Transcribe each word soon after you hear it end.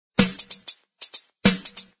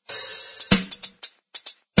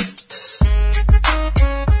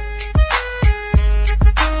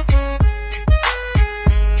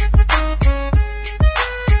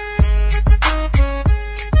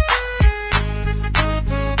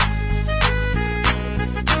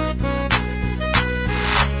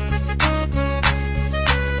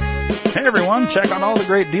Hey everyone, check out all the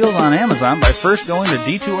great deals on Amazon by first going to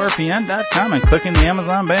d2rpn.com and clicking the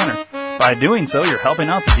Amazon banner. By doing so, you're helping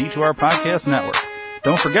out the D2R Podcast Network.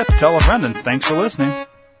 Don't forget to tell a friend, and thanks for listening.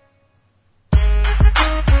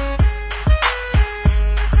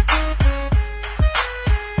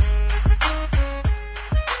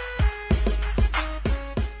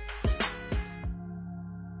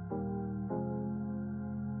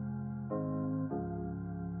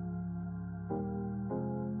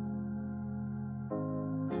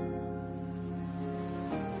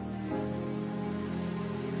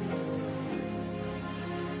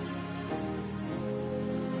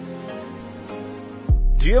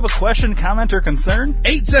 Do you have a question, comment, or concern?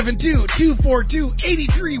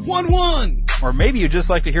 872-242-8311. Or maybe you'd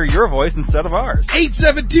just like to hear your voice instead of ours.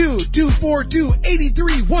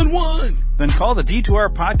 872-242-8311. Then call the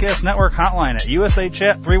D2R Podcast Network hotline at USA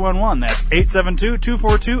Chat 311. That's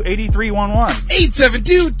 872-242-8311.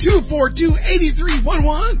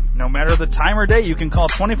 872-242-8311. No matter the time or day, you can call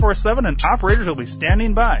 24/7 and operators will be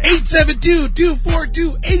standing by.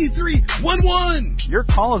 872-242-8311. Your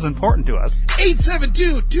call is important to us.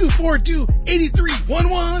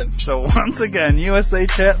 872-242-8311. So once again, USA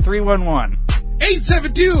Chat 311.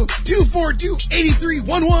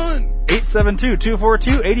 872-242-8311.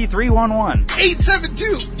 872-242-8311.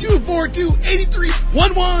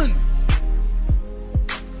 872-242-8311.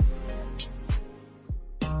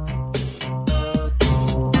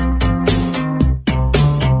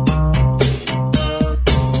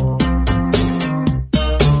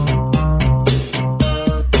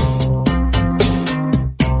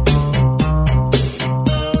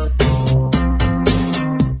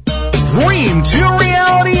 Dream 2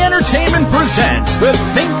 Reality Entertainment presents the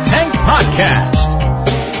Think Tank Podcast.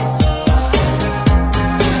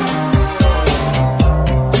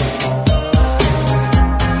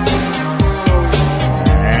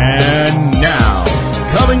 And now,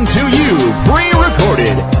 coming to you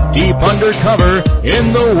pre-recorded, deep undercover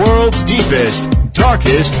in the world's deepest,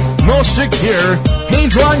 darkest, most secure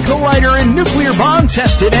Hadron Collider and nuclear bomb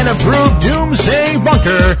tested and approved doomsday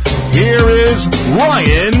bunker, here is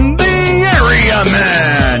Ryan the Area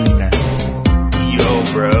Man. Yo,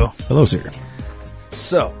 bro. Hello, sir.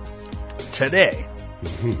 So, today,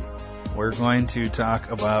 we're going to talk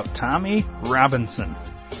about Tommy Robinson.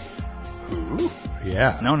 Ooh,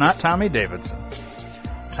 yeah. No, not Tommy Davidson.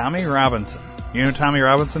 Tommy Robinson. You know who Tommy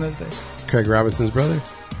Robinson is, Dave? Craig Robinson's brother?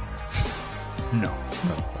 No.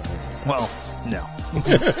 Well, no.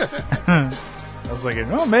 I was thinking,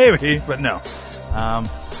 well, maybe, but no.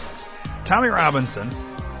 Tommy Robinson,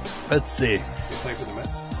 let's see. He played for the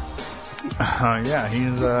Mets? Yeah,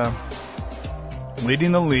 he's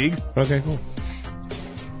leading the league. Okay, cool.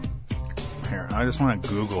 Here, I just want to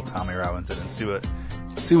Google Tommy Robinson and see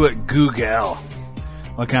what Google,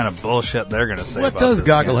 what kind of bullshit they're going to say What about does this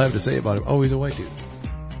Goggle guy. have to say about him? Oh, he's a white dude.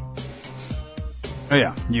 Oh,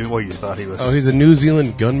 yeah. You thought he was. Oh, he's a New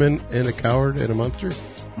Zealand gunman and a coward and a monster?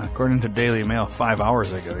 According to Daily Mail 5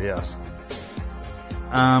 hours ago, yes.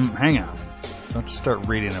 Hang on. Don't just start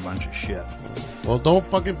reading a bunch of shit. Well, don't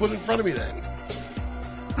fucking put it in front of me then.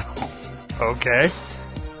 Okay.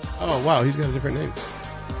 Oh, wow, he's got a different name.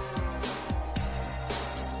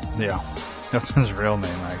 Yeah. That's his real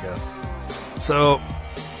name, I guess. So,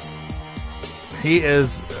 he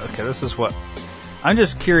is... Okay, this is what... I'm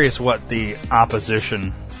just curious what the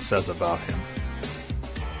opposition says about him.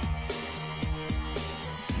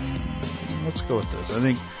 Let's go with this. I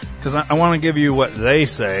think... Because I want to give you what they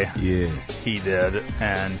say Yeah. he did,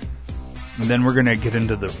 and then we're going to get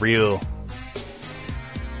into the real...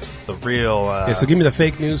 Okay, so give me the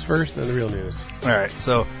fake news first, then the real news. All right,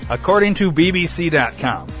 so according to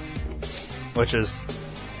BBC.com, which is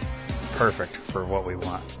perfect for what we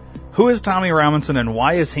want, who is Tommy Robinson and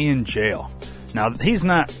why is he in jail? Now, he's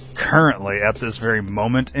not currently at this very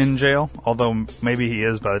moment in jail, although maybe he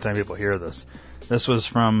is by the time people hear this. This was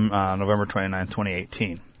from November 29,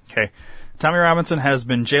 2018. Okay. Tommy Robinson has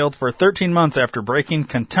been jailed for 13 months after breaking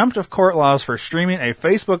contempt of court laws for streaming a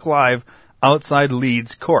Facebook Live outside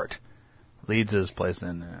Leeds court. Leeds is a place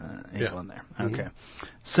in England there. Okay.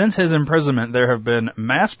 Since his imprisonment, there have been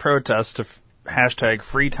mass protests to hashtag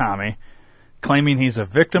Free Tommy, claiming he's a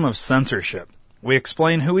victim of censorship. We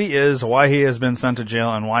explain who he is, why he has been sent to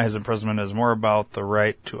jail, and why his imprisonment is more about the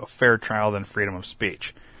right to a fair trial than freedom of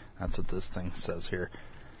speech. That's what this thing says here.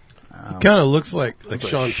 He kind of looks like It's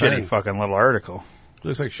Sean a shitty Penn. fucking little article.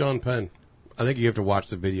 Looks like Sean Penn. I think you have to watch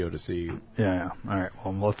the video to see. Yeah. All right.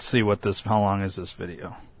 Well, let's see how long is this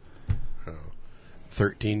video?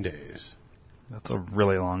 13 days. That's a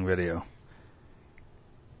really long video.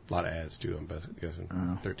 A lot of ads, too, I'm guessing.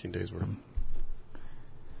 13 days worth.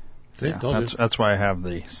 See, Yeah, told you. that's why I have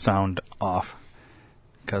the sound off,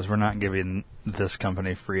 because we're not giving this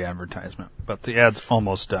company free advertisement. But the ad's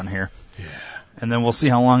almost done here. Yeah. And then we'll see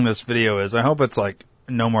how long this video is. I hope it's like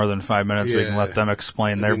no more than 5 minutes. We can Yeah. let them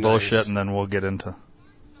explain That'd their be bullshit, nice. and then we'll get into...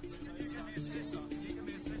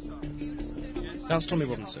 That's Tommy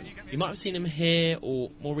Robinson. You might have seen him here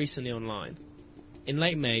or more recently online. In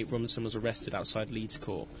late May, Robinson was arrested outside Leeds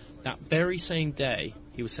Court. That very same day,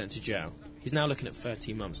 he was sent to jail. He's now looking at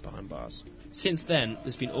 13 months behind bars. Since then,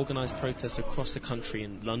 there's been organised protests across the country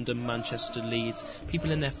in London, Manchester, Leeds.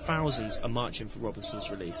 People in their thousands are marching for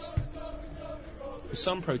Robinson's release, with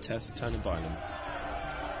some protests turning violent.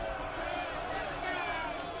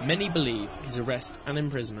 Many believe his arrest and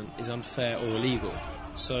imprisonment is unfair or illegal.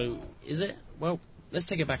 So, is it? Well, let's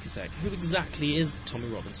take it back a sec. Who exactly is Tommy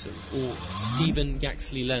Robinson, or Stephen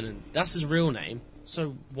Yaxley Lennon? That's his real name,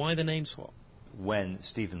 so why the name swap? When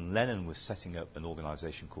Stephen Lennon was setting up an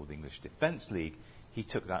organisation called the English Defence League, he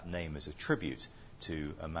took that name as a tribute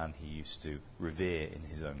to a man he used to revere in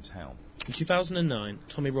his own town. In 2009,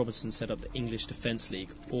 Tommy Robinson set up the English Defence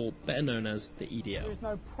League, or better known as the EDL. There is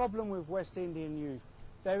no problem with West Indian youth.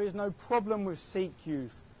 There is no problem with Sikh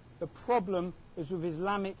youth. The problem is with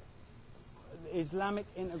Islamic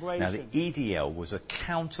integration. Now, the EDL was a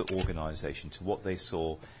counter-organisation to what they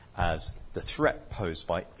saw as the threat posed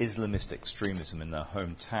by Islamist extremism in their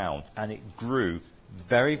hometown, and it grew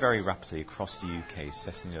very, very rapidly across the UK,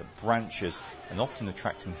 setting up branches and often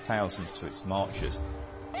attracting thousands to its marches.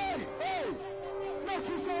 There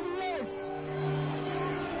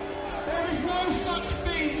is no such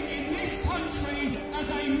thing in this country as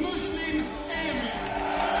a Muslim area.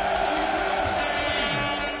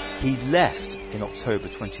 He left in October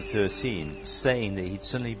 2013, saying that he'd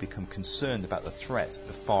suddenly become concerned about the threat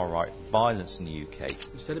of far-right violence in the UK.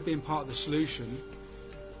 Instead of being part of the solution,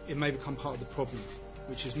 it may become part of the problem,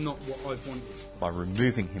 which is not what I've wanted. By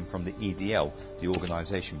removing him from the EDL, the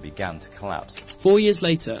organisation began to collapse. 4 years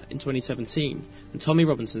later, in 2017, and Tommy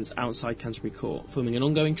Robinson's outside Canterbury Court, filming an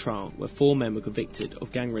ongoing trial where 4 men were convicted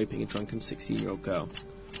of gang raping a drunken 16-year-old girl.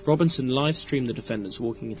 Robinson live-streamed the defendants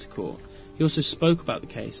walking into court. He also spoke about the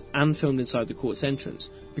case and filmed inside the court's entrance.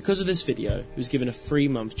 Because of this video, he was given a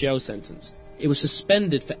 3-month jail sentence. It was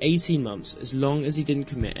suspended for 18 months as long as he didn't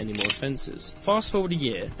commit any more offences. Fast forward a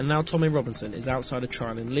year, and now Tommy Robinson is outside a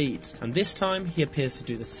trial in Leeds, and this time he appears to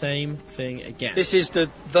do the same thing again. This is the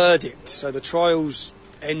verdict. So the trial's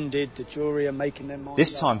ended, the jury are making their mind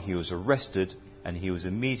This up. time he was arrested and he was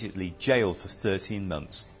immediately jailed for 13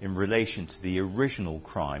 months in relation to the original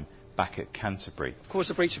crime back at Canterbury. Of course,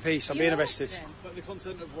 a breach of peace. I'm being arrested. But the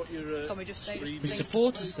content of what you're Can we just say His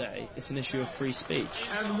supporters say it's an issue of free speech.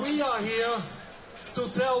 And we are here to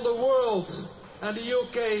tell the world, and the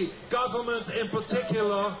UK government in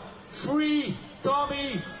particular, free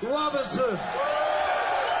Tommy Robinson.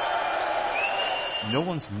 No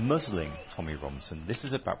one's muzzling Tommy Robinson. This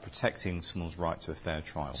is about protecting someone's right to a fair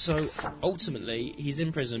trial. So, ultimately, he's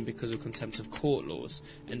in prison because of contempt of court laws.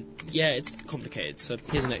 And, yeah, it's complicated, so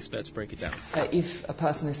here's an expert to break it down. if a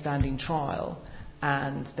person is standing trial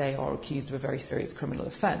and they are accused of a very serious criminal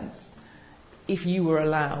offence, if you were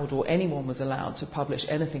allowed, or anyone was allowed, to publish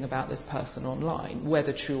anything about this person online,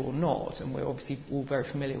 whether true or not, and we're obviously all very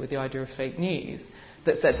familiar with the idea of fake news,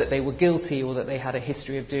 that said that they were guilty or that they had a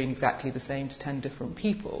history of doing exactly the same to 10 different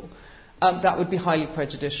people, that would be highly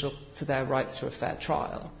prejudicial to their rights to a fair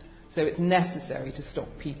trial. So it's necessary to stop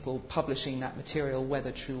people publishing that material,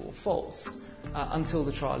 whether true or false, until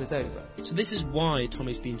the trial is over. So this is why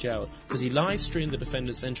Tommy's been jailed, because he live-streamed the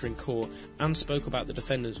defendants entering court and spoke about the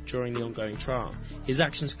defendants during the ongoing trial. His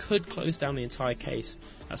actions could close down the entire case.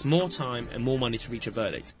 That's more time and more money to reach a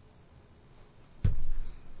verdict.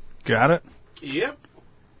 Got it? Yep.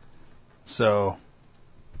 So,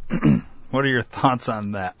 what are your thoughts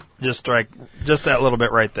on that? Just that little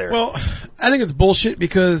bit right there. Well, I think it's bullshit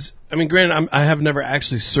because, I mean, granted, I have never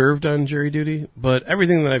actually served on jury duty, but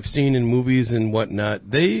everything that I've seen in movies and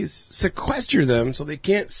whatnot, they sequester them so they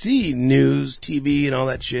can't see news, TV, and all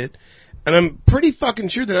that shit. And I'm pretty fucking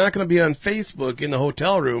sure they're not going to be on Facebook in the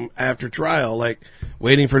hotel room after trial, like,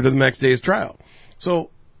 waiting for the next day's trial.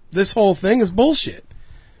 So, this whole thing is bullshit.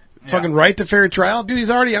 Fucking right to fair trial? Dude,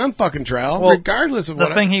 he's already on fucking trial, Well, regardless of what...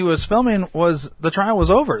 the thing he was filming was the trial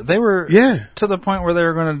was over. They were to the point where they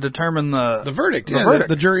were going to determine the verdict. The Yeah, verdict.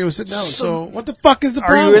 the jury was sitting down. So what the fuck is the Are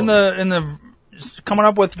problem? you in the coming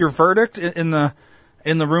up with your verdict in the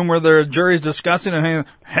room where the jury's discussing and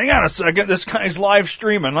hang on a second, this guy's live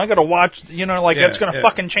streaming. I got to watch. That's going to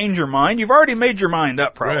fucking change your mind. You've already made your mind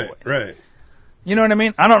up, probably. Right. You know what I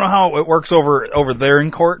mean? I don't know how it works over there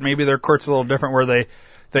in court. Maybe their court's a little different where they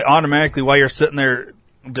automatically, while you're sitting there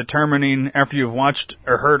determining after you've watched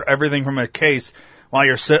or heard everything from a case while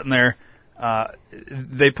you're sitting there.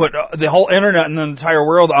 They put the whole internet and the entire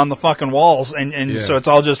world on the fucking walls, and so it's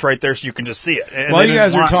all just right there, so you can just see it. And while you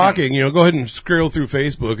guys are talking, go ahead and scroll through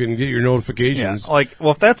Facebook and get your notifications. Yeah,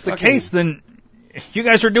 well, if that's the case, then you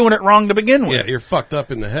guys are doing it wrong to begin with. Yeah, you're fucked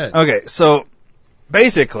up in the head. Okay, so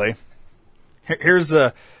basically, here's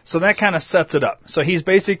so that kind of sets it up. So he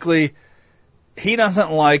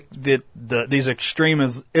doesn't like that these extreme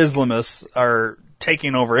Islamists are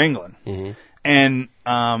taking over England, and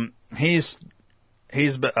he's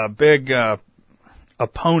a big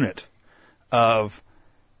opponent of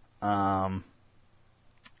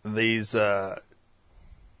these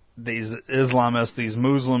Islamists, these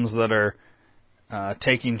Muslims that are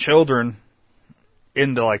taking children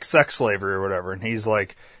into like sex slavery or whatever, and he's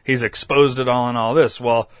exposed it all in all this.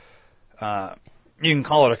 Well, you can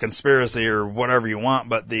call it a conspiracy or whatever you want,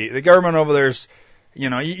 but the government over there's,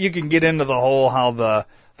 you can get into the whole how the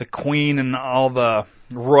Queen and all the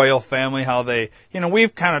royal family, how they,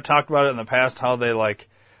 we've kind of talked about it in the past, how they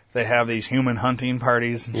have these human hunting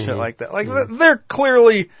parties and shit like that. Like, they're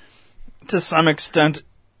clearly, to some extent,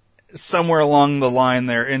 somewhere along the line,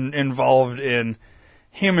 they're involved in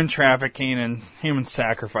human trafficking and human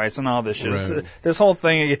sacrifice and all this shit. Right. This whole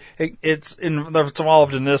thing, it's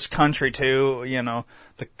involved in this country too,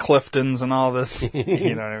 the Cliftons and all this,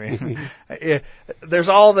 you know what I mean? There's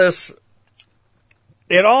all this.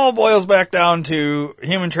 It all boils back down to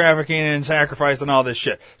human trafficking and sacrifice and all this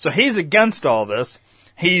shit. So he's against all this.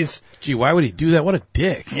 Gee, why would he do that? What a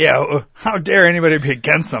dick. Yeah, how dare anybody be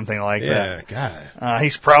against something like that? Yeah, God.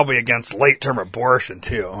 He's probably against late-term abortion,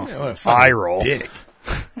 too. Yeah, what a fucking eye roll. dick.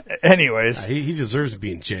 Anyways. He deserves to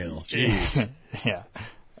be in jail. Jeez. Yeah.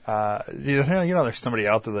 There's somebody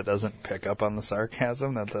out there that doesn't pick up on the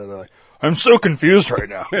sarcasm, that they're like, I'm so confused right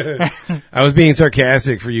now. I was being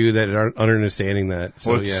sarcastic for you that aren't understanding that.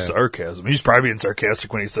 So, What's sarcasm? He's probably being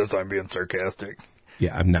sarcastic when he says I'm being sarcastic.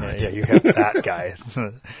 Yeah, I'm not. Yeah, you have that guy.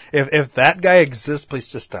 If that guy exists,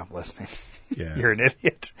 please just stop listening. Yeah. You're an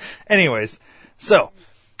idiot. Anyways, so,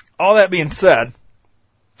 all that being said,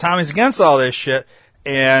 Tommy's against all this shit,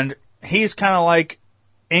 and he's kind of like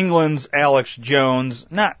England's Alex Jones.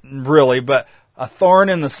 Not really, but a thorn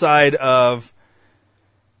in the side of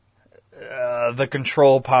the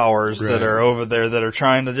control powers that are over there that are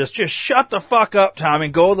trying to just shut the fuck up, Tommy,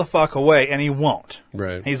 go the fuck away, and he won't.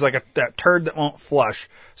 Right. He's like that turd that won't flush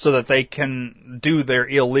so that they can do their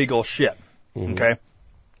illegal shit. Okay?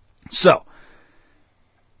 So,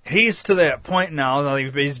 he's to that point now,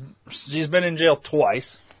 he's been in jail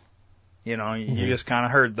twice. You just kind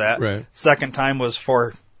of heard that. Right. Second time was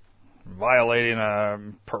for violating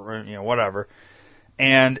whatever.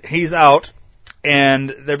 And he's out.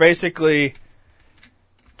 And they're basically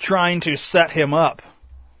trying to set him up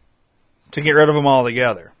to get rid of him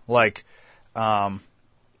altogether. So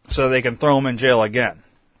they can throw him in jail again.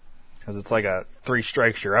 Because it's like a 3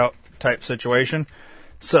 strikes you're out type situation.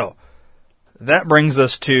 So, that brings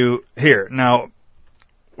us to here. Now,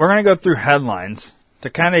 we're going to go through headlines to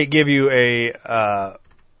kind of give you a,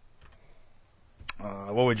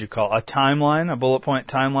 what would you call a timeline, a bullet point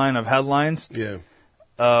timeline of headlines. Yeah.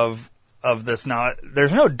 Of this. Now,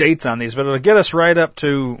 there's no dates on these, but it'll get us right up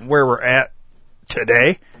to where we're at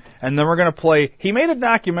today. And then we're going to play. He made a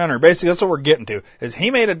documentary. Basically, that's what we're getting to. Is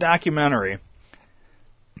he made a documentary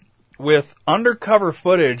with undercover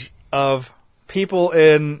footage of people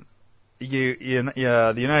in the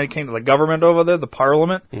United Kingdom, the government over there, the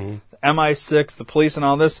Parliament, the MI6, the police, and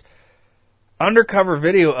all this. Undercover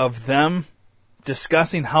video of them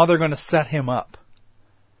discussing how they're going to set him up.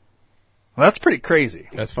 Well, that's pretty crazy.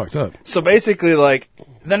 That's fucked up. So basically,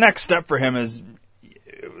 the next step for him is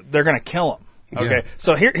they're going to kill him. Okay. Yeah.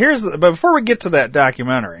 So but before we get to that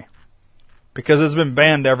documentary, because it's been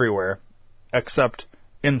banned everywhere except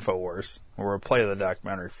InfoWars, where we'll play the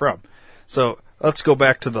documentary from. So let's go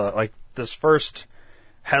back to this first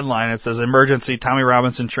headline. It says, "Emergency: Tommy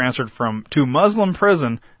Robinson transferred to Muslim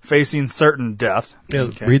prison facing certain death." Yeah,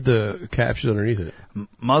 Okay. Read the caption underneath it.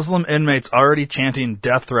 Muslim inmates already chanting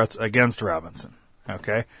death threats against Robinson.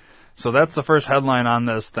 Okay? So that's the first headline on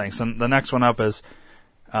this thing. So the next one up is,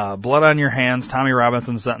 "Blood on your hands. Tommy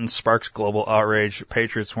Robinson sentence sparks global outrage.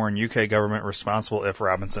 Patriots warn UK government responsible if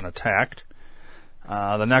Robinson attacked."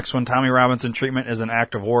 The next one, "Tommy Robinson treatment is an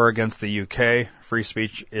act of war against the UK. Free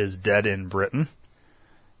speech is dead in Britain."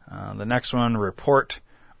 The next one, report,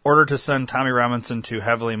 "Order to send Tommy Robinson to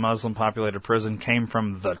heavily Muslim-populated prison came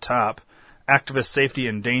from the top. Activist safety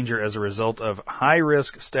in danger as a result of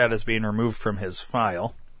high-risk status being removed from his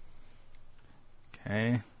file."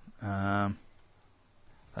 Okay.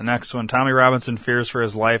 The next one, Tommy Robinson fears for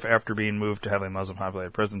his life after being moved to heavily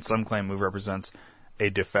Muslim-populated prison. Some claim move represents a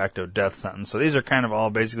de facto death sentence. So these are kind of all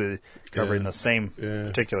basically covering the same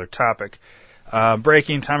particular topic.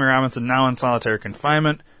 Breaking, Tommy Robinson now in solitary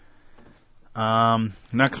confinement.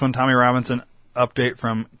 Next one, Tommy Robinson update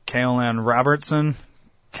from Kaelan Robertson.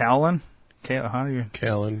 How do you?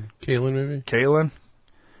 Kaelan maybe? Kaelan.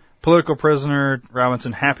 Political prisoner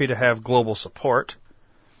Robinson happy to have global support.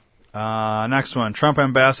 Next one, Trump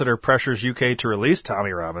ambassador pressures UK to release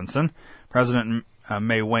Tommy Robinson. President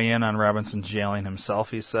may weigh in on Robinson's jailing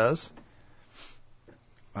himself, he says.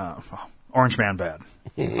 Orange man bad.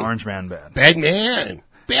 Orange man bad. Bad man.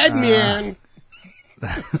 Bad man.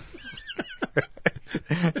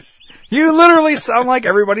 You literally sound like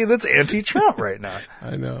everybody that's anti-Trump right now.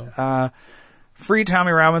 I know. Free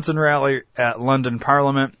Tommy Robinson rally at London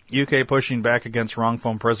Parliament. UK pushing back against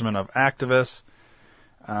wrongful imprisonment of activists.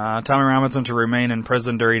 Tommy Robinson to remain in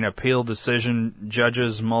prison during appeal decision.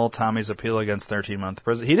 Judges mull Tommy's appeal against 13-month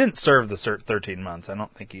prison. He didn't serve the 13 months. I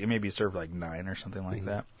don't think he maybe served like 9 or something like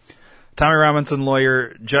that. Tommy Robinson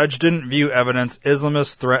lawyer. Judge didn't view evidence.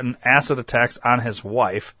 Islamists threaten acid attacks on his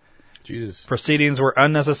wife. Jesus. Proceedings were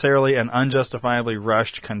unnecessarily and unjustifiably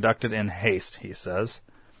rushed, conducted in haste, he says.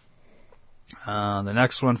 The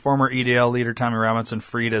next one, former EDL leader Tommy Robinson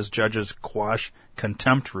freed as judges quash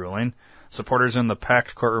contempt ruling. Supporters in the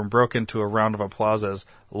packed courtroom broke into a round of applause as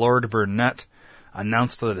Lord Burnett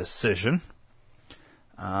announced the decision.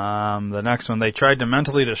 The next one, they tried to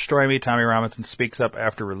mentally destroy me. Tommy Robinson speaks up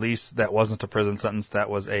after release. That wasn't a prison sentence. That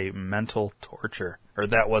was a mental torture. Or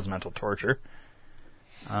that was mental torture.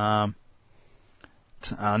 Next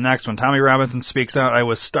one, Tommy Robinson speaks out. I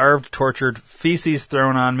was starved, tortured, feces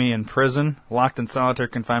thrown on me in prison, locked in solitary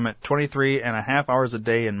confinement 23 and a half hours a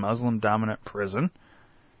day in Muslim-dominant prison.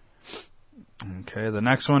 Okay, the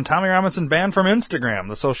next one, Tommy Robinson banned from Instagram.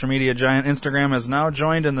 The social media giant Instagram has now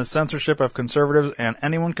joined in the censorship of conservatives and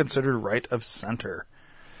anyone considered right of center.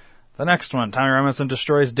 The next one, Tommy Robinson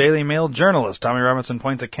destroys Daily Mail journalist. Tommy Robinson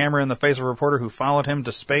points a camera in the face of a reporter who followed him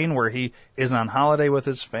to Spain where he is on holiday with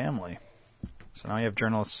his family. So now you have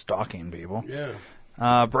journalists stalking people. Yeah.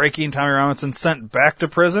 Breaking, Tommy Robinson sent back to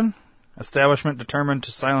prison. Establishment determined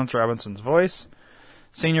to silence Robinson's voice.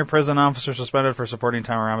 Senior prison officer suspended for supporting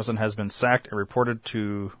Tommy Robinson has been sacked and reported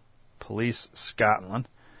to Police Scotland.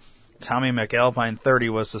 Tommy McAlpine, 30,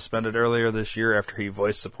 was suspended earlier this year after he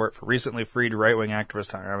voiced support for recently freed right-wing activist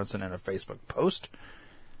Tommy Robinson in a Facebook post.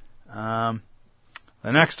 The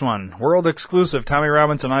next one, world exclusive, Tommy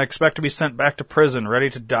Robinson, I expect to be sent back to prison, ready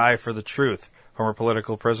to die for the truth. Former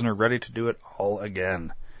political prisoner, ready to do it all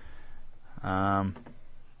again.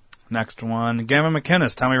 Next one, Gavin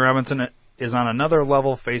McInnes, Tommy Robinson is on another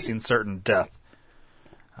level facing certain death.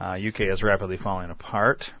 UK is rapidly falling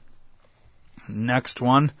apart. Next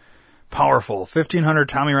one, powerful, 1,500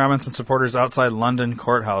 Tommy Robinson supporters outside London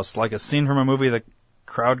courthouse. Like a scene from a movie, the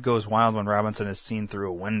crowd goes wild when Robinson is seen through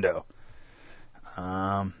a window.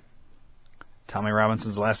 Tommy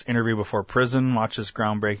Robinson's last interview before prison. Watch this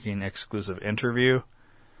groundbreaking exclusive interview.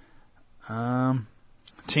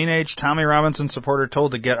 Teenage Tommy Robinson supporter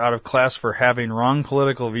told to get out of class for having wrong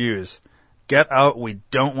political views. Get out, we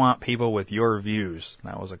don't want people with your views.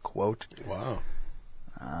 That was a quote. Wow.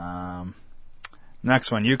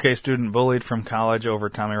 Next one, UK student bullied from college over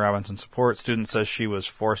Tommy Robinson support. Student says she was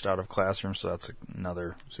forced out of classroom, so that's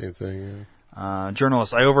another... Same thing, yeah.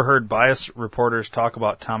 Journalist, I overheard biased reporters talk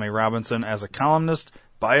about Tommy Robinson. As a columnist,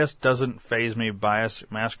 bias doesn't faze me. Bias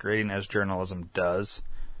masquerading as journalism does.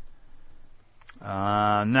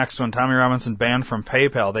 Next one, Tommy Robinson banned from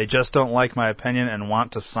PayPal. They just don't like my opinion and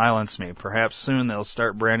want to silence me. Perhaps soon they'll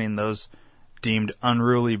start branding those deemed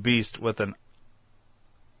unruly beast with an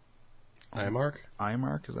I mark? I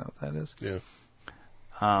mark, is that what that is? Yeah.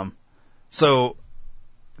 So,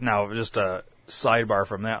 now, just a sidebar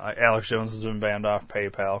from that. Alex Jones has been banned off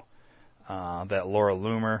PayPal. That Laura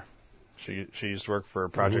Loomer, she used to work for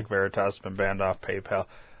Project Veritas, been banned off PayPal.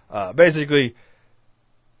 Basically,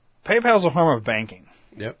 PayPal's a form of banking.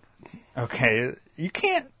 Yep. Okay, you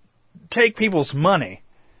can't take people's money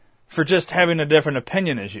for just having a different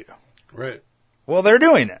opinion as you. Right. Well, they're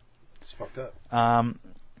doing it. It's fucked up.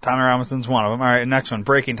 Tommy Robinson's one of them. All right, next one.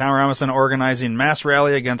 Breaking. Tommy Robinson organizing mass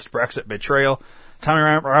rally against Brexit betrayal. Tommy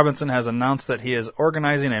Robinson has announced that he is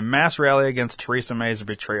organizing a mass rally against Theresa May's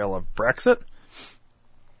betrayal of Brexit.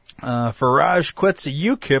 Farage quits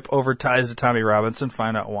UKIP over ties to Tommy Robinson.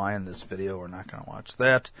 Find out why in this video. We're not going to watch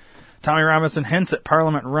that. Tommy Robinson hints at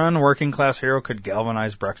Parliament run. Working class hero could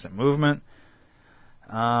galvanize Brexit movement.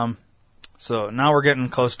 So now we're getting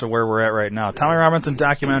close to where we're at right now. Tommy Robinson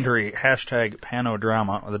documentary, hashtag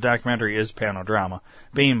Panodrama. The documentary is Panodrama.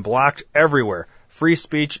 Being blocked everywhere. Free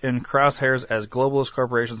speech in crosshairs as globalist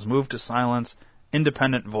corporations move to silence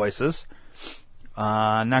independent voices.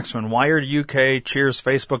 Next one, Wired UK cheers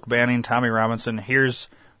Facebook banning Tommy Robinson. Here's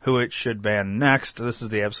who it should ban next. This is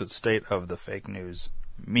the absolute state of the fake news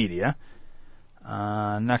media.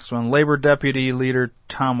 Next one, Labor Deputy Leader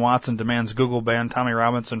Tom Watson demands Google ban Tommy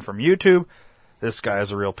Robinson from YouTube. This guy is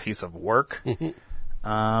a real piece of work.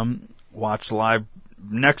 Watch live.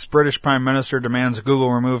 Next British Prime Minister demands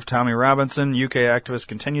Google remove Tommy Robinson. UK activist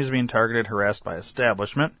continues being targeted, harassed by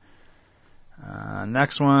establishment.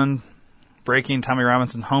 Next one, breaking Tommy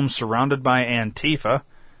Robinson's home surrounded by Antifa.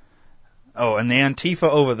 Oh, and the Antifa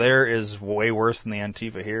over there is way worse than the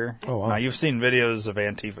Antifa here. Oh, wow. Now, you've seen videos of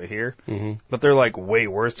Antifa here, but they're like way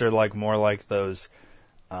worse. They're like more like those.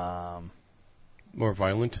 More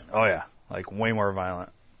violent? Oh, yeah. Like way more violent.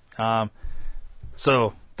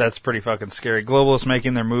 So that's pretty fucking scary. Globalists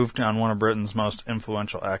making their move on one of Britain's most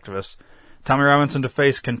influential activists. Tommy Robinson to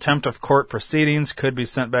face contempt of court proceedings, could be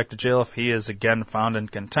sent back to jail if he is again found in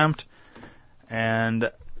contempt. And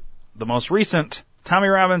the most recent, Tommy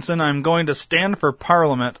Robinson, I'm going to stand for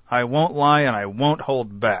Parliament. I won't lie and I won't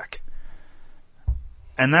hold back.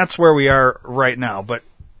 And that's where we are right now. But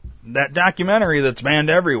that documentary that's banned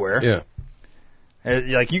everywhere. Yeah.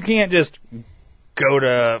 Like, you can't just go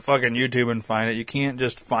to fucking YouTube and find it. You can't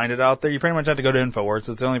just find it out there. You pretty much have to go to InfoWars.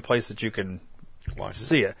 It's the only place that you can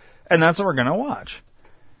see it. And that's what we're going to watch.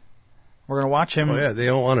 We're going to watch him. Oh, yeah, they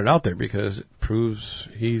don't want it out there because it proves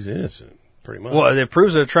he's innocent, pretty much. Well, it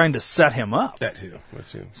proves they're trying to set him up. That too.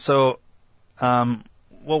 So,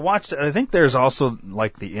 we'll watch. I think there's also,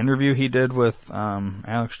 like, the interview he did with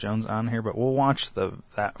Alex Jones on here, but we'll watch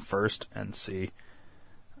that first and see.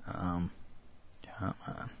 Come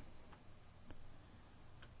on.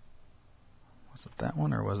 Was it that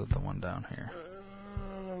one or was it the one down here?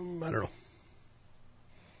 I don't know.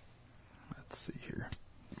 Let's see here.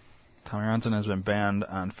 Tommy Robinson has been banned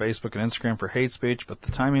on Facebook and Instagram for hate speech, but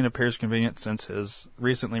the timing appears convenient since his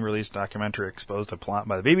recently released documentary exposed a plot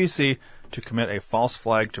by the BBC to commit a false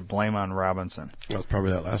flag to blame on Robinson. That was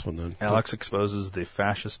probably that last one then. Alex exposes the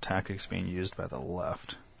fascist tactics being used by the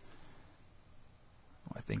left.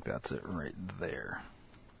 I think that's it right there.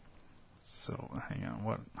 So, hang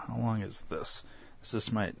on. How long is this?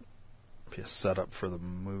 This might be a setup for the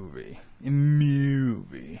movie. Banned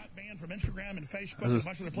from Instagram and Facebook and a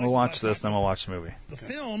bunch of other places. We'll watch this, then we'll watch the movie. The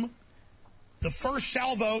film, the first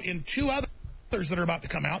salvo in two others that are about to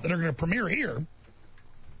come out that are going to premiere here,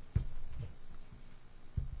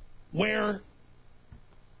 where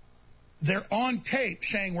they're on tape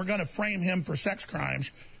saying we're going to frame him for sex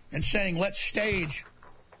crimes and saying let's stage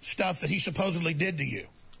stuff that he supposedly did to you.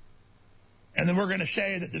 And then we're going to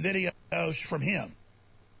say that the video's from him.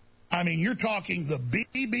 I mean, you're talking the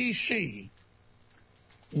BBC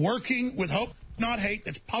working with Hope Not Hate,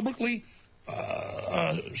 that's publicly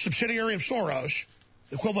a subsidiary of Soros,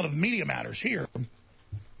 the equivalent of Media Matters here,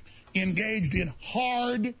 engaged in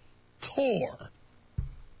hardcore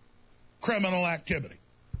criminal activity.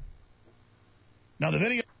 Now, the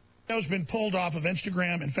video's been pulled off of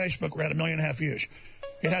Instagram and Facebook, around 1.5 million views.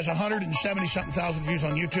 It has 170-something thousand views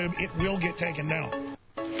on YouTube. It will get taken down.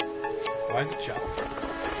 Why is it chopped?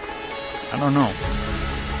 I don't know.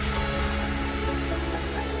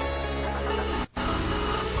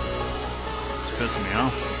 It's pissing me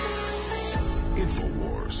off.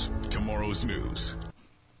 InfoWars. Tomorrow's news.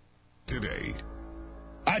 Today.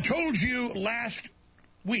 I told you last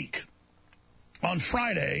week on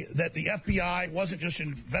Friday that the FBI wasn't just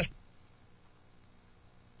investigating.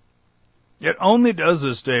 It only does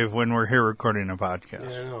this, Dave, when we're here recording a podcast.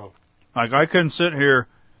 Yeah, I know. Like, I can sit here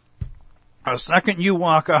a second you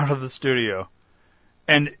walk out of the studio,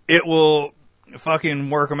 and it will fucking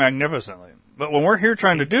work magnificently. But when we're here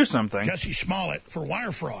trying to do something... Jesse Smollett for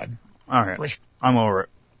wire fraud. All right, I'm over it.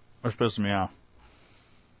 It's pissing me off.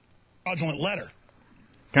 Fraudulent letter.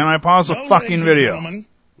 Can I pause the fucking video? No,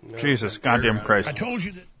 Jesus, goddamn Christ. I told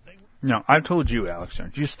you that No, I told you, Alex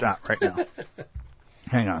Jones. You stop right now.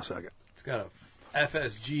 Hang on a second. It's got a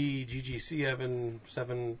FSG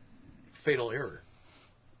GGC7 fatal error.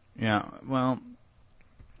 Yeah, well,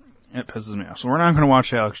 it pisses me off. So we're not going to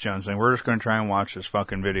watch the Alex Jones thing. We're just going to try and watch this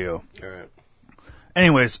fucking video. All right.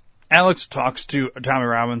 Anyways, Alex talks to Tommy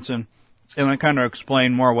Robinson, and I kind of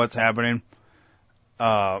explain more what's happening.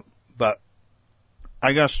 But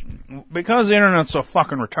I guess because the internet's so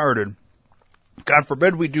fucking retarded, God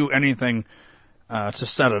forbid we do anything to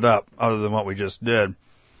set it up other than what we just did.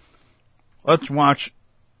 Let's watch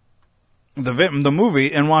the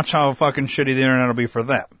movie and watch how fucking shitty the internet will be for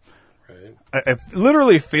that. Right. It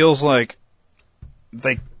literally feels like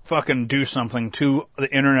they fucking do something to the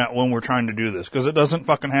internet when we're trying to do this, because it doesn't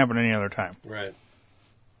fucking happen any other time. Right.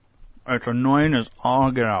 It's annoying as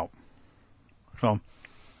all get out. So,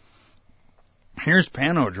 here's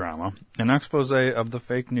Panodrama, an expose of the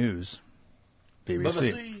fake news.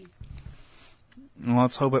 BBC. And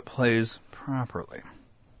let's hope it plays properly.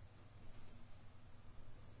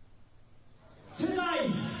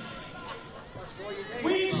 Today,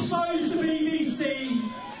 we exposed the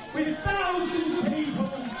BBC with thousands of people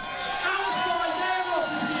outside their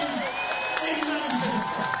offices in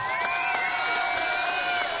Manchester.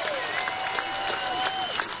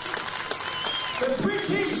 The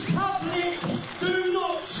British public do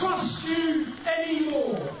not trust you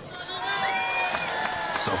anymore.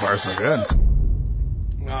 So far, so good.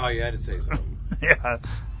 Oh, you had to say something. Yeah,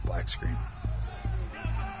 black screen.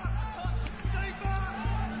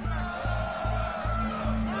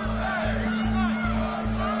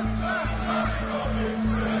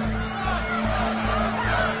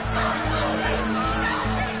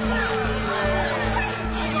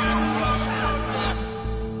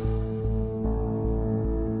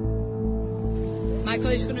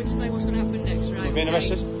 Michael is going to explain what's going to happen next, right? I'm being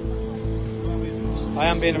arrested. I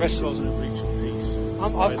am being arrested.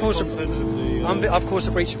 Of course,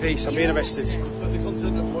 a breach of peace. I'm being arrested. The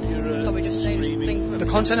content of what you're Can we just say streaming. The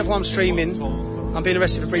content of what I'm streaming, I'm being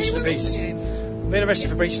arrested for breach of the peace. I'm being arrested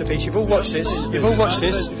for breach of the peace. You've all watched this. You've all watched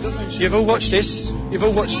this. You've all watched this. You've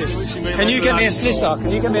all watched this. Can you get me a solicitor?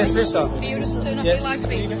 Can you get me a solicitor? Can you just turn off your live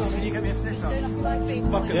feed? Can you get me a solicitor? Turn off your live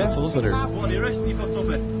feed. Yeah, solicitor. What, are you arresting you for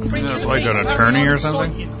something? It's like an attorney or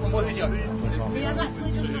something? On what video?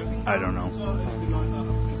 I don't know.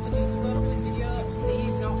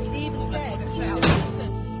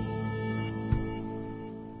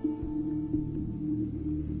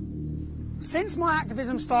 Since my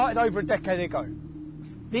activism started over a decade ago,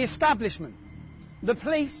 the establishment, the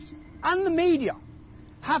police, and the media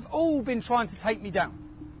have all been trying to take me down.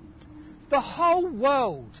 The whole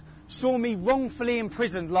world saw me wrongfully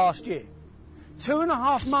imprisoned last year.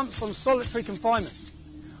 2.5 months on solitary confinement.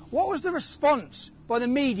 What was the response by the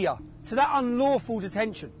media to that unlawful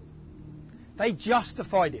detention? They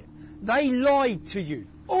justified it. They lied to you.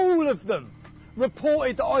 All of them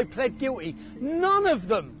reported that I pled guilty. None of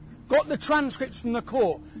them got the transcripts from the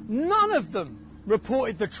court. None of them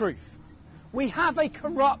reported the truth. We have a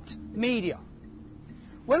corrupt media.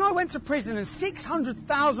 When I went to prison and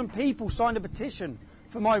 600,000 people signed a petition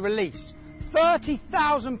for my release,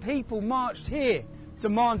 30,000 people marched here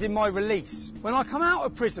demanding my release. When I come out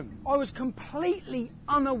of prison, I was completely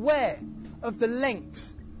unaware of the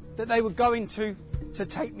lengths that they were going to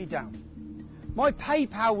take me down. My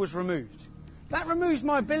PayPal was removed. That removes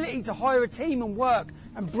my ability to hire a team and work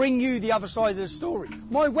and bring you the other side of the story.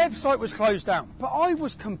 My website was closed down, but I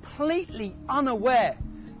was completely unaware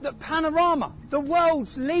that Panorama, the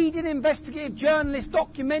world's leading investigative journalist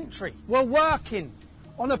documentary, were working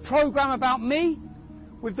on a programme about me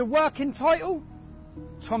with the working title,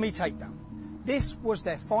 Tommy Takedown. This was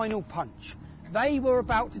their final punch. They were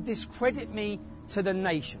about to discredit me to the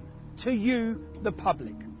nation, to you, the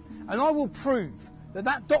public. And I will prove that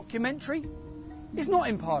that documentary is not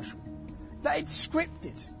impartial, that it's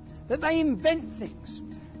scripted, that they invent things,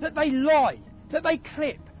 that they lie, that they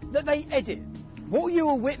clip, that they edit. What you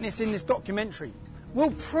will witness in this documentary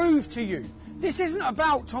will prove to you this isn't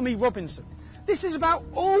about Tommy Robinson. This is about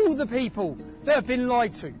all the people that have been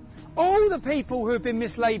lied to, all the people who have been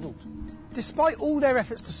mislabelled, despite all their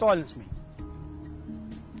efforts to silence me.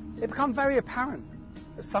 It became very apparent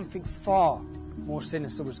that something far more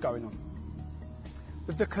sinister was going on.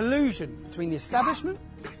 With the collusion between the establishment,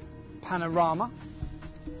 Panorama,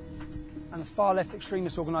 and a far-left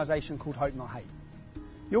extremist organisation called Hope Not Hate.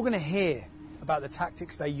 You're going to hear about the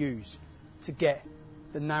tactics they use to get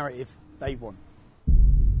the narrative they want.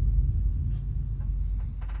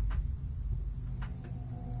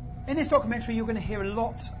 In this documentary, you're going to hear a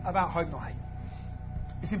lot about Hope Not Hate.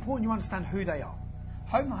 It's important you understand who they are.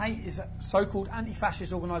 Hope Not Hate is a so-called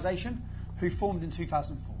anti-fascist organisation who formed in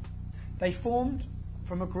 2004. They formed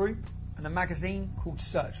from a group and a magazine called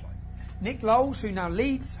Searchlight. Nick Lowles, who now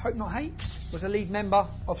leads Hope Not Hate, was a lead member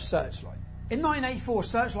of Searchlight. In 1984,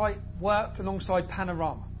 Searchlight worked alongside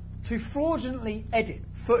Panorama to fraudulently edit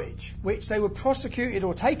footage which they were prosecuted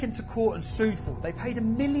or taken to court and sued for. They paid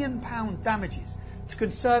 £1 million damages to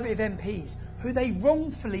Conservative MPs who they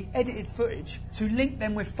wrongfully edited footage to link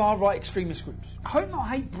them with far-right extremist groups. Hope Not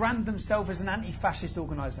Hate brand themselves as an anti-fascist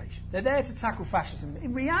organisation. They're there to tackle fascism.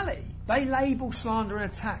 In reality, they label, slander and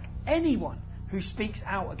attack anyone who speaks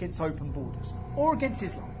out against open borders or against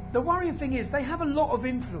Islam. The worrying thing is they have a lot of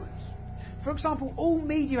influence. For example, all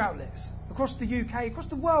media outlets across the UK, across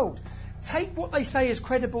the world, take what they say as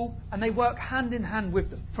credible and they work hand in hand with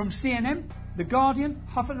them. From CNN, The Guardian,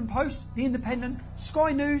 Huffington Post, The Independent,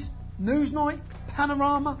 Sky News, Newsnight,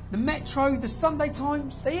 Panorama, The Metro, The Sunday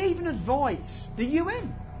Times. They even advise the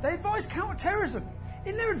UN. They advise counter-terrorism.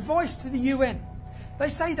 In their advice to the UN, they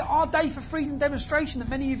say that our Day for Freedom demonstration that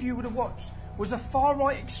many of you would have watched was a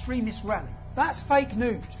far-right extremist rally. That's fake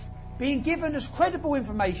news, being given as credible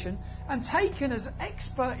information and taken as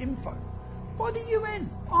expert info by the UN.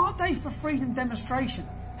 Our Day for Freedom demonstration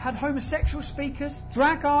had homosexual speakers,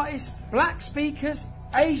 drag artists, black speakers,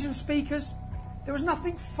 Asian speakers. There was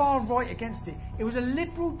nothing far right against it. It was a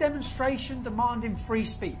liberal demonstration demanding free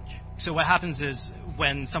speech. So what happens is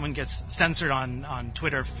when someone gets censored on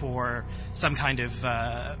Twitter for some kind of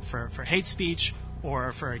for hate speech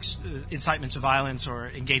or for incitement to violence or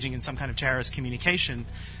engaging in some kind of terrorist communication,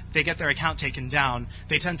 they get their account taken down.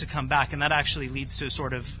 They tend to come back, and that actually leads to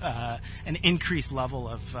sort of an increased level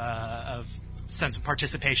of sense of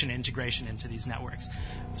participation and integration into these networks.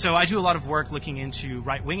 So I do a lot of work looking into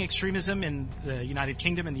right-wing extremism in the United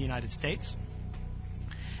Kingdom and the United States.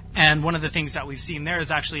 And one of the things that we've seen there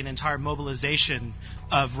is actually an entire mobilization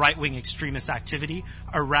of right-wing extremist activity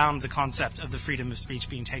around the concept of the freedom of speech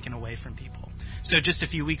being taken away from people. So just a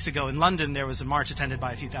few weeks ago in London, there was a march attended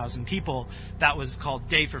by a few thousand people that was called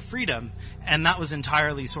Day for Freedom, and that was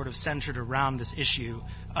entirely sort of centered around this issue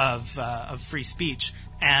of free speech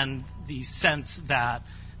and the sense that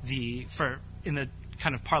in the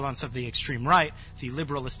kind of parlance of the extreme right, the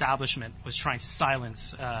liberal establishment was trying to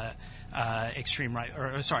silence extreme right,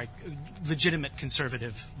 legitimate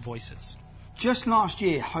conservative voices. Just last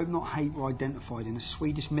year, Hope Not Hate were identified in a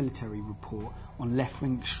Swedish military report on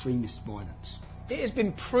left-wing extremist violence. It has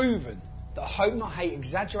been proven that Hope Not Hate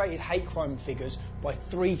exaggerated hate crime figures by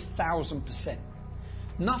 3,000%.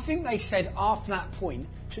 Nothing they said after that point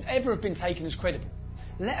should ever have been taken as credible,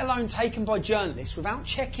 let alone taken by journalists without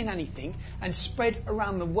checking anything and spread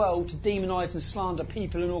around the world to demonise and slander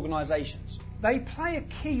people and organisations. They play a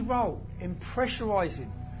key role in pressurising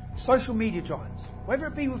social media giants, whether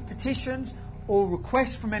it be with petitions or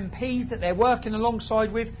requests from MPs that they're working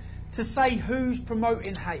alongside with to say who's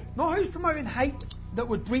promoting hate. Not who's promoting hate that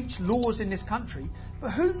would breach laws in this country,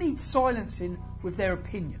 but who needs silencing with their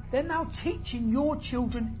opinion. They're now teaching your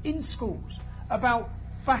children in schools about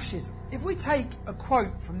fascism. If we take a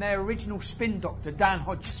quote from their original spin doctor, Dan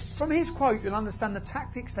Hodges, from his quote you'll understand the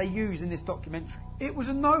tactics they use in this documentary. It was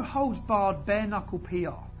a no-holds-barred, bare-knuckle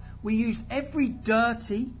PR. We used every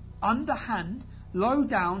dirty, underhand,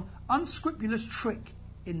 low-down, unscrupulous trick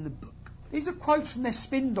in the book. These are quotes from their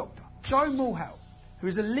spin doctor, Joe Mulhall, who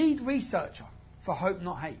is a lead researcher for Hope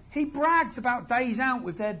Not Hate. He brags about days out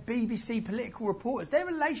with their BBC political reporters. Their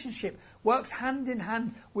relationship works hand in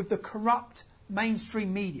hand with the corrupt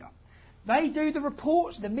mainstream media. They do the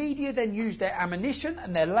reports, the media then use their ammunition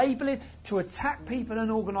and their labelling to attack people and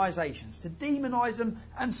organisations, to demonise them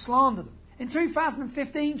and slander them. In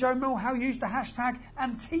 2015, Joe Mulhall used the hashtag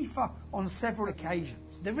Antifa on several occasions.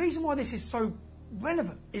 The reason why this is so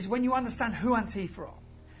relevant is when you understand who Antifa are.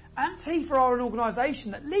 Antifa are an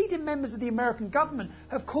organisation that leading members of the American government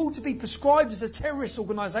have called to be prescribed as a terrorist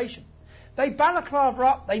organisation. They balaclava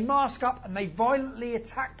up, they mask up, and they violently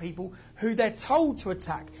attack people who they're told to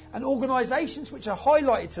attack, and organisations which are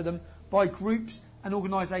highlighted to them by groups and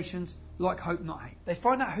organisations like Hope Not Hate. They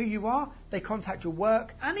find out who you are, they contact your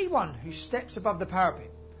work, anyone who steps above the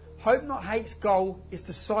parapet. Hope Not Hate's goal is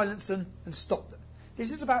to silence them and stop them.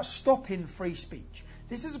 This is about stopping free speech.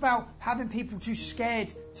 This is about having people too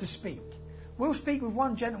scared to speak. We'll speak with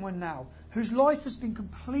one gentleman now whose life has been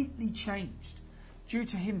completely changed due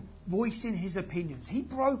to him voicing his opinions. He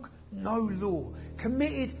broke no law,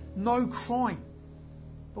 committed no crime.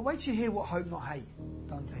 But wait till you hear what Hope Not Hate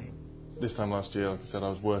done to him. This time last year, like I said, I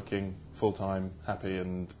was working full-time, happy,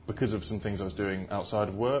 and because of some things I was doing outside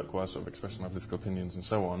of work, where I was sort of expressing my political opinions and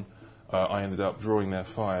so on, I ended up drawing their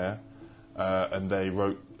fire, and they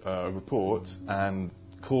wrote a report and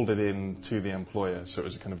called it in to the employer. So it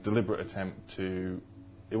was a kind of deliberate attempt to...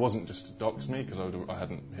 It wasn't just to dox me, because I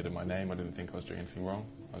hadn't hidden my name. I didn't think I was doing anything wrong.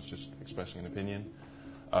 I was just expressing an opinion.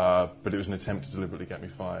 But it was an attempt to deliberately get me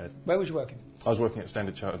fired. Where was you working? I was working at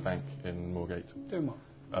Standard Chartered Bank in Moorgate. Doing what?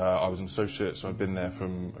 I was an associate, so I'd been there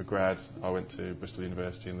from a grad. I went to Bristol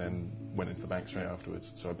University and then went into the bank straight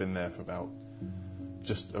afterwards. So I'd been there for about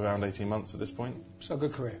just around 18 months at this point. So a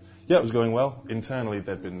good career? Yeah, it was going well. Internally,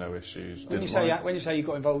 there'd been no issues. When you say you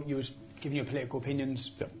got involved, you was giving your political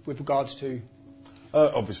opinions with regards to...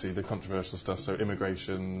 Obviously, the controversial stuff, so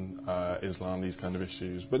immigration, Islam, these kind of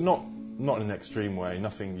issues, but not in an extreme way,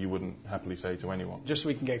 nothing you wouldn't happily say to anyone. Just so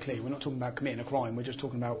we can get clear, we're not talking about committing a crime, we're just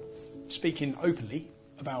talking about speaking openly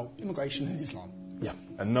about immigration and Islam. Yeah.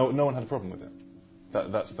 And no one had a problem with it.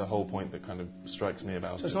 That's the whole point that kind of strikes me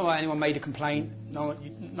about it. So it's not like anyone made a complaint,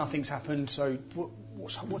 nothing's happened, so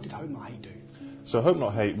what did Hope Not Hate do? So Hope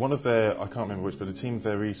Not Hate, one of their, I can't remember which, but a team of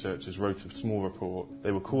their researchers wrote a small report.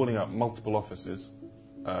 They were calling up multiple offices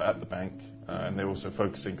at the bank, and they were also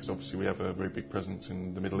focusing, because obviously we have a very big presence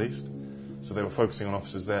in the Middle East, so they were focusing on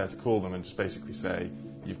officers there to call them and just basically say,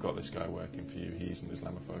 you've got this guy working for you, he's an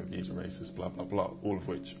Islamophobe, he's a racist, blah, blah, blah, all of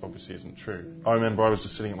which obviously isn't true. I remember I was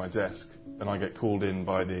just sitting at my desk, and I get called in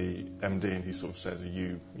by the MD, and he sort of says, have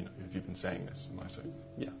you been saying this? And I say,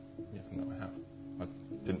 yeah, no, I have. I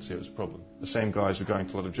didn't see it as a problem. The same guys were going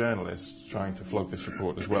to a lot of journalists trying to flog this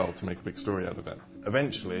report as well to make a big story out of it.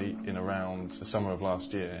 Eventually, in around the summer of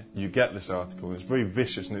last year, you get this article, and it's very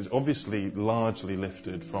vicious, and it's obviously largely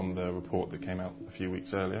lifted from the report that came out a few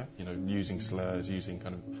weeks earlier, using slurs, using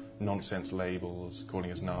kind of nonsense labels,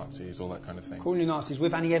 calling us Nazis, all that kind of thing. Calling you Nazis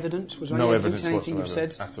with any evidence? Was there no any evidence anything whatsoever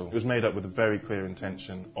you've said? at all. It was made up with a very clear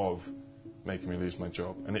intention of making me lose my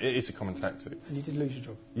job, and it's a common tactic. And you did lose your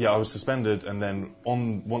job? Yeah, I was suspended, and then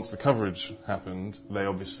once the coverage happened, they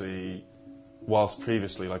obviously, whilst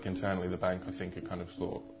previously, like internally, the bank, I think, had kind of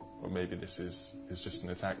thought, well, maybe this is just an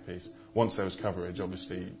attack piece. Once there was coverage,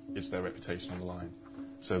 obviously, it's their reputation on the line.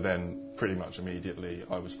 So then, pretty much immediately,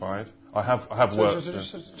 I was fired. I have worked...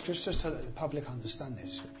 Just so that the public understand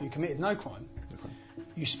this, you committed no crime. Okay.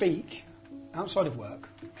 You speak, outside of work,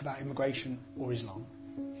 about immigration or Islam,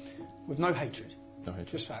 with no hatred. No hatred.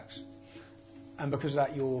 Just facts. And because of that,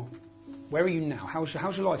 where are you now? How's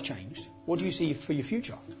your life changed? What do you see for your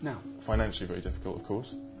future now? Financially very difficult, of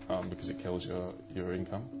course, because it kills your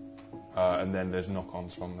income. And then there's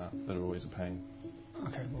knock-ons from that are always a pain.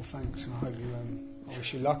 Okay, well, thanks. And I hope I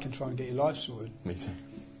wish you luck and try and get your life sorted. Me too.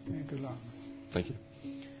 Yeah, good luck. Thank you.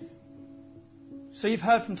 So you've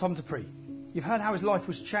heard from Tom Dupree. You've heard how his life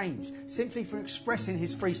was changed simply for expressing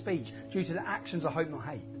his free speech due to the actions of Hope Not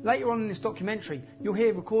Hate. Later on in this documentary, you'll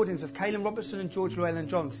hear recordings of Caelan Robertson and George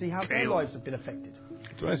Llewellyn-John to see how their lives have been affected.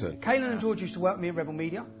 That's what I said. Caelan and George used to work with me at Rebel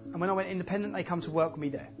Media, and when I went independent, they come to work with me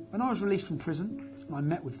there. When I was released from prison, and I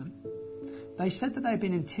met with them, they said that they had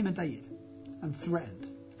been intimidated and threatened,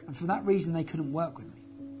 and for that reason they couldn't work with me.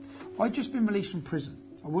 I'd just been released from prison.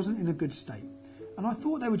 I wasn't in a good state, and I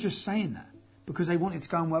thought they were just saying that because they wanted to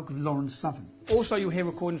go and work with Lauren Southern. Also, you'll hear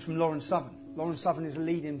recordings from Lauren Southern. Lauren Southern is a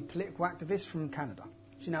leading political activist from Canada.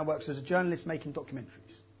 She now works as a journalist making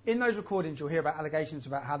documentaries. In those recordings, you'll hear about allegations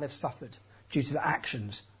about how they've suffered due to the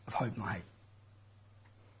actions of Hope Not Hate.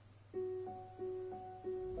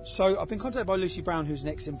 So, I've been contacted by Lucy Brown, who's an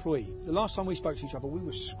ex-employee. The last time we spoke to each other, we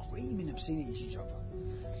were screaming obscenities at each other.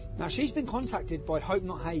 Now, she's been contacted by Hope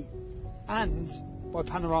Not Hate and by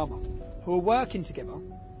Panorama, who are working together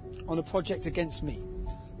on a project against me,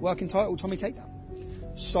 work entitled Tommy Takedown.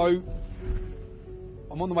 So,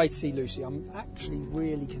 I'm on the way to see Lucy. I'm actually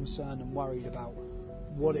really concerned and worried about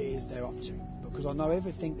what it is they're up to, because I know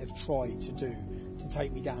everything they've tried to do to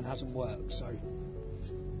take me down hasn't worked. So,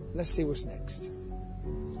 let's see what's next.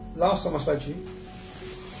 Last time I spoke to you,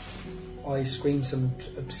 I screamed some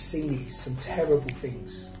obscenities, some terrible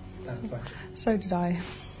things down the phone. So did I.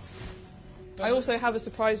 I also have a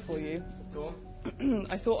surprise for you. Go on.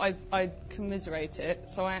 I thought I'd commiserate it,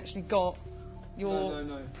 so I actually got your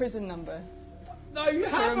prison number. No, you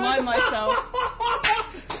haven't. To remind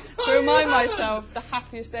myself the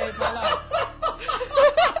happiest day of my life.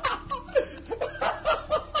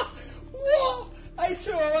 What?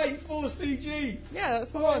 8208 4CG. Yeah, that's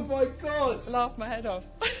the one. Oh my God! I laughed my head off.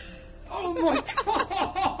 Oh my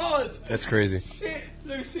God! That's crazy. Shit,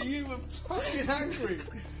 Lucy, you were fucking angry.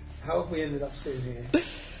 How have we ended up sitting here?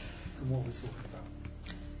 And what are we talking about?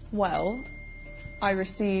 Well, I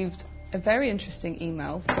received a very interesting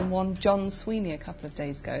email from one John Sweeney a couple of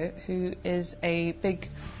days ago, who is a big,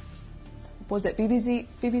 was it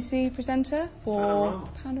BBC presenter for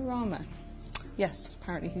Panorama? Yes,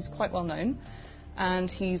 apparently he's quite well known.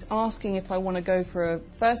 And he's asking if I want to go for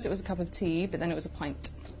first it was a cup of tea, but then it was a pint.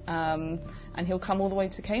 And he'll come all the way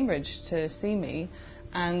to Cambridge to see me,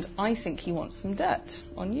 and I think he wants some dirt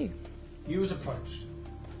on you. You was approached.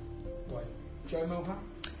 Right. Joe Mulhall?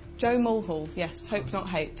 Joe Mulhall, yes, Hope Not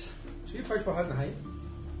Hate. So you're approached by Hope Not Hate,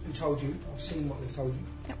 who told you, I've seen what they've told you.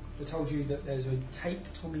 Yep. They told you that there's a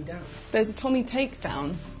Take Tommy Down. There's a Tommy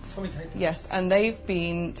Takedown. Tommy Takedown? Yes, and they've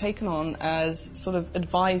been taken on as sort of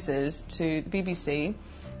advisors to the BBC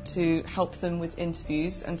to help them with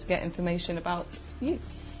interviews and to get information about you.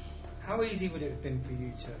 How easy would it have been for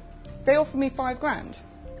you to... They offered me £5,000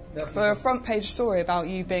 for a front page story about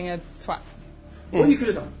you being a twat. What you could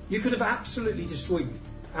have done, you could have absolutely destroyed me,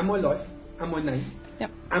 and my life, and my name,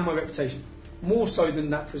 and my reputation. More so than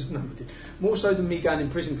that prison number did. More so than me going in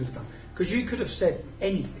prison could have done. Because you could have said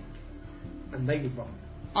anything, and they would run.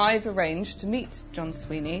 I've arranged to meet John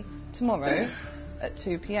Sweeney tomorrow at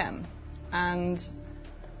 2 p.m. And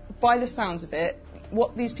by the sounds of it,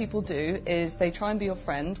 what these people do is they try and be your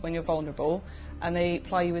friend when you're vulnerable, and they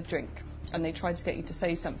ply you with drink, and they try to get you to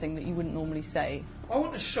say something that you wouldn't normally say. I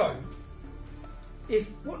want to show if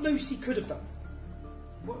what Lucy could have done.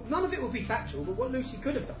 Well, none of it will be factual, but what Lucy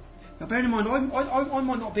could have done. Now, bearing in mind, I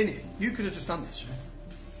might not have been here. You could have just done this.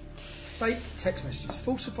 Fake text messages.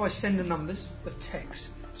 Falsify sender numbers of text.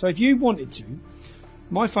 So if you wanted to,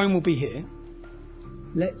 my phone will be here.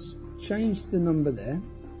 Let's change the number there.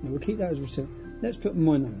 No, we'll keep that as receipt. Let's put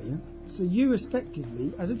my number here. So you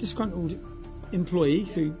effectively, as a disgruntled employee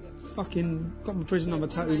who fucking got my prison number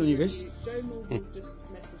tattooed on your wrist. Joe Morgan's just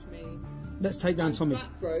messaged me. Let's take down Tommy. I'm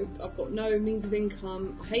flat broke. I've got no means of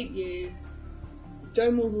income. I hate you. Joe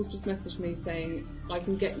Morgan's just messaged me saying I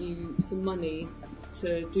can get you some money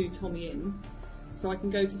to do Tommy in. So I can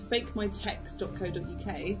go to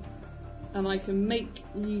fakemytext.co.uk and I can make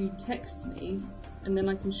you text me and then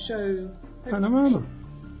I can show... Panorama.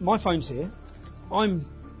 My phone's here. I'm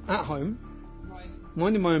at home,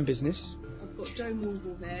 minding my own business. I've got Joe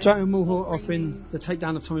Mulhall there. Joe Mulhall offering the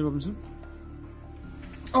takedown of Tommy Robinson.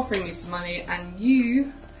 Offering me some money, and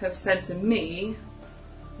you have said to me,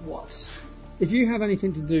 what? If you have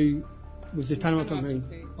anything to do with this Panama company,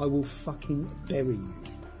 I will fucking bury you.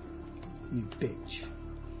 You bitch.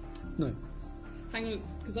 No. Hang on,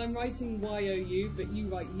 because I'm writing Y-O-U, but you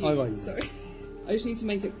write you. I write you. Sorry. I just need to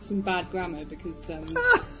make up some bad grammar because... Yeah,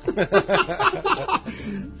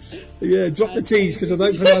 drop the T's because I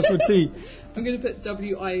don't pronounce my T. I'm going to put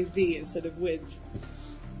W-I-V instead of with.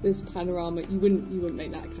 This panorama, you wouldn't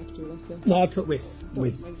make that a capital letter. No, I put with.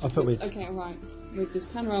 I put with. Okay, alright. With this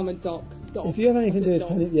panorama doc. If you have anything to do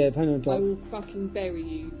with panorama doc. I will fucking bury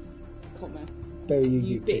you, comma. Bury you,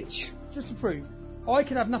 you bitch. Just to prove, I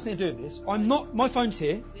could have nothing to do with this. I'm not. My phone's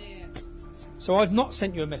here. Yeah. So I've not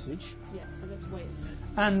sent you a message. Yeah, so let's wait.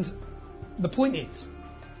 And the point is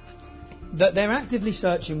that they're actively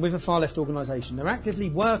searching with a far left organisation. They're actively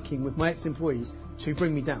working with my ex-employees to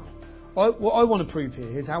bring me down. What I want to prove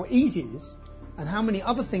here is how easy it is and how many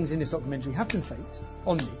other things in this documentary have been faked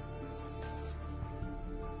on me.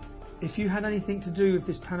 If you had anything to do with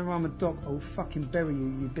this panorama doc, I will fucking bury you,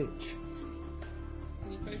 you bitch.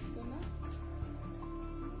 Can you focus on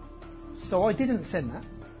that? So I didn't send that.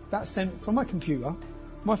 That's sent from my computer.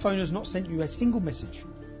 My phone has not sent you a single message.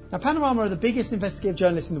 Now, Panorama are the biggest investigative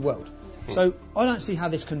journalists in the world, so I don't see how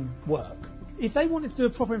this can work. If they wanted to do a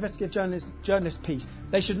proper investigative journalist piece,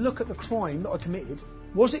 they should look at the crime that I committed.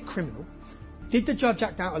 Was it criminal? Did the judge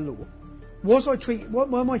act out of law?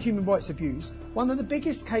 Were my human rights abused? One of the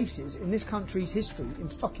biggest cases in this country's history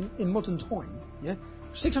in modern time. Yeah,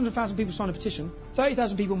 600,000 people signed a petition,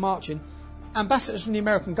 30,000 people marching, ambassadors from the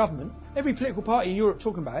American government, every political party in Europe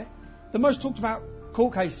talking about it. The most talked about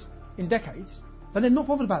court case in decades, but they're not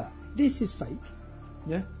bothered about that. This is fake.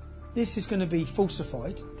 Yeah. This is going to be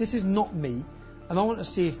falsified. This is not me. And I want to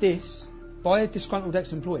see if this, by a disgruntled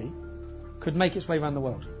ex-employee, could make its way around the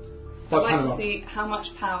world. I'd like to see how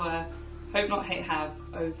much power Hope Not Hate have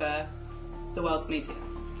over the world's media.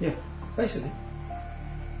 Yeah, basically.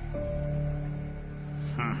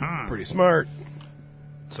 Pretty smart.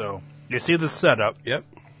 So, you see the setup. Yep.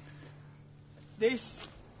 This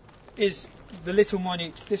is the little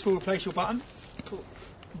minute... This will replace your button.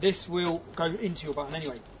 This will go into your button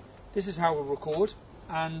anyway. This is how we'll record,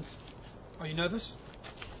 and are you nervous?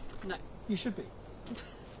 No. You should be.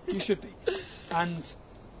 You should be. And,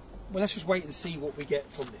 well, let's just wait and see what we get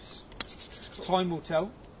from this. Time will tell,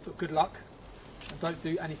 but good luck, and don't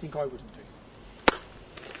do anything I wouldn't do.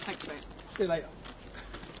 Thanks, mate. See you later.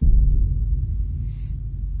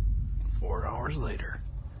 4 hours later.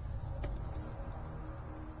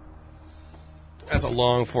 That's a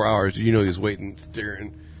long 4 hours. You know he was waiting,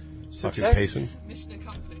 staring, fucking pacing. Mission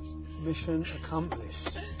accomplished. Mission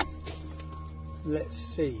accomplished. Let's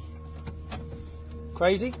see.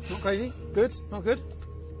 Crazy? Not crazy? Good? Not good?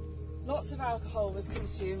 Lots of alcohol was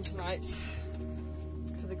consumed tonight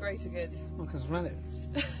for the greater good. I can smell it.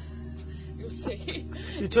 You'll see.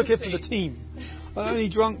 You took it for the team. I only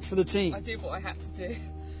drunk for the team. I did what I had to do.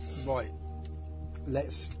 Right.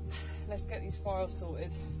 Let's get these files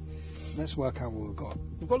sorted. Let's work out what we've got.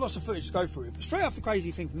 We've got lots of footage to go through, but straight off the crazy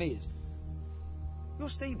thing for me is You're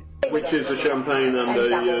steaming. Which is a champagne and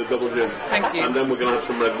a double gin. Thank you. And then we're going to have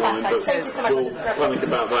some red wine, but Thank you so much. we'll panic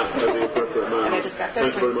about that at the appropriate moment.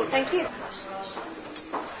 Thank you very much. Thank you.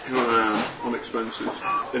 On expenses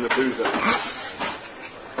in a boozer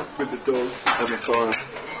with the dog and the fire.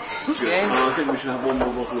 Yeah. I think we should have one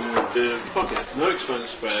more bottle of wine. Fuck it, no expense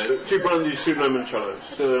spared. 2 brandies, 2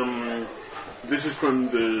 limoncellos. This is creme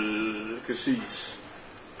de cassis,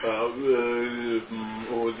 or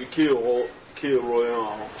the Kir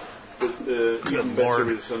Royale. But even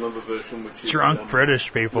better is another version which is drunk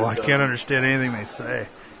British people. I can't understand anything they say.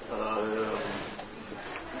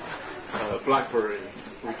 Blackberry,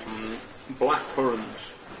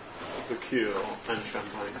 blackcurrant liqueur and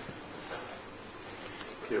champagne.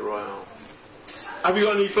 Kir Royale. Have you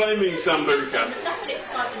got any flaming Sambuca?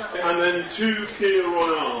 And then 2 Kir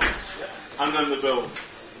Royale. And then the bill.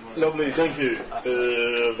 Lovely, thank you. Thank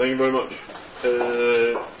you very much.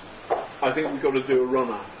 I think we've got to do a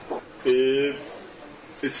runner. It's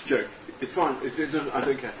a joke. It's fine. I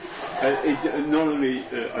don't care. Not only,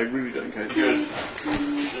 I really don't care.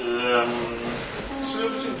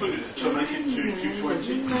 Service included, so make it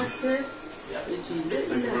 220. Thank you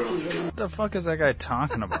very much. What the fuck is that guy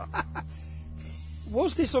talking about?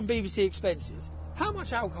 Was this on BBC Expenses? How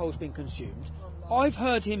much alcohol's been consumed? I've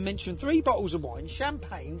heard him mention 3 bottles of wine,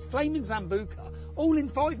 champagne, flaming Sambuca, all in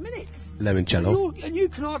 5 minutes. Limoncello. And you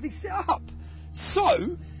can hardly sit up.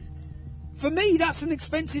 So, for me, that's an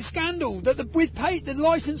expensive scandal that the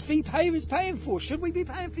licence fee payer is paying for. Should we be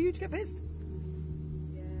paying for you to get pissed?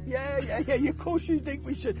 Yeah. Of course you think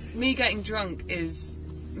we should. Me getting drunk is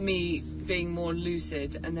me being more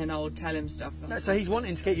lucid, and then I'll tell him stuff. So he's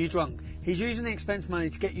wanting to get you drunk. He's using the expense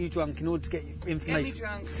money to get you drunk in order to get you information. Get me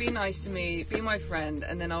drunk, be nice to me, be my friend,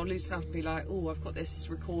 and then I'll loosen up and be like, oh, I've got this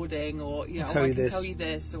recording, or, I can tell you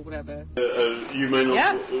this, or whatever. You may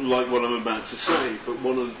not like what I'm about to say, but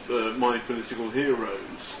one of my political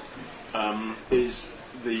heroes is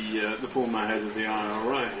the former head of the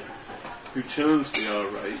IRA, who turns the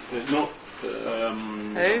IRA, not...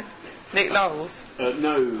 Who? Nick Knowles? No,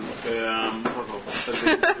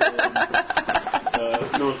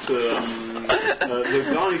 not the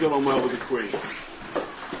guy who got on well with the Queen.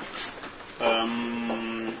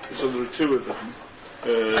 So there are 2 of them.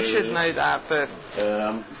 I should know that, but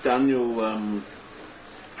Danny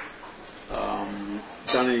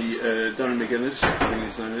McGuinness, I think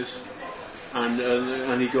his name is.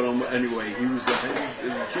 And he got on anyway. He was the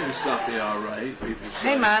chief of staff of the IRA. People say.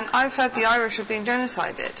 Hey man, I've heard the Irish are being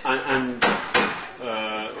genocided. And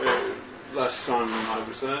last time I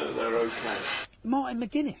was there, they're okay. Martin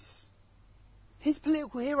McGuinness. His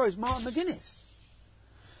political hero is Martin McGuinness.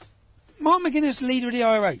 Martin McGuinness, leader of the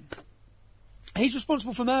IRA. He's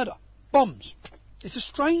responsible for murder, bombs. It's a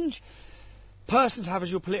strange person to have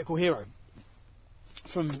as your political hero.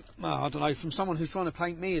 From someone who's trying to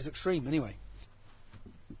paint me as extreme, anyway.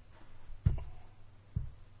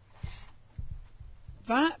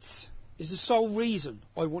 That is the sole reason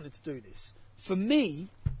I wanted to do this. For me,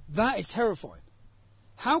 that is terrifying.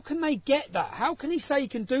 How can they get that? How can he say he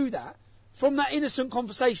can do that from that innocent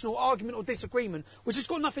conversation or argument or disagreement, which has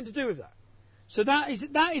got nothing to do with that? So that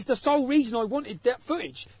is the sole reason I wanted that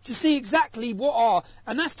footage, to see exactly what are,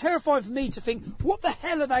 and that's terrifying for me to think, what the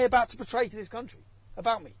hell are they about to portray to this country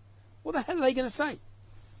about me? What the hell are they going to say?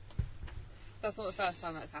 That's not the first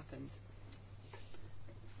time that's happened.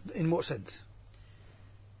 In what sense?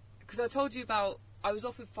 Because I told you about, I was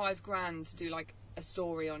offered $5,000 to do like a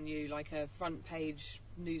story on you, like a front page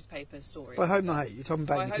newspaper story. By Hope Not Hate, you're talking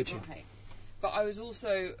about By in the Hope kitchen. Not Hate. But I was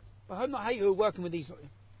also... By Hope Not Hate, who are working with these...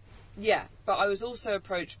 Yeah, but I was also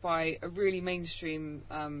approached by a really mainstream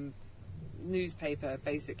newspaper,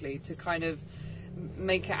 basically, to kind of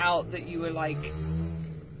make it out that you were like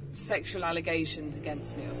sexual allegations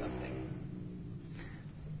against me or something.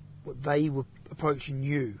 Well, they were approaching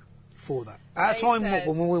you for that at a time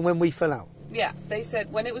when we fell out. Yeah, they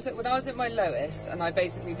said when I was at my lowest and I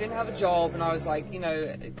basically didn't have a job and I was like,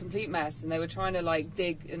 a complete mess, and they were trying to like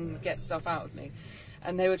dig and get stuff out of me,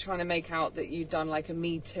 and they were trying to make out that you'd done like a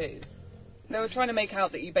Me Too. They were trying to make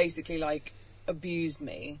out that you basically like abused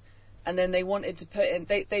me, and then they wanted to put in.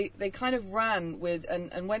 They kind of ran with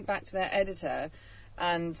and went back to their editor,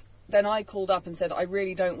 and then I called up and said, I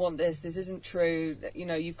really don't want this. This isn't true.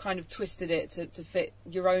 You've kind of twisted it to fit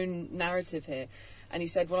your own narrative here. And he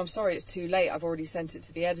said, well, I'm sorry, it's too late. I've already sent it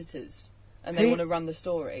to the editors, and they want to run the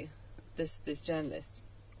story. This journalist.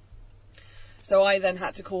 So I then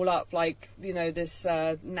had to call up this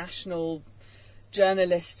national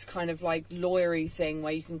journalist kind of like lawyery thing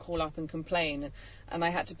where you can call up and complain, and I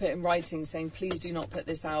had to put in writing saying, please do not put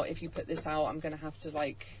this out. If you put this out, I'm going to have to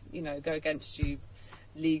go against you.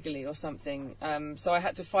 legally or something. So I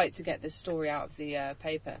had to fight to get this story out of the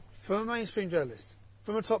paper. From a mainstream journalist,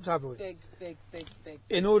 from a top tabloid, Big.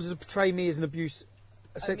 in order to portray me as an abuse,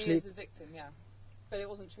 essentially, Me as a victim, yeah. But it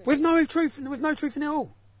wasn't true. with no truth in it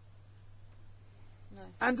all. No.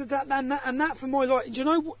 And that for my life, do you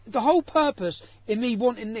know the whole purpose in me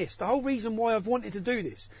wanting this, the whole reason why I've wanted to do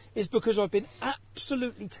this is because I've been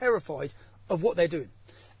absolutely terrified of what they're doing.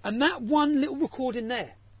 And that one little recording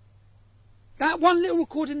there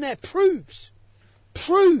proves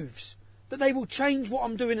that they will change what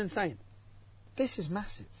I'm doing and saying. This is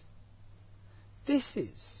massive. This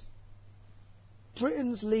is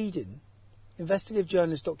Britain's leading investigative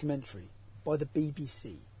journalist documentary by the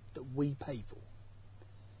BBC that we pay for.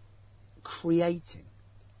 Creating,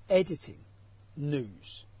 editing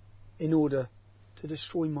news in order to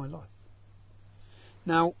destroy my life.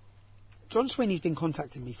 Now, John Sweeney's been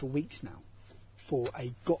contacting me for weeks now for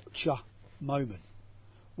a gotcha moment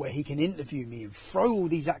where he can interview me and throw all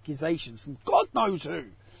these accusations from God knows who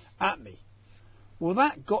at me. Well,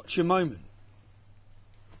 that gotcha moment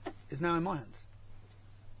is now in my hands,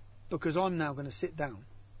 because I'm now going to sit down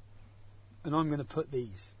and I'm going to put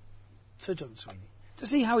these to John Sweeney to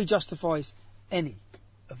see how he justifies any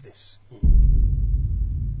of this. Have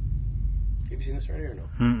you seen this already or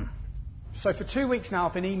no? So for 2 weeks now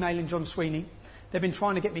I've been emailing John Sweeney. They've been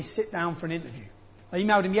trying to get me to sit down for an interview. I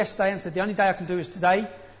emailed him yesterday and said the only day I can do is today,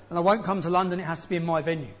 and I won't come to London, it has to be in my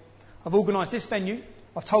venue. I've organised this venue.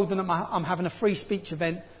 I've told them that I'm having a free speech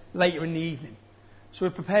event later in the evening. So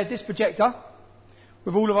we've prepared this projector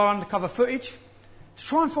with all of our undercover footage to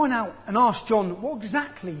try and find out and ask John, what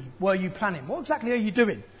exactly were you planning? What exactly are you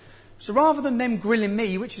doing? So rather than them grilling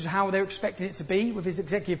me, which is how they're expecting it to be with his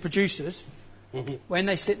executive producers, when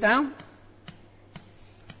they sit down,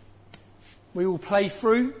 we will play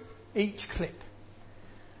through each clip.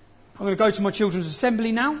 I'm going to go to my children's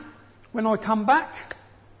assembly now. When I come back,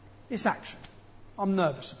 it's action. I'm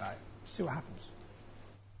nervous about it. See what happens.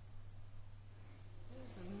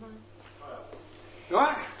 You all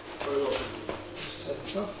right? Just take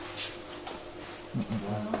this off.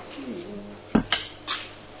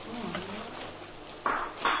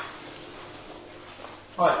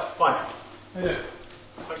 Right, fine. How you doing?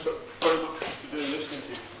 Thanks very much for doing this, thank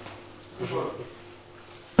you. Good work.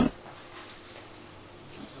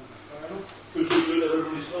 Good,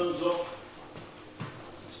 everybody's thumbs up.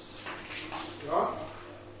 You all right?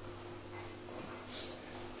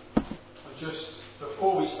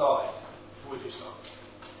 Before we start,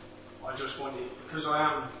 I just wanted, because I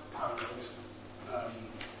am paranoid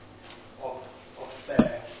of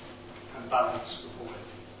fair and balanced reporting,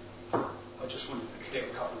 I just wanted to clear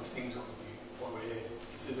a couple of things up with you while we're here.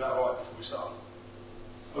 Is that all right before we start?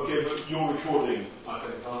 Okay, but you're recording, I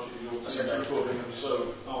think, aren't you? You're recording,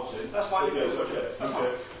 so aren't you? That's fine.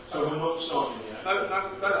 Okay. So we're not starting yet?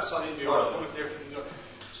 No, that's starting to be right. I want to clear everything up.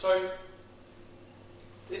 So,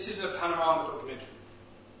 this is a panorama documentary.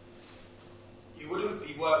 You wouldn't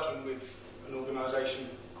be working with an organisation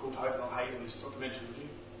called Hope Not Hate on this documentary, would you?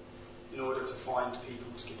 In order to find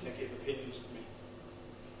people to give negative opinions of me.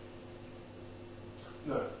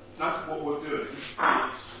 No. What we're doing is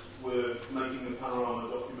we're making a panorama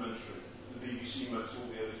documentary. The BBC makes all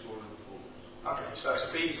the editorial reports. Okay, so it's a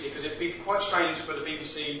BBC, because it'd be quite strange for the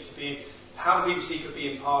BBC to be, how the BBC could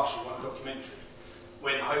be impartial on a documentary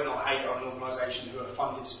when Hope Not Hate are an organisation who are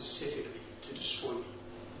funded specifically to destroy you.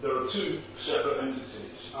 There are two separate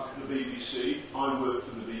entities. The BBC, I work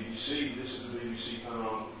for the BBC, this is the BBC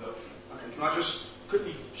Panorama production. Okay, can I just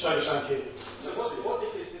quickly show you something here? So what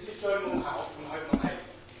this is Joe Moorhouse from Hope Not Hate.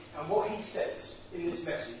 And what he says in this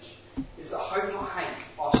message is that Hope Not Hate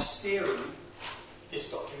are steering this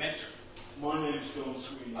documentary. My name's John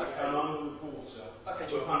Sweeney, and I'm a reporter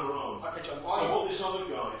for Panorama. Okay, John. So what this other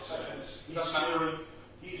guy says, he's not steering.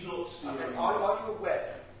 Okay, are you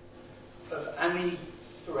aware of any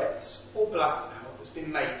threats or blackmail that's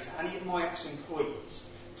been made to any of my ex-employees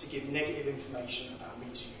to give negative information about me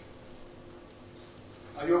to you?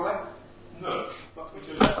 Are you aware? No. Can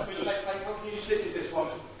you just listen to this one?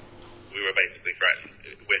 We were basically threatened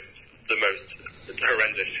with the most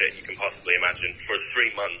horrendous shit you can possibly imagine for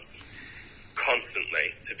 3 months,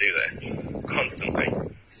 constantly, to do this. Constantly.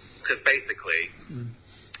 Because basically,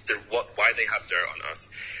 why they have dirt on us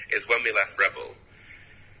is when we left Rebel,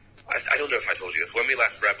 I don't know if I told you this, when we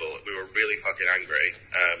left Rebel, we were really fucking angry,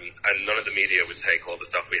 and none of the media would take all the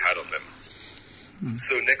stuff we had on them.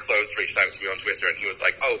 So Nick Close reached out to me on Twitter and he was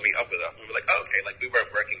like, oh, meet up with us. And we were like, oh, okay, like we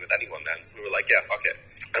weren't working with anyone then. So we were like, yeah, fuck it.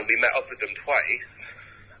 And we met up with them twice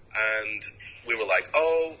and we were like,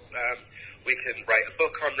 we can write a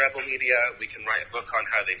book on rebel media, we can write a book on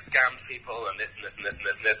how they've scammed people and this and this and this and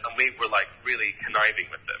this and this, and we were like really conniving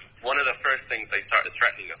with them. One of the first things they started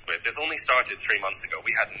threatening us with, this only started 3 months ago.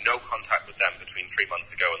 We had no contact with them between 3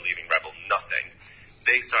 months ago and leaving Rebel, nothing.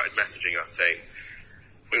 They started messaging us saying,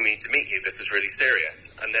 we need to meet you, this is really serious.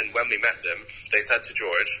 And then when we met them, they said to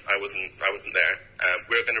George, I wasn't there,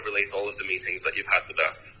 we're going to release all of the meetings that you've had with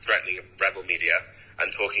us, threatening rebel media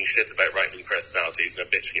and talking shit about right-wing personalities and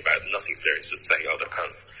bitching about nothing serious, just saying, oh, they're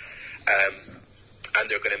cunts. And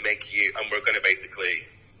they're going to make you, and we're going to basically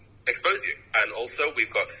expose you. And also, we've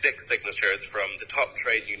got 6 signatures from the top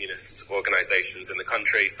trade unionist organizations in the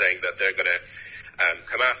country saying that they're going to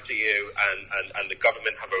come after you, and the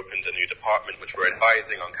government have opened a new department which we're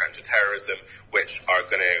advising on counter-terrorism, which are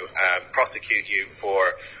going to prosecute you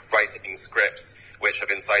for writing scripts which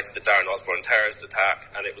have incited the Darren Osborne terrorist attack.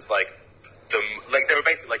 And it was like, they were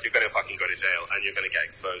basically like, you're going to fucking go to jail and you're going to get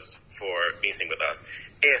exposed for meeting with us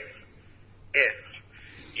if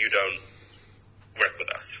you don't work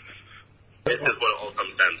with us. This is what it all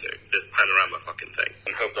comes down to, this Panorama fucking thing.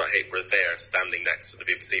 And Hope Not Hate were there, standing next to the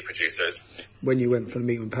BBC producers. When you went for the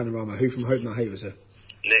meeting with Panorama, who from Hope Not Hate was there?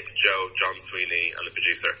 Nick, Joe, John Sweeney, and the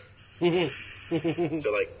producer.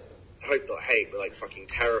 So, like, Hope Not Hate were, like, fucking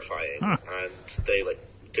terrifying. And they, like,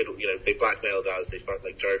 did, you know, they blackmailed us. They,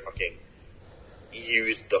 like, Joe fucking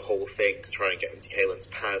used the whole thing to try and get into Caelan's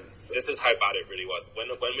pants. This is how bad it really was. When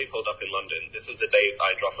we pulled up in London, this was the day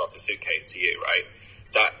I dropped off the suitcase to you, right?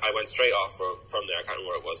 That I went straight off from there, I can't remember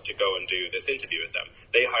where it was, to go and do this interview with them.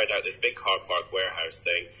 They hired out this big car park warehouse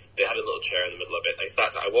thing. They had a little chair in the middle of it. I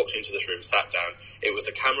walked into this room, sat down. It was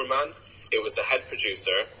a cameraman, it was the head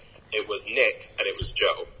producer, it was Nick, and it was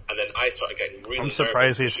Joe. And then I started getting really nervous. I'm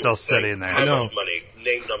surprised he's still sitting there. How much money,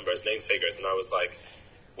 name numbers, name figures, and I was like,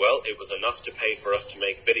 well, it was enough to pay for us to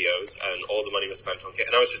make videos, and all the money was spent on kit.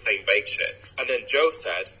 And I was just saying vague shit. And then Joe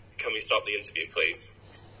said, can we stop the interview, please?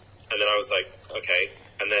 And then I was like, okay.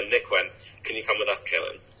 And then Nick went, can you come with us,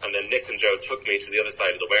 Caelan? And then Nick and Joe took me to the other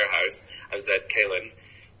side of the warehouse and said, Caelan,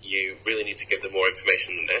 you really need to give them more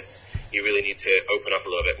information than this. You really need to open up a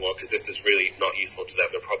little bit more because this is really not useful to them.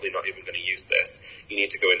 They're probably not even going to use this. You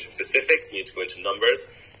need to go into specifics. You need to go into numbers.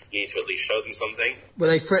 You need to at least show them something. Were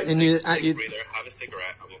they threatening you at you? Breather, have a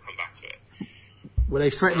cigarette and we'll come back to it. Were they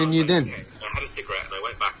threatening you then? Okay. I had a cigarette and I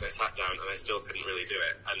went back and I sat down and I still couldn't really do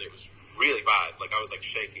it. And it was really bad. Like, I was, like,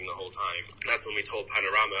 shaking the whole time. And that's when we told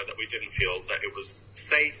Panorama that we didn't feel that it was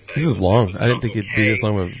safe. This is long. I didn't think it'd be this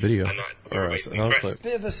long of a video.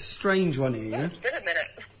 Bit of a strange one here, yeah? It's been a minute.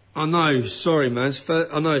 I know, sorry man,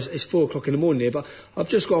 I know it's 4 o'clock in the morning here, but I've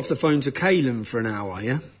just got off the phone to Caelan for an hour,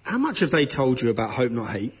 yeah? How much have they told you about Hope Not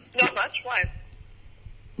Hate? Not much, why?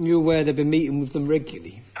 You're aware they've been meeting with them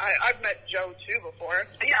regularly? I've met Joe too before.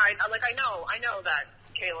 Yeah, I know that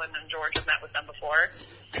Caelan and George have met with them before.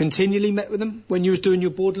 Continually met with them? When you was doing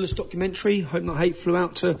your Borderless documentary, Hope Not Hate flew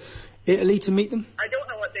out to Italy to meet them? I don't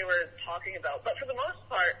know what they were talking about, but for the most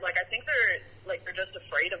part, like, I think they're just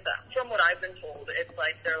afraid of them. From what I've been told, it's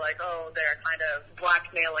like they're like, oh, they're kind of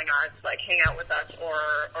blackmailing us, like, hang out with us, or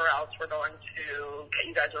else we're going to get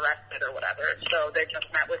you guys arrested or whatever. So they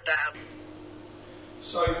just met with them.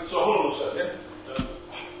 So hold on a second.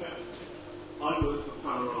 I work for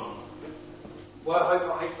Panorama. Were Hope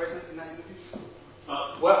Not Hate present in that interview?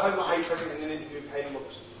 Were Hope Not Hate present in an interview with Caelan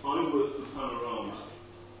Robertson? I work for Panorama,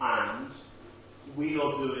 and we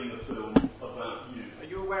are doing a film about you. Are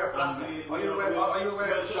you aware of that? Are you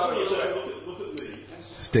aware of Joe? Look at me.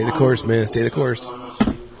 Stay the course, man. Stay the course.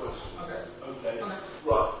 Okay.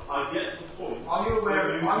 Right. I get the point. Are you aware?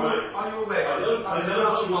 Let me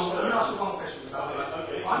ask you one question.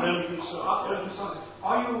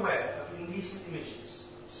 Are you aware of indecent images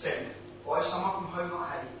sent by someone from Hope Not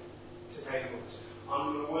Hate to Caelan Robertson? I'm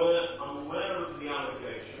aware of the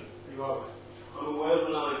allegation. You are. I'm aware of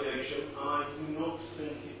an allegation, and I do not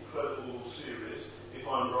think it credible or serious. If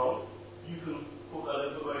I'm wrong, you can put that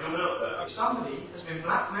information out there. If somebody has been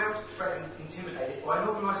blackmailed, threatened, intimidated by an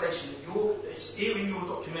organisation that is steering your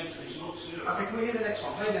documentaries, okay, can we hear the next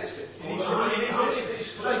one? Play the next bit.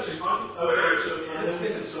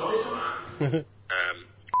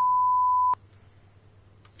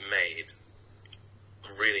 Made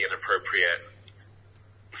really inappropriate.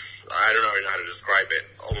 I don't know how to describe it.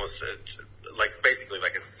 Almost basically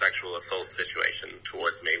like a sexual assault situation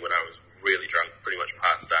towards me when I was really drunk, pretty much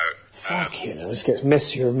passed out. Fuck you know, this gets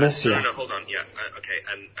messier and messier. No, hold on, yeah, okay,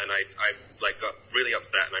 and I got really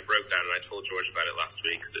upset and I broke down and I told George about it last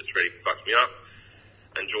week because it's really fucked me up.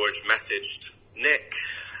 And George messaged Nick,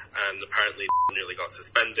 and apparently nearly got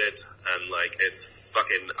suspended, and it's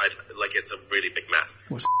fucking, it's a really big mess.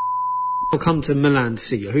 I'll come to Milan to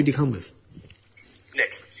see you. Who'd he come with?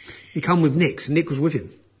 Nick. He come with Nick, so Nick was with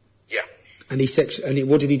him. Yeah. And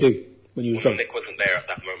what did he do when he was drunk? Nick wasn't there at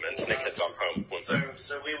that moment. Nick had gone home.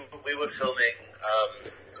 So we were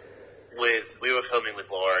filming with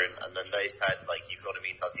Lauren, and then they said, like, you've got to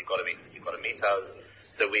meet us.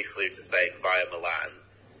 So we flew to Spain via Milan,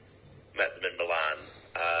 met them in Milan,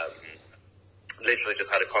 literally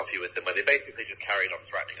just had a coffee with them, where they basically just carried on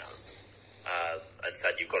threatening us, and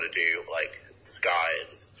said, you've got to do, like, Sky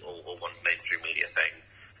or one mainstream media thing.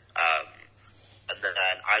 And then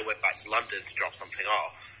I went back to London to drop something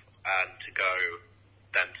off, and to go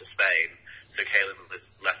then to Spain. So Caelan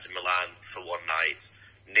was left in Milan for one night.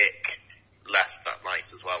 Nick left that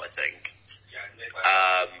night as well, I think. Yeah, Nick left.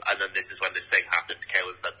 And then this is when this thing happened.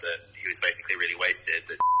 Caelan said that he was basically really wasted,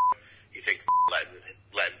 that he thinks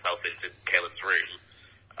let himself into Caelan's room.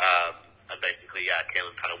 And basically, yeah,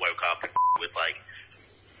 Caelan kind of woke up and was like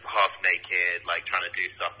half naked, like trying to do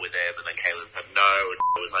stuff with him, and then Caelan said no, and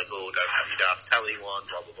was like, oh, you don't have to tell anyone,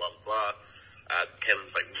 blah, blah, blah, blah. Caelan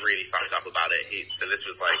was like really fucked up about it. So this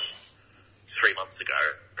was like 3 months ago,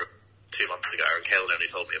 or 2 months ago, and Caelan only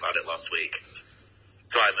told me about it last week.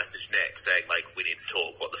 So I messaged Nick saying, like, we need to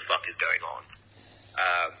talk, what the fuck is going on?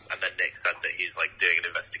 And then Nick said that he's like doing an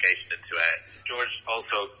investigation into it. George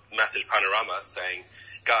also messaged Panorama saying,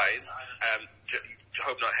 guys,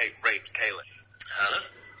 Hope Not Hate raped Caelan. Hello?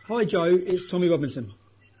 Hi Joe, it's Tommy Robinson.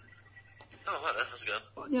 Oh, hi there, how's it going?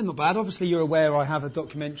 Yeah, not bad. Obviously you're aware I have a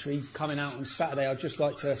documentary coming out on Saturday. I'd just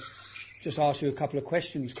like to ask you a couple of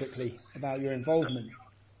questions quickly about your involvement.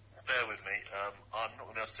 Bear with me, I'm not going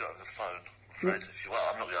to be able to do it over the phone, I'm afraid.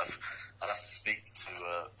 I'm not going to I'd have to speak to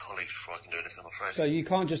colleagues before I can do anything, I'm afraid. So you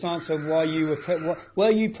can't just answer why you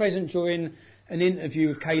were you present during an interview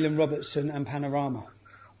with Caelan Robertson and Panorama?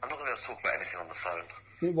 I'm not going to be able to talk about anything on the phone.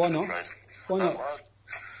 Why not? Why not? Well,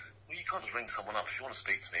 you can't just ring someone up. If you want to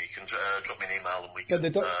speak to me, you can drop me an email and we can...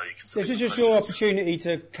 you can this is just your opportunity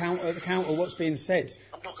to counter what's being said.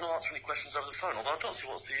 I'm not going to answer any questions over the phone, although I don't see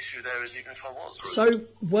what's the issue there is, even if I was. So,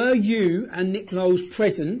 were you and Nick Knowles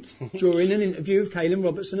present during an interview with Caelan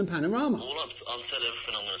Robertson and Panorama? Well, I've said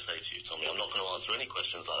everything I'm going to say to you, Tommy. I'm not going to answer any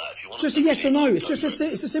questions like that. If you want just a yes or no. It's just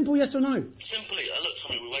it's a simple yes or no. Simply, look,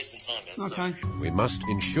 Tommy, we're wasting time here. Okay. We must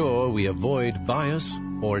ensure we avoid bias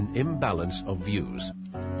or an imbalance of views.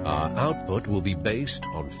 Our output will be based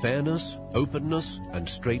on fairness, openness, and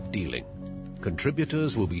straight dealing.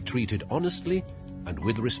 Contributors will be treated honestly and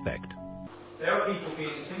with respect. There are people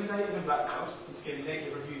being intimidated and blackmailed into getting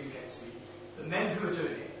negative reviews against me. The men who are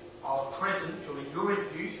doing it are present during your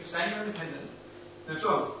interviews. You're saying you're independent. Now,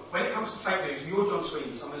 John, when it comes to fake news, you're John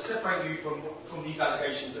Sweeney, so I'm going to separate you from these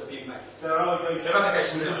allegations that are being made. There are allegations. There are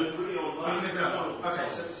allegations. Okay,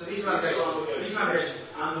 so these are allegations.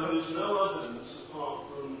 And there is no evidence apart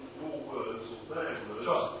from your words or their words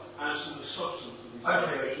as to the substance of these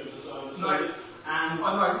allegations as I understand it. And I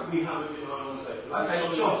know we have it in our own table. Okay,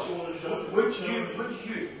 John, would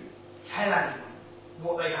you tell anyone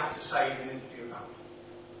what they have to say in an interview about me?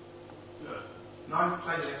 No,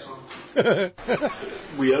 play the next one.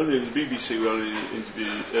 We only, the BBC,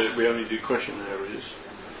 we only do question areas.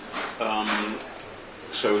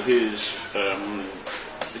 So here's,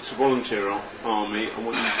 it's a volunteer army, I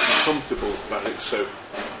want you to be comfortable about it, so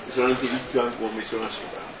is there anything you don't want me to ask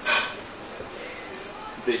about?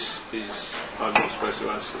 This is, I'm not supposed to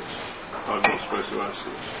ask this. I'm not supposed to ask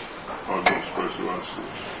this. I'm not supposed to ask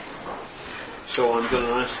this. So I'm going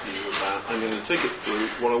to ask you about, I'm going to take it through,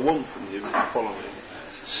 what I want from you is the following.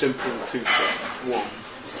 Simple 2 steps. 1,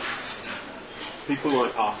 people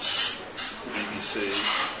like us, the BBC,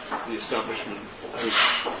 the establishment,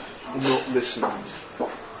 have not listened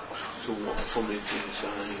to what Tommy's been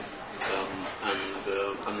saying,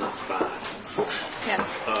 and that's bad. Yes.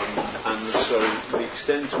 And so the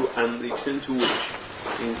extent to which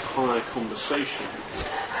the entire conversation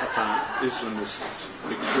about Islamist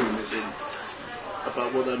extremism,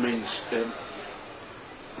 about what that means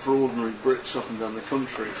for ordinary Brits up and down the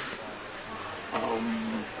country,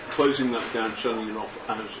 closing that down, shutting it off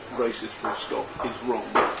as racist full stop is wrong,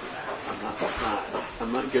 and that's bad,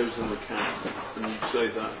 and that goes in the can, and you say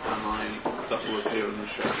that, and that will appear in the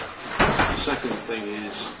show. The second thing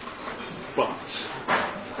is, but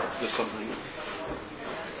there's something,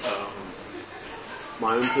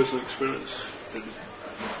 my own personal experience, it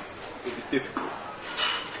was difficult,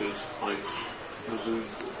 because I was a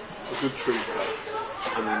good trooper,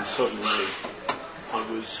 and then suddenly I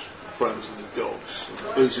was friends with the dogs.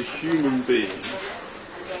 As a human being,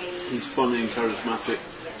 he's funny and charismatic,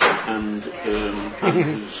 and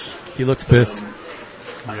he looks pissed.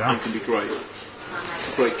 And can be great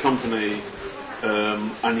company,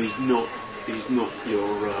 and he's not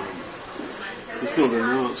your He's not a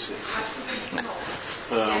Nazi.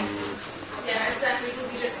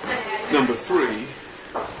 Number 3,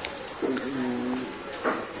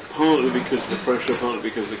 partly because of the pressure, partly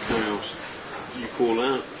because of the chaos, you fall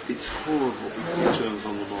out. It's horrible because he turns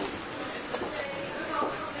on the mob.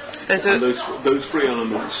 And those 3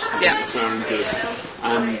 elements are very good,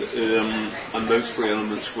 and those 3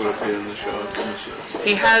 elements will appear in the show, I promise you.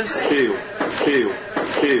 He has...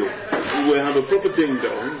 Keel. We'll have a proper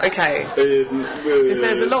ding-dong. Okay. Because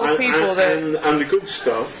there's a lot of people that... And the good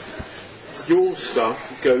stuff, your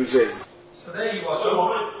stuff, goes in. So there you are,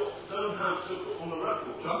 John. I don't have to put on the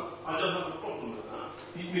record, John. I don't have a problem with that.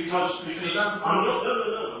 Because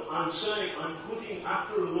I'm saying I'm putting,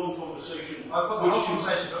 after a long conversation, I've got the whole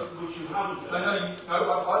conversation, which you haven't done. I've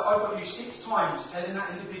got you 6 times telling that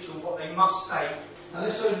individual what they must say. Now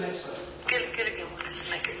let's go to the next one. Gilligan wanted to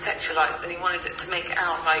make it sexualised, and he wanted it to make it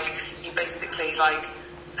out like you basically like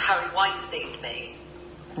Harry Weinsteined me.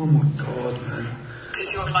 Oh my God, man.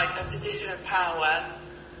 Because you're like a position of power.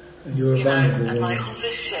 And you're a vulnerable and like woman. all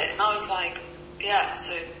this shit. And I was like, yeah,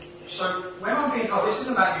 So when I'm being told, this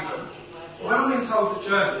isn't about you, John. When I'm being told that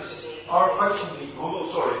journalists are approaching people... I'm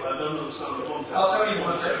not sorry, I don't understand the context. I'll tell you the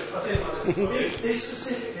context. This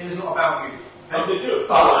specifically is not about you. And they do.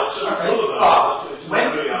 But when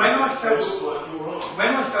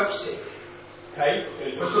I felt sick, okay,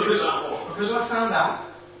 because I found out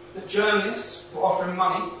that journalists were offering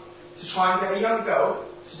money to try and get a young girl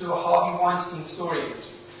to do a Harvey Weinstein story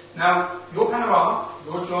against me. Now, you're Panorama,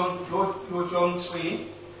 you're John Sweeney.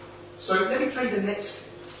 So let me play the next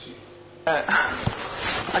clip.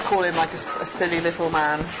 I call him like a silly little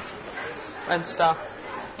man and stuff.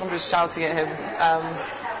 I'm just shouting at him.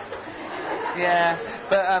 Yeah,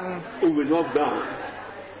 but oh, we love that.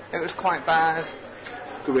 It was quite bad.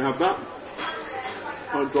 Could we have that?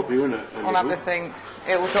 I'll drop you in it. I'll have a think.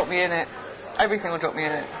 It will drop me in it. Everything will drop me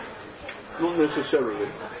in it. Not necessarily.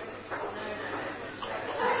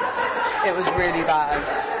 It was really bad.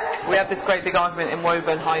 We had this great big argument in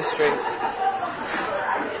Woburn High Street.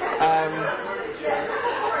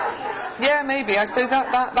 Yeah, maybe. I suppose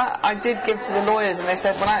that I did give to the lawyers, and they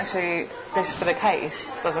said, well, actually, this for the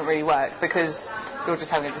case doesn't really work because you're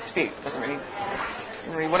just having a dispute. Doesn't really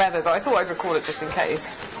whatever. But I thought I'd record it just in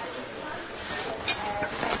case.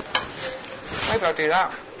 Maybe I'll do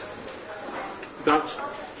that. That's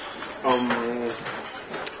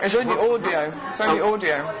It's only audio. It's only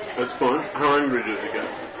audio. That's fine. How angry does it get?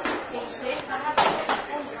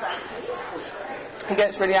 He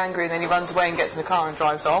gets really angry and then he runs away and gets in the car and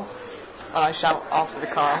drives off. And I shout after the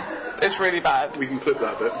car. It's really bad. We can clip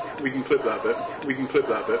that bit.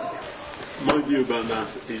 My view about that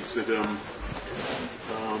is that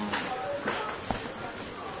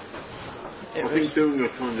I think doing a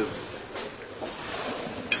kind of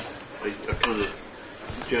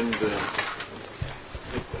gender,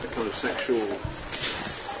 a kind of sexual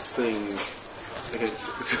thing against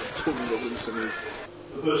Tommy Robinson is...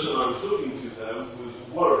 The person I was talking to there was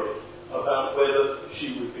worried about whether she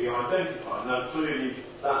would be identified. Now, clearly,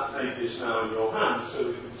 that tape is now in your hands, so it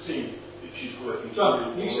would seem that she's working...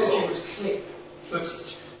 John, you said you would clip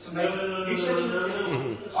footage to make... No. Do you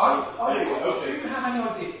have any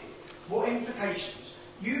idea what implications?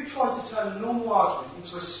 You tried to turn a normal argument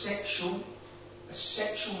into a sexual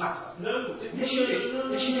matter. No. Yes, you did.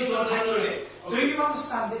 Yes, you did. You're taking it. Do you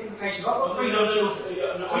understand the implications? I've got 3 young children. Do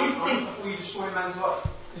you think before you destroy a man's life?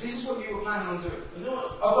 Because this is what you were planning on doing. No,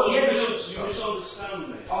 I've got the evidence. You misunderstand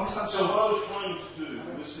me. I understand. So what I was trying to do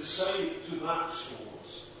was to say to that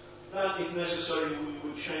source that if necessary we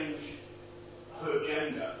would change her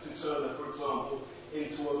gender to turn her, for example,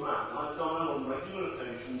 into a man. I've done that on regular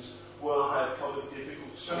occasions where I have covered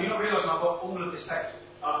difficult... So you're not realising I've got all of this text?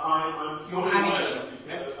 You're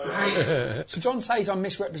hanging yourself. So John says I'm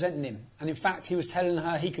misrepresenting him, and in fact he was telling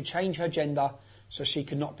her he could change her gender so she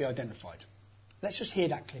could not be identified. Let's just hear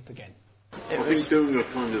that clip again. I think doing a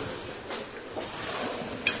kind of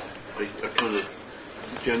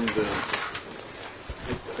gender,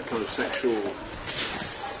 a kind of sexual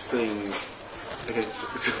thing against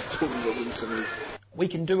Tommy Robinson is... We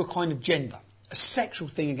can do a kind of gender, a sexual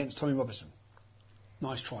thing against Tommy Robinson.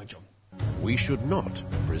 Nice try, John. We should not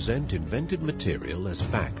present invented material as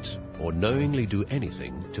facts or knowingly do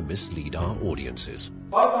anything to mislead our audiences.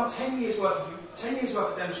 I've done 10 years worth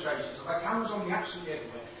of demonstrations. I've had cameras on me absolutely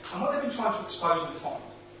everywhere. And what they've been trying to expose and find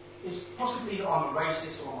is possibly that I'm a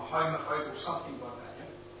racist or I'm a homophobe or something like that.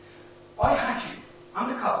 Yeah? I had you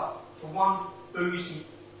undercover for one boozy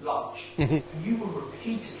lunch, and you were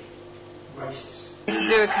repeatedly racist. To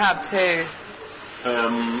do a cab too.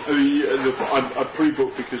 I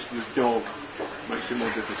pre-booked because the job makes it more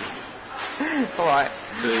difficult. All right.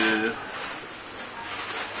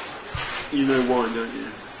 You know wine, don't you?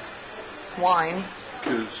 Wine.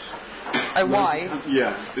 Because. Oh, why?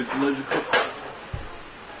 Yeah, there's loads of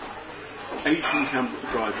Asian camp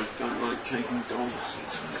drivers don't like taking dogs.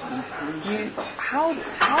 How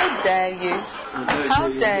dare you? How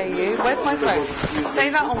dare you? Where's my phone? Say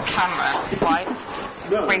that on camera, right?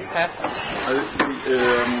 No. Racist.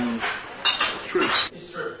 It's true. It's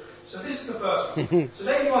true. So this is the first one. So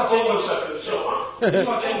then you are generalising. You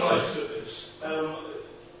are generalising to this.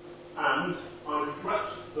 And I regret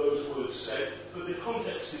those words said, but the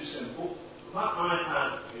context is simple. That I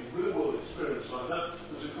had a real-world experience like that.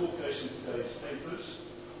 There's a court case in today's papers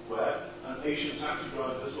where an Asian taxi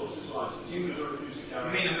driver has lost his license. He was refused to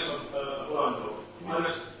carry a blind dog.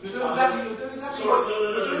 You're doing exactly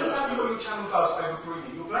what your channel does over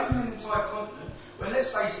breeding. You're blaming an entire continent where, let's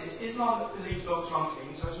face it, it's Islam that believes dogs are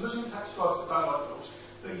unclean, so it's Muslim taxi drivers that don't like dogs.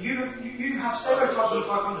 But you have stereotypes on the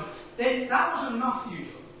entire continent. Then that wasn't enough for you,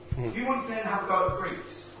 John. You want to then have a go at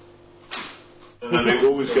Greeks. And it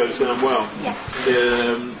always goes down well.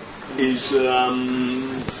 Is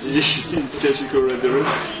Jessica Rederer,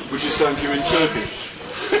 which is thank you in Turkish.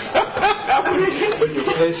 When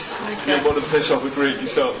you're pissed, you want to piss off a Greek, you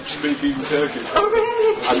start speaking Turkish. Oh,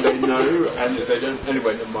 really? And they know, and they don't.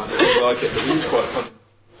 Anyway, never mind. They like it, but it's quite fun.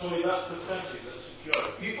 Sorry, that's pathetic. That's a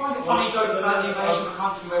joke. You find it funny joke about the invasion of a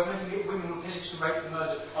country where women were pillaged and raped and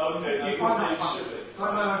murdered. Okay, you find that funny? No,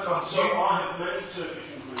 I'm trying to. So I have many Turkish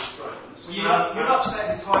and Greek friends. You're upset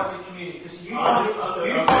the entire Greek community because you find it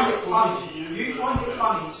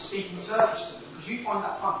funny to speak in Turkish to them because you find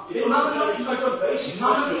that funny. None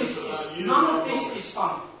of this is funny. None of this is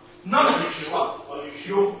fun. None of this is fun. Play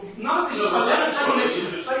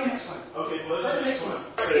the next one. Okay, well, play the next one.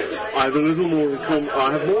 I have a little more in common.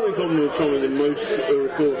 I have more in common with Tommy than most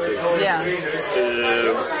reporters. Yeah.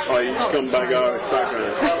 I scumbag Irish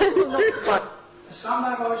background. A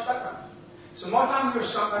scumbag Irish background. So my family are a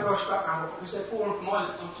scumbag Irish background because they're poor and from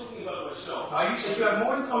Ireland. I'm talking about myself. No, you said you have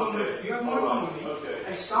more in common with me. Okay.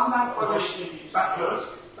 A scumbag Irish background.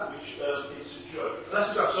 Which is a joke. That's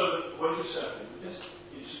a joke. So wait a second. Yes.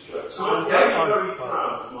 It's a joke. So I'm very, very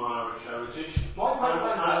proud of my Irish heritage.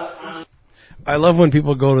 I love when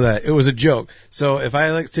people go to that. It was a joke. So if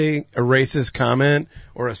I like say a racist comment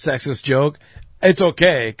or a sexist joke, it's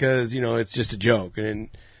okay because it's just a joke, and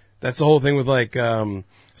that's the whole thing with like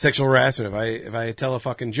sexual harassment. If I tell a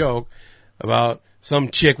fucking joke about some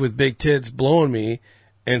chick with big tits blowing me,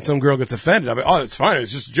 and some girl gets offended, I'll be, oh, it's fine.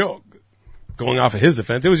 It's just a joke. Going off of his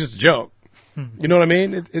defense, it was just a joke. You know what I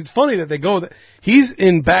mean? It's funny that they go. He's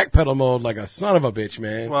in backpedal mode like a son of a bitch,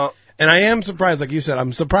 man. Well, and I am surprised, like you said,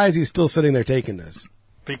 I'm surprised he's still sitting there taking this.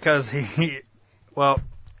 Because it's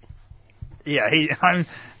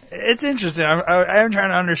interesting. I'm trying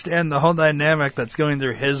to understand the whole dynamic that's going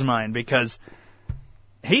through his mind because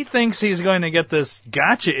he thinks he's going to get this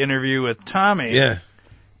gotcha interview with Tommy. Yeah.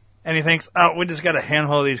 And he thinks, oh, we just got a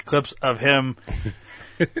handful of these clips of him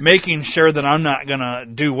making sure that I'm not going to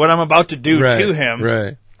do what I'm about to do to him.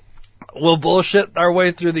 Right. We'll bullshit our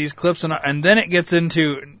way through these clips, and then it gets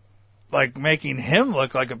into like making him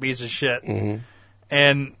look like a piece of shit. Mm-hmm.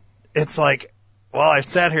 And it's like, well, I've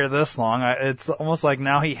sat here this long. It's almost like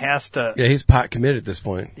now he has to. Yeah, he's pot committed at this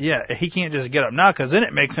point. Yeah, he can't just get up now because then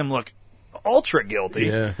it makes him look ultra guilty.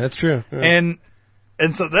 Yeah, that's true. Yeah.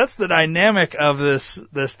 And so that's the dynamic of this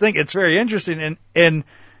thing. It's very interesting, and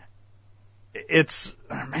it's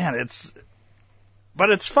but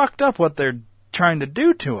it's fucked up what they're trying to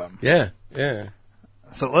do to him. Yeah, yeah.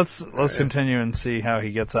 So let's continue and see how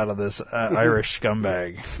he gets out of this Irish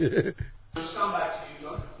scumbag. Scumbag to you,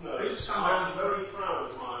 John. No, I'm very proud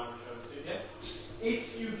of my Irish heritage. Yeah.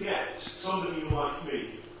 If you get somebody like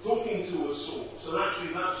me talking to a source, and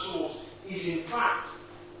actually that source is in fact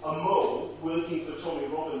a mole working for Tommy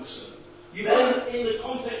Robinson, then in the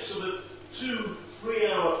context of a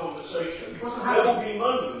 2-3 hour conversation, there will be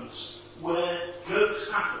moments where jokes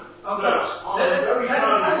happen. Oh, jokes. I'm very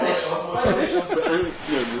proud of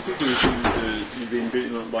the people who've been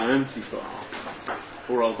beaten up by Antifa,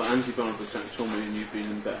 or rather Antifa have attacked Tommy and you've been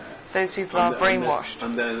in there. Those people are brainwashed.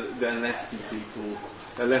 And they're lefty people.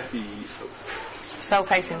 They're lefty.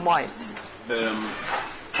 Self-hating whites.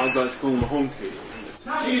 I'd like to call them honky.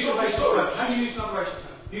 How do you use another racial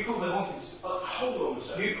term? You call them honkies. Hold on a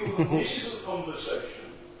second. You call them honkies. This is a conversation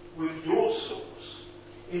with your source.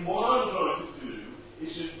 In what I'm trying to do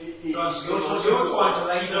is you're trying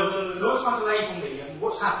to label me, and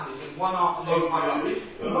what's happened is in one afternoon, in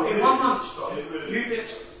one lunch, John, you've been.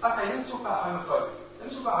 Okay, let me talk about homophobia.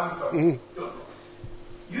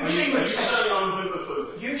 You seem obsessed.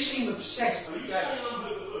 You seem obsessed.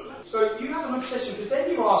 So you have an obsession, because then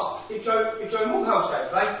you ask if Joe Moorhouse gay,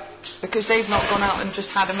 right? Because they've not gone out and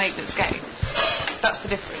just had a mate that's gay. That's the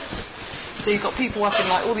difference. So you've got people up in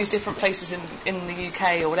like all these different places in the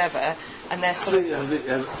UK or whatever, and they're sort of...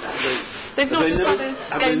 They've not just had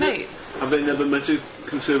a gay mate. Have they never met a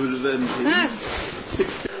Conservative MP? No.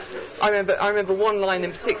 I remember one line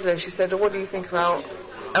in particular. She said, "What do you think about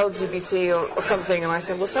LGBT or something?" And I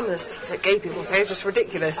said, "Well, some of the stuff that gay people say is just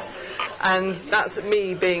ridiculous." And that's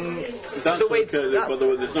me being That's okay, by the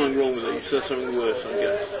way, there's nothing wrong with it. You said something worse, I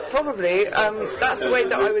guess. Probably. That's the way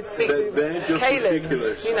that I would speak to they're just Kaylin.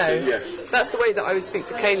 ridiculous. You know, Yes. that's the way that I would speak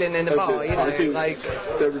to Kaylin in a bar. You know, I think like.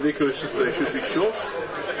 they're ridiculous. They should be shot.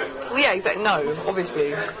 Well, yeah, exactly. No,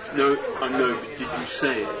 obviously. No, I know. But did you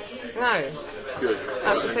say it? No. Good.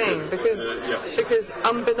 That's the thing, because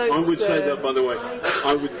unbeknownst. I would say that, by the way.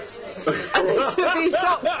 I would. He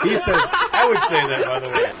said, I would say that, by the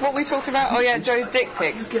way. What were we talking about? Oh yeah, Joe's dick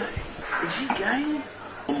pics. Is he gay?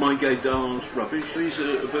 My gay darling's rubbish. He's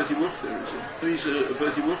a Bertie Wolf theory. He's a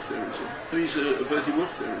Bertie Wolf theory. He's a Bertie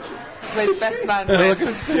Wolf theory. Made the best man.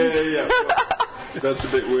 Yeah. That's a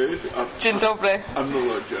bit weird. Dzień dobry. I'm not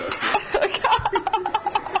like Joe.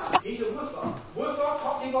 He's a woofer. Woofer,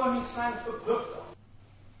 properly by means slang for poofter.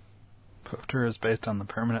 Poofter is based on the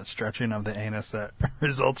permanent stretching of the anus that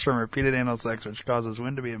results from repeated anal sex, which causes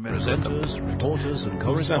wind to be emitted. Presenters, reporters, and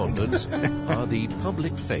correspondents are the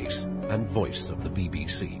public face and voice of the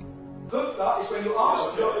BBC. Poofter is when you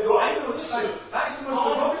ask your anal explain. That is the most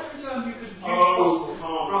derogatory term you could use possible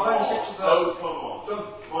for a homosexual person. Oh, come on.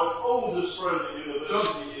 My oldest friend at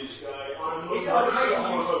university is gay. I'm not Is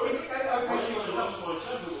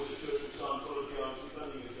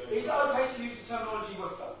it okay to use the terminology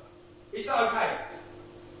woofer? Is that okay?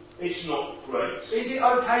 It's not great. Is it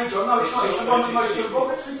okay, John? No, it's not. It's one of the most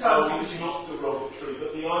derogatory terms. No, it's not derogatory,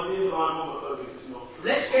 but the idea that I'm homophobic is not true.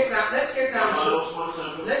 Let's get down to the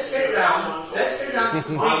reason. Let's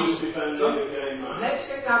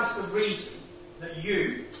get down to the reason that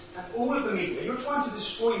you and all of the media, you're trying to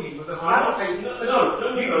destroy me with a fabricated... We're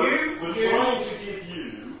trying to give you...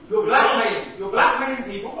 You're blackmailing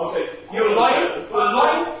people. Okay. You're lying.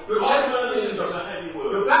 You're telling... Listen, John.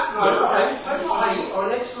 You're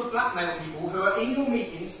alleged to blackmail people who are in your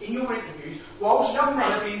meetings, in your interviews, whilst young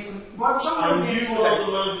men are being... And you are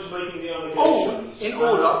the man who's making the allegations. All in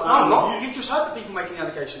order. No, I'm not. You've just heard the people making the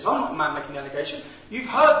allegations. I'm not the man making the allegation. You've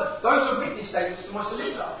heard those are witness statements to my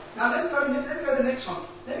solicitor. Now let me go to the next one.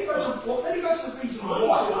 Let me go to the reason why. I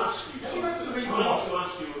want to ask you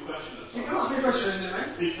a question. You can ask me a question,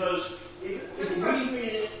 mate. Because if you must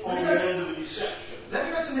be on the end of the deception, let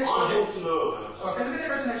me go to the next one. I want to know about it. Okay, let me go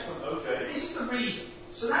to the next one. Okay. This is the reason.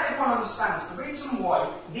 So now everyone understands the reason why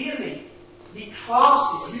the elite, the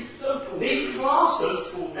classes elite.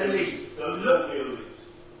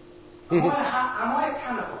 Am I a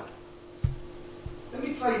cannibal? Let me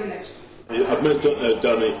play the next one. I've met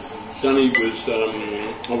Danny. Danny was, I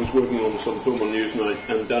was working on some film on Newsnight,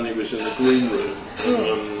 and Danny was in the green room.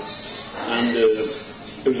 And it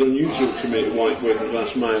was unusual to meet a white working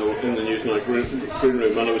class male in the Newsnight green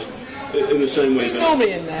room, and I was in the same way. He's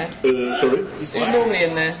normally in there. Sorry? He's normally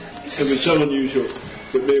in there. It was so unusual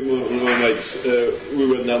that me and one of my mates, we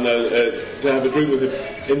went down there to have a drink with him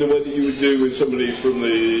in the way that you would do with somebody from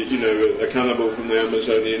the, a cannibal from the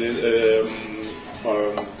Amazonian,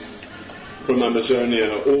 from Amazonia,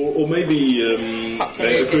 or maybe a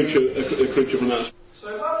creature from that. So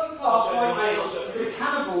working class white male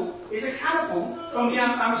is a cannibal from the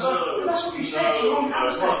Amazon. No, that's what you said. It's wrong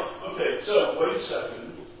cannibal. Okay, so wait a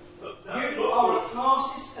second. You are a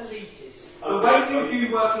classist elitist. The way you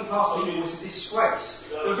view working class people is a disgrace.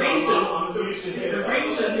 The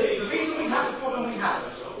reason we have the problem we have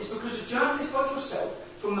is because a journalist like yourself,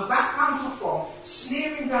 from the background you're from,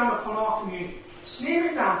 sneering down upon our community.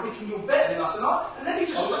 Sneering down, thinking you're better than us, and let me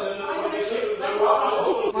just...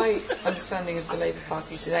 My understanding of the Labour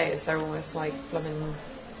Party today is they're almost like blooming,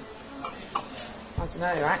 I don't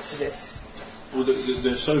know, activists. Well,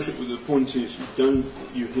 the point is,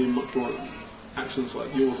 you hear much more accents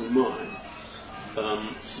like yours and mine,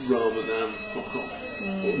 rather than fuck off,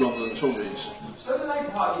 or rather than Tommy's. So the Labour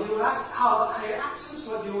Party, they will have accents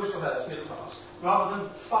like yours or hers, middle class, rather than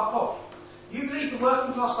fuck off. You believe the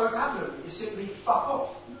working class vocabulary is simply fuck off.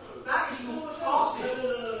 That is your class.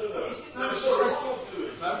 No,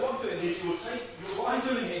 what I'm doing is what I'm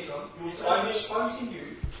doing here, John, is I'm exposing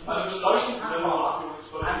you, I'm exposing Panama,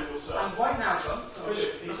 and right now, John,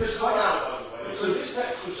 because right now, so this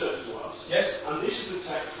text was sent to us, yes, and this is the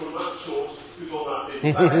text from that source who's on that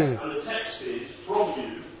video, and the text is from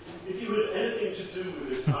you. If you had anything to do with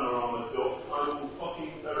this panorama doc, I will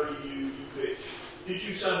fucking bury you, you bitch. Did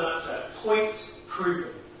you send that text? Point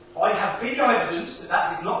proven. I have video evidence that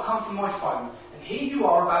that did not come from my phone, and here you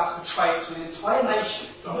are about to portray it to an entire nation.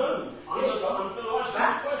 No, I'm going to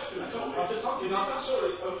ask you a question. I've just told you nothing.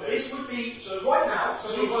 Sorry, okay. This would be, right now,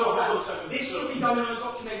 this would be done in a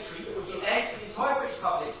documentary that would be aired to the entire British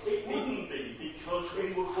public. It wouldn't be, because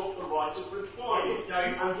we would put the right of reply.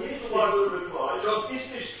 And here's the right of reply. John, is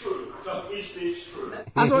this true? John, is this true?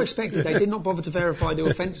 As I expected, they did not bother to verify the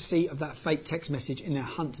authenticity of that fake text message in their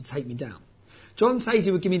hunt to take me down. John says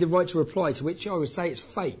he would give me the right to reply, to which I would say it's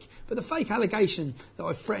fake, but the fake allegation that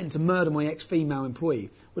I threatened to murder my ex-female employee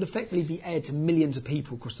would effectively be aired to millions of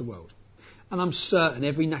people across the world. And I'm certain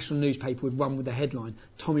every national newspaper would run with the headline,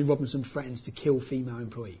 Tommy Robinson threatens to kill female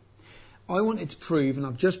employee. I wanted to prove, and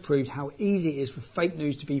I've just proved, how easy it is for fake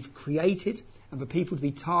news to be created and for people to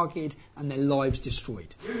be targeted and their lives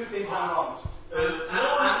destroyed. You have been harmed. And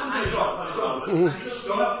John,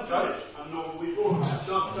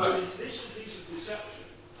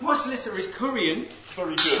 my solicitor is currying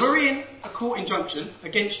a court injunction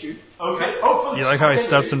against you. Okay. You like how he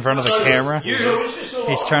steps in front of the camera?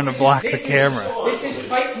 He's trying to block the camera. This is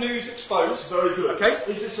fake news exposed. Very good. Okay.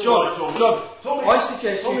 John, I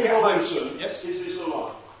suggest you get home. Yes. Is this a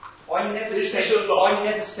lie? I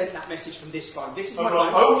never sent that message from this phone. This is my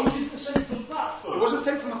phone. Oh, you didn't send it from that phone? It wasn't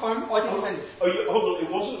sent from the phone. I didn't send it. Hold on. It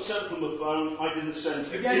wasn't sent from the phone. I didn't send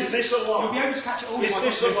it. Is this a lie? You'll be able to catch it all in my documentary.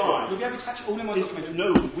 Is this a lie? You'll be able to catch it all in my documentary.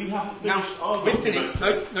 No, we haven't finished our we're finished.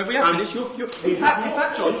 No, we have finished. In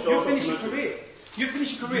fact, John, you'll finish your career. You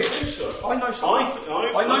finish your career. I know something.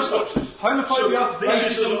 I know something. Homophobia,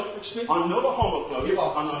 racism, extreme. I'm not a homophobe. You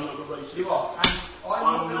are. And I'm not a racist. You are.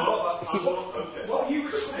 I'm not. Okay. What you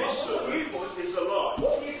was is a lie.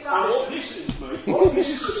 What the establishment. What this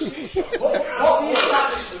is, mate. What the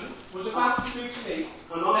establishment was about to do to me,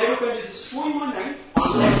 and they were going to destroy my name,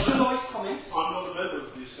 sexualise comments. I'm not a member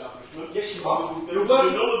of the establishment. Yes, you are. You're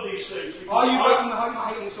doing none of these things. Are you breaking the home I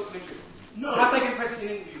hate on this documentary? No. Have they been present in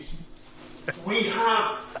interviews? We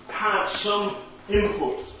have had some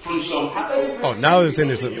input from some people. Oh, now they're saying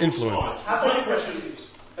there's some influence. Have they been present in interviews?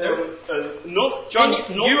 John,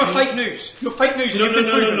 you are fake news. You're fake news. No.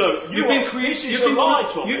 You've been creating. This is a lie,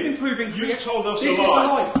 Tommy. You've been proving. You told us this a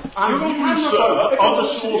lie. Is a lie. And you, sir, are the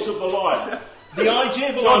source of the lie. The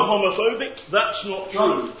idea that I'm homophobic, that's not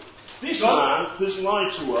true. This man has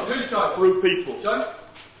lied to us through people. John,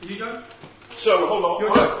 you don't. So, hold on.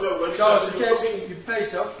 You're John. I suggest you prepare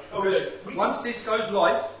yourself, because once this goes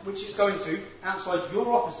live, which it's going to, outside your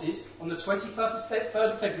offices on the 23rd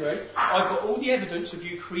of February, I've got all the evidence of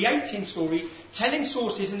you creating stories, telling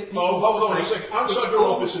sources, and people hold on a second. Outside your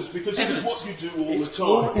offices, because this is what you do all the time. It's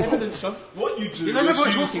all evidence, John. What you do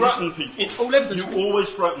is you threaten people. It's all evidence. You always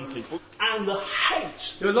threaten people. And the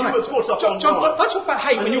hate. You're lying. You put up John, online. don't talk about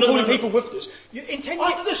hate when you're calling people woofers. You intend.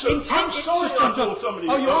 I'm sorry I called somebody.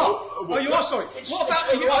 Oh, you are. Oh, you are sorry. What about?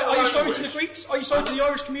 Are you sorry to the Greeks? Are you sorry to the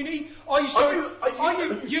Irish community? Are you sorry?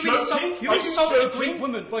 You insulted a Greek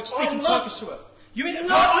woman by speaking Turkish to her.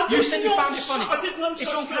 You said you found it funny. I didn't know.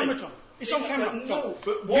 It's on camera, John. It's on camera, John.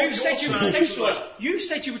 You said you would sexualise. You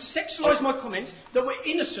said you would sexualise my comments that were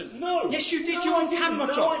innocent. No. Yes, you did. You're on camera,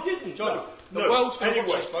 John. No, I didn't. John, the world's going to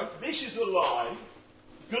watch this, bro. This is a lie.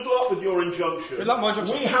 Good luck with your injunction. Good luck, my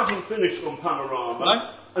injunction. We haven't finished on Panorama.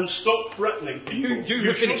 No. And stop threatening people.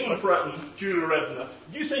 You shouldn't threaten Julia Ebner.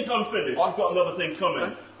 You think I'm finished? I've got another thing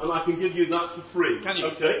coming, and I can give you that for free. Can you?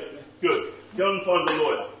 Okay? Good. Go and find a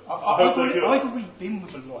lawyer. I've already been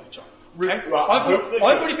with a lawyer, John. Right. I've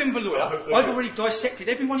already been with a lawyer. I've already dissected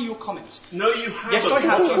every one of your comments. No, you haven't. Yes, I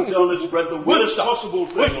have. What you've done is read the worst possible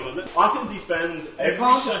thing on it. I can defend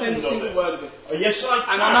every second of it. Word of it. Yes, I can.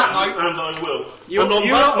 And on that note, and I will. And on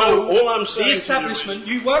that note, all I'm saying the establishment.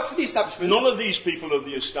 You work for the establishment. None of these people are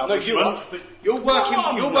the establishment. No, you are. You're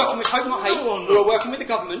working with Hope Not Hate. You are working with the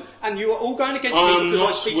government, and you are all going against me because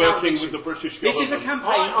I speak out. I'm not working with the British government. This is a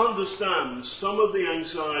campaign. I understand some of the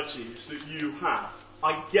anxieties that you have.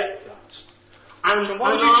 I get that. And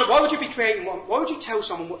why would you be creating one? Why would you tell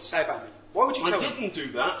someone what to say about me? Why would you tell them? I didn't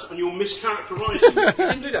do that, and you're mischaracterising me. You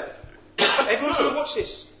didn't do that. Everyone's going to watch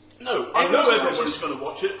this. No, I know everybody's going to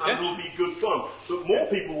watch it, and it will be good fun. But more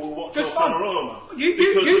people will watch your Panorama.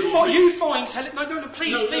 You find telling. No,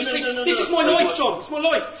 please. This is my life, John. It's my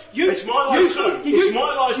life. It's my life too. It's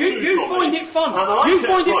my life too. You find it fun. You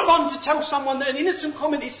find it fun to tell someone that an innocent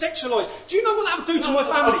comment is sexualised. Do you know what that would do to my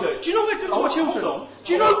family? Do you know what it would do to my children?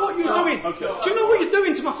 Do you know what you're doing? Do you know what you're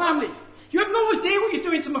doing to my family? You have no idea what you're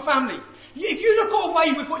doing to my family. If you'd have got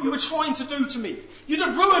away with what you were trying to do to me, you'd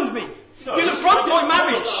have ruined me. No, you'd have broke my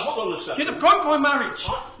marriage. Hold on a second. You'd have broke my marriage.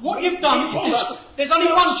 What you've done is this. There's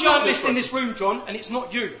only one journalist in this room, John, and it's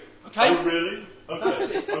not you. Okay? Oh, really?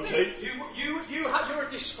 Okay. Okay. You're a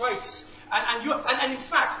disgrace. And in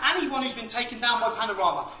fact, anyone who's been taken down by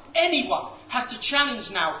Panorama, anyone has to challenge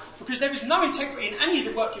now, because there is no integrity in any of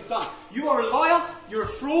the work you've done. You are a liar, you're a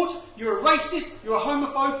fraud, you're a racist, you're a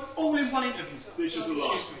homophobe, all in one interview. This is a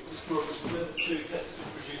lie. Excuse me, Mr. Robertson, we're the two executive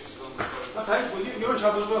producers on the program. Okay, well, you're in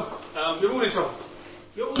trouble as well. You're all in trouble.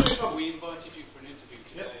 You're all in trouble. We invited you for an interview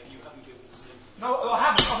today, and you haven't given us an interview. No, I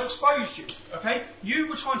haven't. I've exposed you, okay? You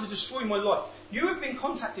were trying to destroy my life. You have been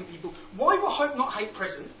contacting people. Why were Hope Not Hate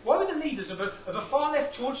present? Why were the leaders of a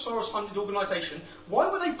far-left George Soros-funded organisation, why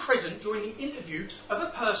were they present during the interview of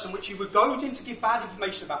a person which you were goaded in to give bad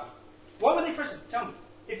information about? Why were they present? Tell me.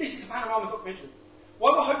 If this is a Panorama documentary,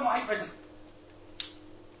 why were Hope Not Hate present?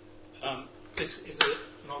 This is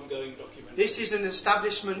an ongoing documentary. This is an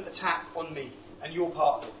establishment attack on me, and you're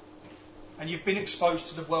part of it. And you've been exposed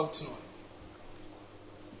to the world tonight.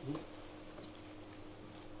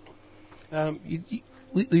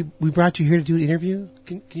 We brought you here to do an interview.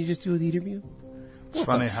 Can you just do the interview? It's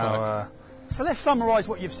funny how So let's summarise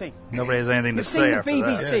what you've seen. nobody has anything to You've say seen the after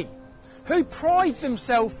BBC, that. who pride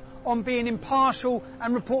themselves on being impartial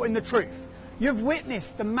and reporting the truth. You've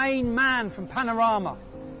witnessed the main man from Panorama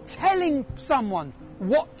telling someone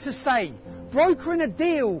what to say, brokering a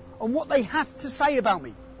deal on what they have to say about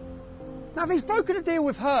me. Now, if he's brokered a deal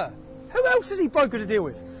with her, who else has he brokered a deal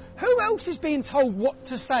with? Who else is being told what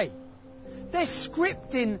to say? They're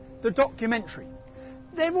scripting the documentary.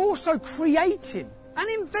 They're also creating and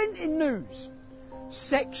inventing news.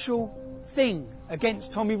 Sexual thing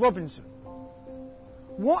against Tommy Robinson.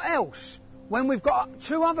 What else? When we've got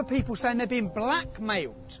two other people saying they're being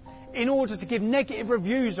blackmailed in order to give negative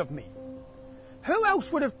reviews of me. Who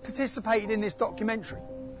else would have participated in this documentary?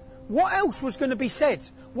 What else was going to be said?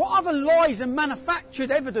 What other lies and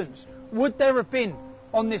manufactured evidence would there have been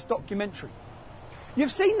on this documentary?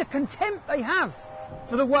 You've seen the contempt they have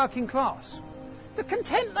for the working class. The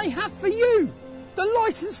contempt they have for you, the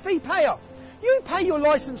licence fee payer. You pay your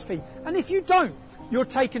licence fee, and if you don't, you're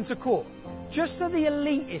taken to court. Just so the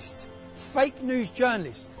elitist, fake news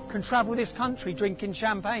journalists can travel this country drinking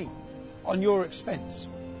champagne on your expense.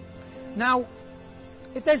 Now,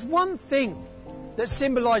 if there's one thing that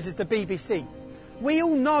symbolises the BBC, we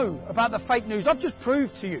all know about the fake news. I've just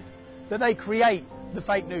proved to you that they create the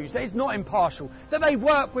fake news, that it's not impartial, that they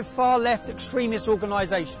work with far-left extremist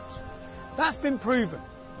organisations. That's been proven.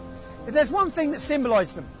 If there's one thing that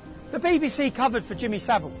symbolises them, the BBC covered for Jimmy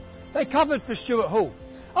Savile. They covered for Stuart Hall.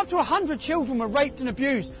 Up to 100 children were raped and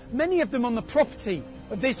abused, many of them on the property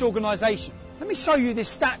of this organisation. Let me show you this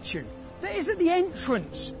statue that is at the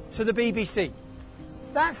entrance to the BBC.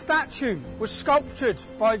 That statue was sculptured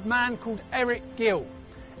by a man called Eric Gill.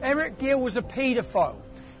 Eric Gill was a paedophile.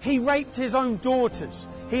 He raped his own daughters.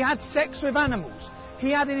 He had sex with animals. He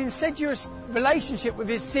had an incestuous relationship with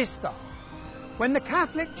his sister. When the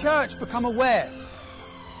Catholic Church became aware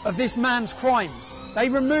of this man's crimes, they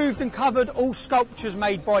removed and covered all sculptures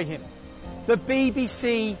made by him. The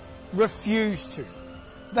BBC refused to.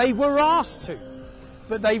 They were asked to,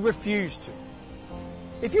 but they refused to.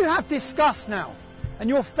 If you have disgust now, and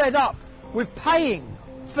you're fed up with paying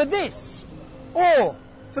for this, or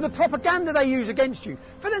for the propaganda they use against you,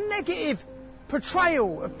 for the negative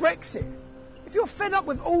portrayal of Brexit, if you're fed up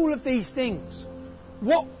with all of these things,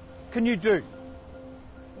 what can you do?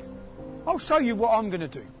 I'll show you what I'm going to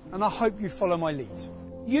do, and I hope you follow my lead.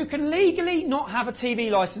 You can legally not have a TV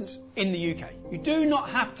licence in the UK. You do not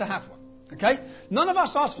have to have one, okay? None of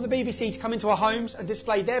us asked for the BBC to come into our homes and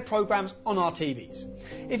display their programmes on our TVs.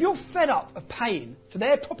 If you're fed up of paying for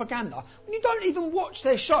their propaganda when you don't even watch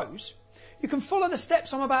their shows, you can follow the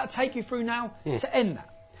steps I'm about to take you through now to end that.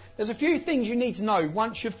 There's a few things you need to know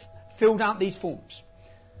once you've filled out these forms.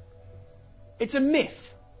 It's a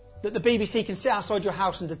myth that the BBC can sit outside your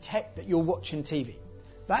house and detect that you're watching TV.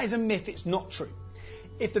 That is a myth, it's not true.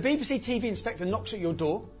 If the BBC TV inspector knocks at your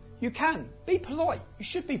door, you can. Be polite. You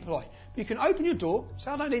should be polite. But you can open your door,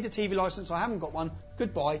 say, I don't need a TV licence, I haven't got one,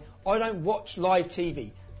 goodbye, I don't watch live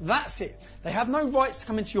TV. That's it. They have no rights to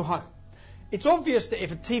come into your home. It's obvious that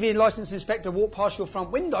if a TV licence inspector walked past your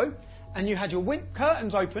front window and you had your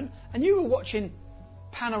curtains open and you were watching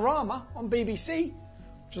Panorama on BBC,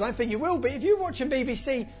 which I don't think you will be, if you're watching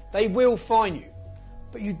BBC, they will fine you.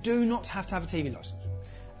 But you do not have to have a TV licence.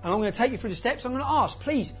 And I'm going to take you through the steps. I'm going to ask,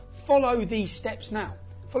 please follow these steps now.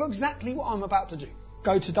 Follow exactly what I'm about to do.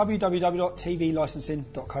 Go to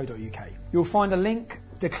www.tvlicensing.co.uk. You'll find a link,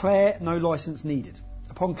 Declare No Licence Needed.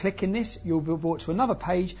 Upon clicking this, you'll be brought to another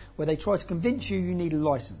page where they try to convince you you need a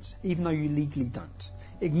licence, even though you legally don't.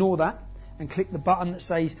 Ignore that and click the button that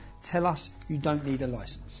says tell us you don't need a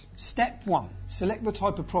licence. Step 1. Select the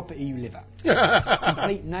type of property you live at.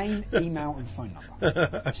 Complete name, email and phone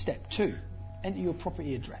number. Step 2. Enter your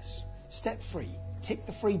property address. Step 3. Tick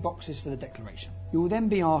the 3 boxes for the declaration. You will then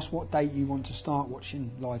be asked what date you want to start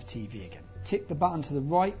watching live TV again. Tick the button to the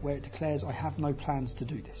right where it declares I have no plans to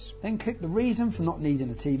do this. Then click the reason for not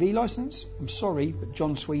needing a TV licence. I'm sorry, but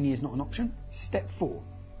John Sweeney is not an option. Step 4.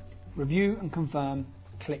 Review and confirm.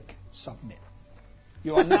 Click submit.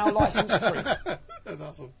 You are now licence free. That's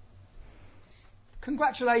awesome.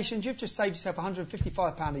 Congratulations, you've just saved yourself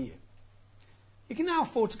 £155 a year. You can now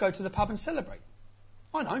afford to go to the pub and celebrate.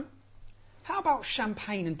 I know. How about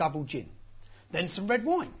champagne and double gin? Then some red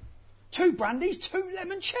wine. 2 brandies, 2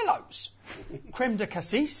 limoncellos. Creme de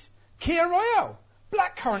cassis, Kia Royale,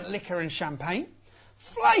 blackcurrant liquor and champagne,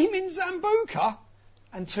 flaming Zambuca,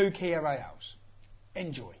 and 2 Kia Royales.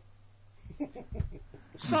 Enjoy.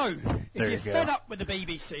 So, if you're fed up with the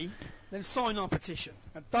BBC, then sign our petition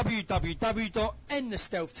at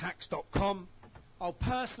www.endthestealthtax.com. I'll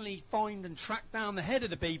personally find and track down the head of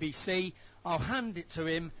the BBC, I'll hand it to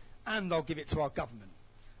him, and I'll give it to our government.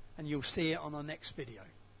 And you'll see it on our next video.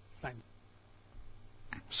 Thank you.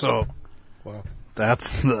 So, wow.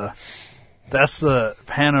 That's the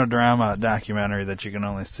Panodrama documentary that you can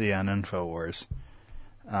only see on InfoWars.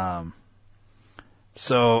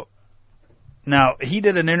 So, now, he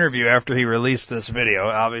did an interview after he released this video.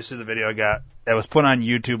 Obviously, the video it was put on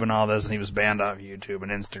YouTube and all this, and he was banned off YouTube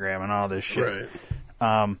and Instagram and all this shit.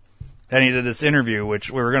 Right. Then he did this interview,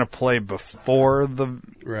 which we were going to play before the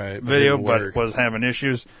video, but was having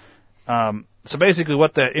issues. So basically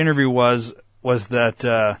what that interview was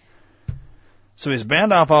that, so he's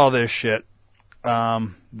banned off all this shit.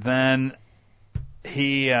 Then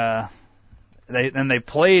they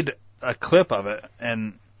played a clip of it,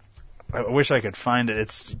 and I wish I could find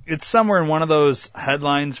it. It's somewhere in one of those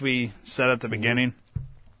headlines we said at the beginning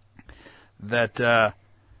that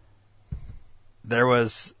there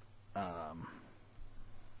was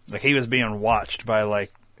like he was being watched by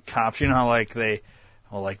like cops. You know how like they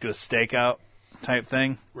will like do a stakeout type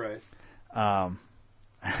thing, right?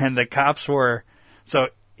 And the cops were so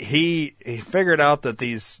he figured out that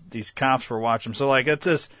these cops were watching him. So like it's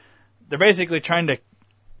this, they're basically trying to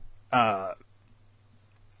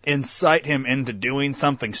incite him into doing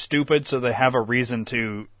something stupid so they have a reason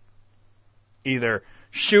to either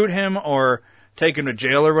shoot him or take him to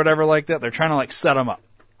jail or whatever like that. They're trying to like set him up.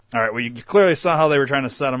 All right, well, you clearly saw how they were trying to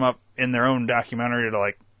set him up in their own documentary to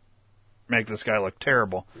like make this guy look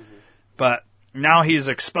terrible. Mm-hmm. But now he's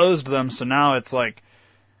exposed them, so now it's like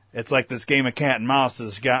this game of cat and mouse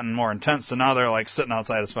has gotten more intense. So now they're like sitting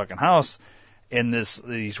outside his fucking house in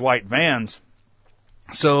these white vans.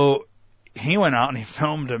 So he went out and he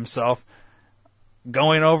filmed himself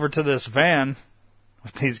going over to this van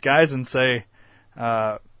with these guys and say,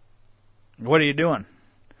 "What are you doing?"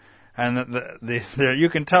 And you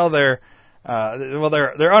can tell they're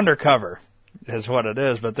undercover is what it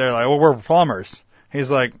is, but they're like, "Well, we're plumbers." He's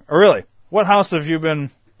like, "Oh, really? What house have you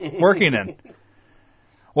been working in?"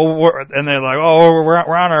 And they're like, "Oh, we're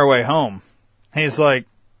on our way home." He's like,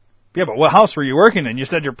 "Yeah, but what house were you working in? You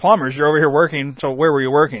said you're plumbers. You're over here working. So where were you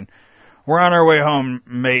working?" "We're on our way home,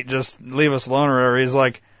 mate. Just leave us alone," or whatever. He's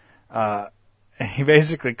like, he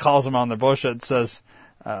basically calls him on the bullshit and says,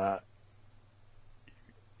 "I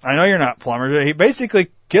know you're not plumbers." He basically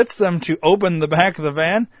gets them to open the back of the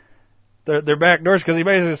van, their back doors, because he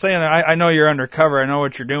basically saying, I know you're undercover. I know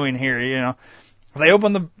what you're doing here. You know, they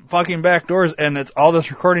open the fucking back doors, and it's all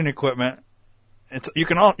this recording equipment. You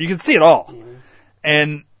can see it all,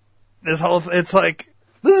 and it's like,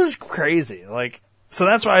 this is crazy. Like, so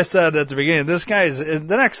that's why I said at the beginning, this guy the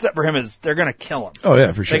next step for him is they're gonna kill him. Oh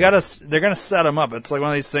yeah, for sure. They're gonna set him up. It's like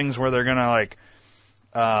one of these things where they're gonna like,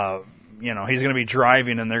 he's gonna be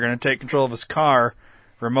driving and they're gonna take control of his car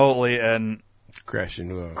remotely and crash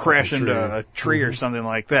into a tree or something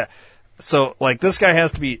like that. So like this guy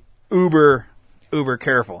has to be uber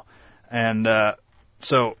careful, and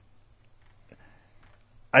so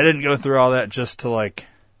I didn't go through all that just to like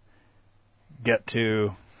get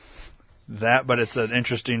to that, but it's an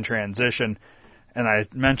interesting transition. And I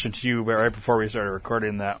mentioned to you right before we started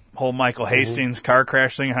recording that whole Michael Hastings car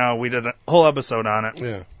crash thing, how we did a whole episode on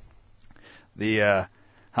it. Yeah.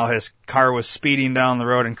 How his car was speeding down the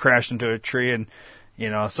road and crashed into a tree, and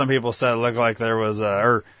some people said it looked like there was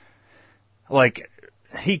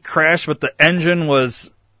he crashed, but the engine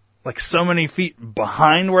was like so many feet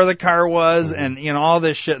behind where the car was, and all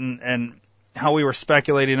this shit, and how we were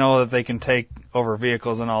speculating, that they can take over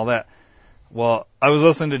vehicles and all that. Well, I was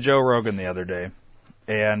listening to Joe Rogan the other day,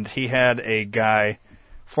 and he had a guy,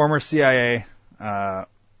 former CIA,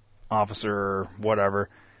 officer or whatever.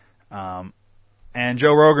 And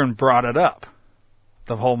Joe Rogan brought it up,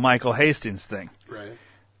 the whole Michael Hastings thing. Right.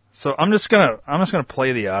 So I'm just gonna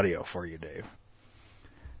play the audio for you, Dave,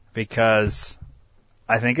 because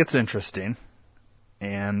I think it's interesting,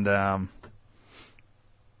 and I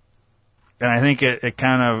think it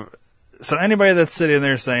kind of, so anybody that's sitting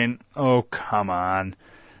there saying, "Oh, come on,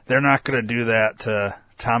 they're not going to do that to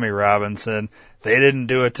Tommy Robinson. They didn't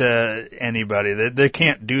do it to anybody. They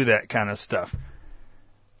can't do that kind of stuff."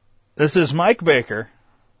 This is Mike Baker,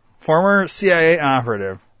 former CIA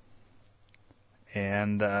operative,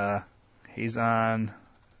 and he's on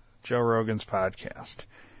Joe Rogan's podcast.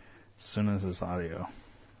 As soon as this audio,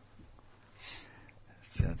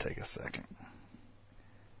 it's going to take a second.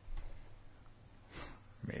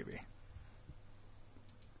 Maybe.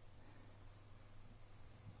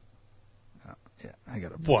 Oh, yeah, I got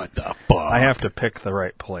to. What the fuck? I have to pick the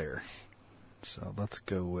right player. So let's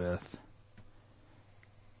go with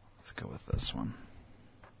this one.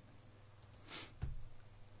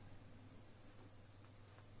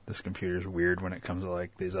 This computer's weird when it comes to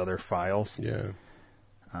like these other files. Yeah.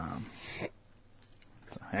 So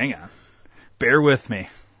hang on. Bear with me,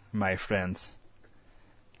 my friends.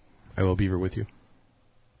 I will beaver with you.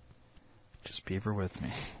 Just beaver with me.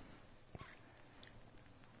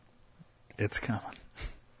 It's coming.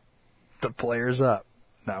 The player's up.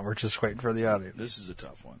 Now we're just waiting for the audio. This is a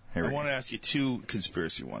tough one. Here I we want go. to ask you two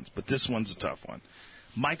conspiracy ones, but this one's a tough one.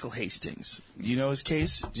 Michael Hastings. Do you know his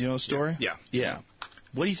case? Do you know his story? Yeah. Yeah.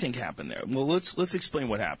 What do you think happened there? Well, let's explain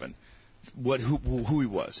what happened. Who he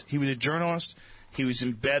was. He was a journalist. He was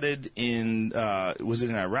embedded in was it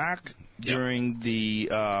in Iraq during the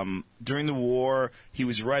war? He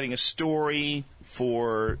was writing a story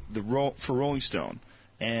for Rolling Stone,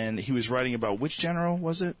 and he was writing about which general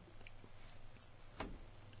was it?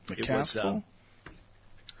 McCaskill?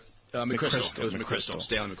 McChrystal. It was McChrystal. McChrystal.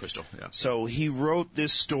 Stanley McChrystal. Yeah. So he wrote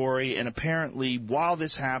this story, and apparently while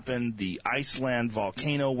this happened, the Iceland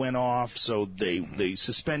volcano went off, so they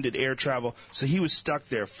suspended air travel. So he was stuck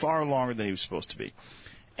there far longer than he was supposed to be.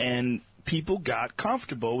 And people got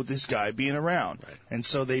comfortable with this guy being around. Right. And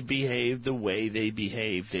so they behaved the way they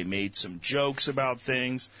behaved. They made some jokes about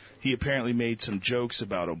things. He apparently made some jokes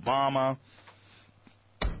about Obama.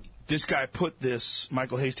 This guy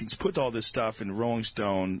Michael Hastings put all this stuff in Rolling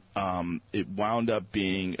Stone. It wound up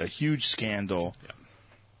being a huge scandal.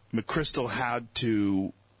 Yeah. McChrystal had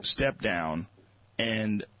to step down,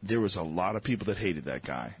 and there was a lot of people that hated that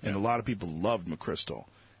guy, and a lot of people loved McChrystal.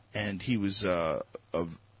 And he was a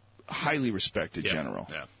highly respected general.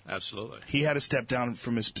 Yeah, absolutely. He had to step down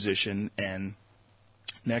from his position, and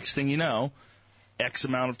next thing you know, X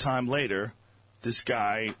amount of time later, this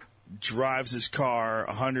guy drives his car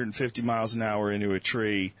 150 miles an hour into a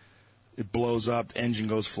tree. It blows up, engine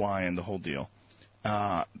goes flying, the whole deal.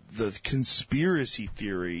 The conspiracy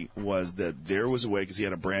theory was that there was a way, because he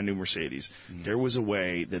had a brand new Mercedes, there was a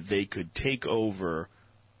way that they could take over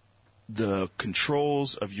the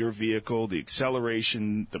controls of your vehicle, the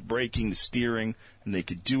acceleration, the braking, the steering, and they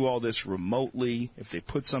could do all this remotely. If they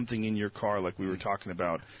put something in your car, like we were talking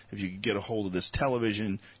about, if you could get a hold of this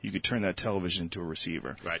television, you could turn that television into a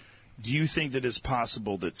receiver. Right. Do you think that it's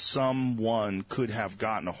possible that someone could have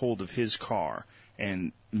gotten a hold of his car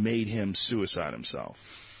and made him suicide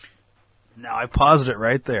himself? Now, I paused it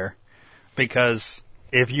right there because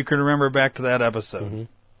if you can remember back to that episode,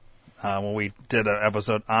 when we did an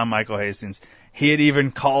episode on Michael Hastings, he had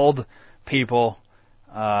even called people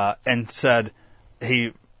and said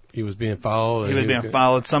he was being followed. He was being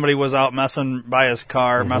followed. Somebody was out messing by his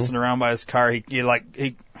car, messing around by his car.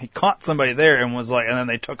 He caught somebody there and was like, and then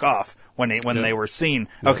they took off when they were seen.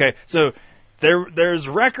 Yeah. Okay, so there's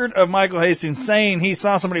record of Michael Hastings saying he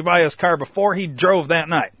saw somebody by his car before he drove that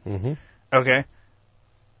night. Mm-hmm. Okay,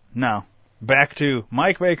 now back to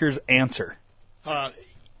Mike Baker's answer.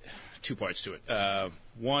 2 parts to it.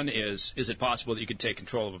 One is it possible that you could take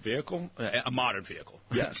control of a vehicle, a modern vehicle?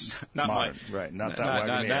 Yes, not modern, right? Not that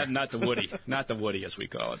Wagoneer. Not the Woody, not the Woody as we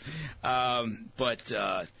call it.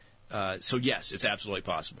 So yes, it's absolutely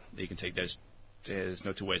possible that you can take those. There's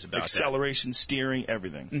no two ways about Acceleration, steering,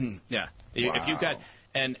 everything. Mm-hmm. Yeah, wow. If you've got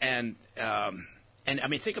and I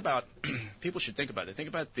mean, think about people should think about it. Think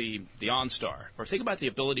about the OnStar, or think about the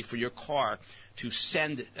ability for your car to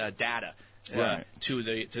send data. Right. To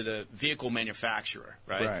the vehicle manufacturer,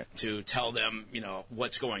 right? Right. To tell them,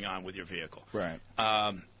 what's going on with your vehicle. Right.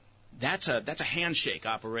 that's a handshake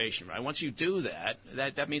operation, right? Once you do that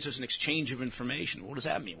means there's an exchange of information. What does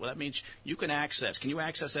that mean? Well, that means you can access. Can you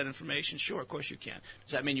access that information? Sure, of course you can.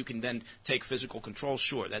 Does that mean you can then take physical control?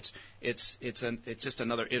 Sure. It's just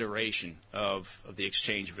another iteration of the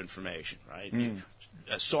exchange of information, right?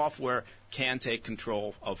 Software can take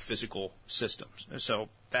control of physical systems. So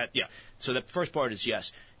So the first part is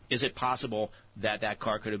yes. Is it possible that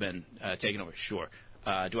car could have been taken over? Sure.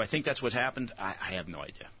 Do I think that's what's happened? I have no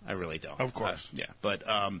idea. I really don't. Of course. But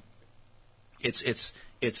it's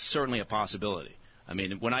certainly a possibility. I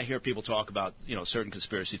mean, when I hear people talk about certain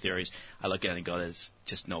conspiracy theories, I look at it and go, "There's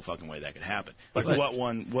just no fucking way that could happen." Like what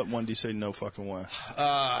one? What one do you say no fucking way?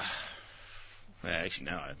 Actually,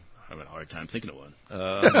 now I'm having a hard time thinking of one.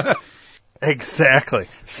 Exactly.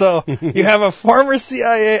 So you have a former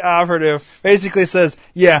CIA operative basically says,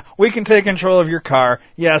 "Yeah, we can take control of your car."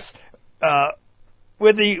 Yes.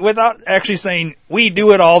 Without actually saying we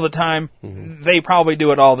do it all the time, they probably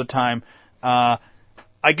do it all the time. I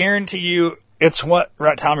guarantee you, it's what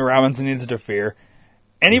Tommy Robinson needs to fear.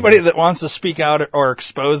 Anybody that wants to speak out or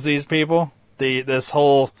expose these people, this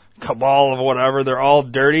whole cabal of whatever, they're all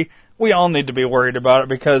dirty. We all need to be worried about it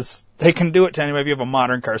because they can do it to anybody if you have a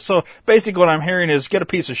modern car. So basically, what I'm hearing is get a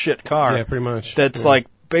piece of shit car. Yeah, pretty much. That's like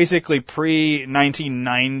basically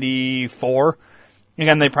pre-1994.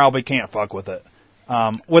 Again, they probably can't fuck with it.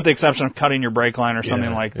 With the exception of cutting your brake line or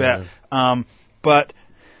something like that. But,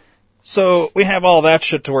 so we have all that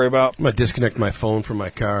shit to worry about. I'm going to disconnect my phone from my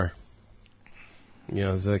car.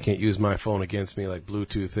 So they can't use my phone against me, like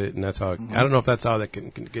Bluetooth it, and that's how, I don't know if that's how they can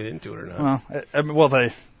get into it or not.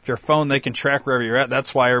 Your phone, they can track wherever you're at.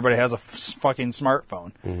 That's why everybody has a fucking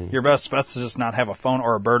smartphone. Your best bet is to just not have a phone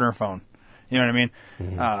or a burner phone. You know what I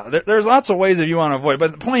mean? There's lots of ways that you want to avoid,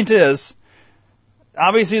 but the point is,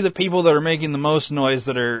 obviously, the people that are making the most noise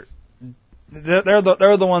they're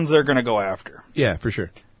the ones they're going to go after. Yeah, for sure.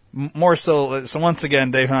 More so. So once again,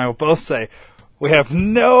 Dave and I will both say we have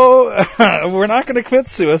we're not going to commit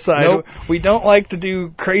suicide. Nope. We don't like to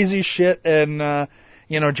do crazy shit and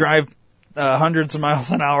drive hundreds of miles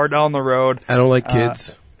an hour down the road. I don't like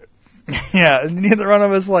kids. Yeah, neither one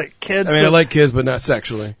of us like kids. I mean, I like kids, but not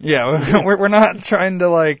sexually. Yeah, we're not trying to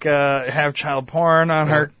have child porn on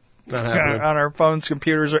our. On our phones,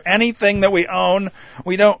 computers, or anything that we own.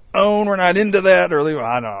 We don't own. We're not into that. Or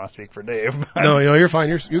I don't know. I speak for Dave. But. No, you're fine.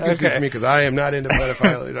 You can speak for me because I am not into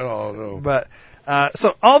pedophilia at all. No. But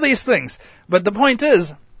so all these things. But the point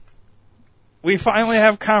is, we finally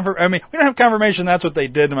have we don't have confirmation that's what they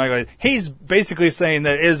did to Michael. He's basically saying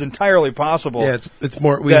that it is entirely possible. Yeah, it's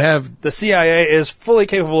more. The CIA is fully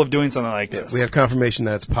capable of doing something like this. We have confirmation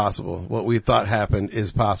that it's possible. What we thought happened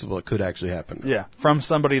is possible. It could actually happen. Yeah, from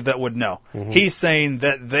somebody that would know. He's saying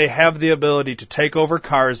that they have the ability to take over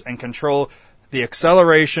cars and control the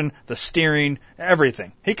acceleration, the steering,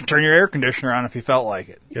 everything. He can turn your air conditioner on if he felt like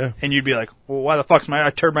it. Yeah, and you'd be like, "Well, why the fuck's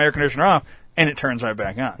I turned my air conditioner off?" And it turns right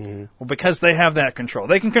back on. Well, because they have that control.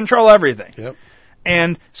 They can control everything. Yep.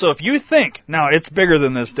 And so if you think, now it's bigger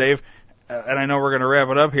than this, Dave, and I know we're going to wrap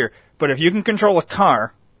it up here, but if you can control a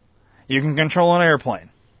car, you can control an airplane.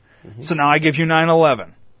 So now I give you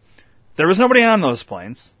 9/11. There was nobody on those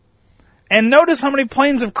planes. And notice how many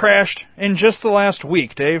planes have crashed in just the last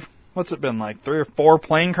week, Dave. What's it been, like 3 or 4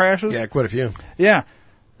 plane crashes? Yeah, quite a few. Yeah.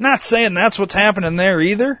 Not saying that's what's happening there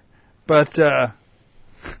either, but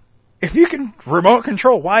if you can remote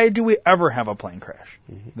control, why do we ever have a plane crash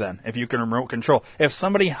then? If you can remote control. If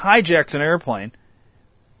somebody hijacks an airplane,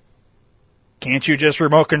 can't you just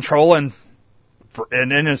remote control and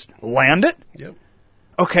then just land it? Yep.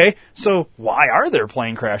 Okay, so why are there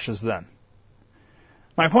plane crashes then?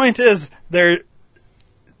 My point is, there's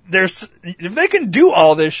if they can do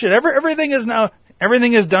all this shit, everything is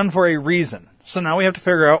done for a reason. So now we have to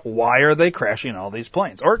figure out why are they crashing all these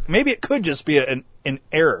planes, or maybe it could just be an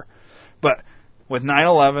error. But with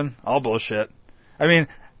 9/11, all bullshit. I mean,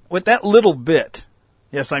 with that little bit,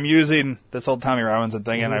 yes, I'm using this old Tommy Robinson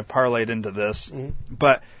thing, and I've parlayed into this.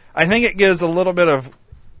 But I think it gives a little bit of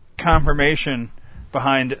confirmation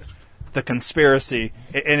behind the conspiracy.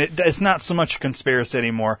 And it's not so much a conspiracy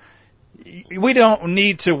anymore. We don't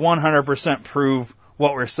need to 100% prove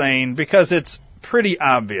what we're saying because it's pretty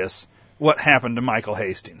obvious what happened to Michael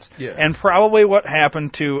Hastings. Yeah. And probably what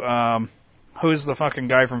happened to... who's the fucking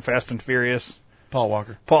guy from Fast and Furious? Paul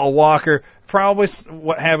Walker. Paul Walker. Probably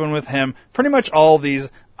what happened with him. Pretty much all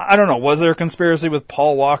these. I don't know. Was there a conspiracy with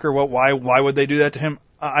Paul Walker? Why would they do that to him?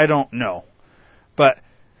 I don't know. But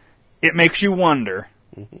it makes you wonder.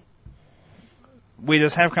 We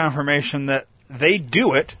just have confirmation that they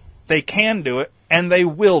do it, they can do it, and they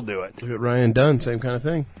will do it. Look at Ryan Dunn. Same kind of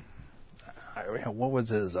thing. what was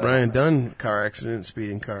his? Ryan Dunn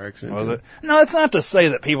speeding car accident. Was too. it? No, it's not to say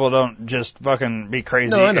that people don't just fucking be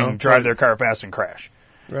crazy No, I know, and drive right. their car fast and crash.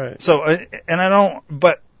 Right. So, and I don't,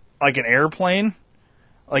 but like an airplane,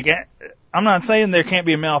 like I'm not saying there can't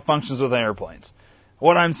be malfunctions with airplanes.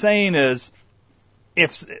 What I'm saying is,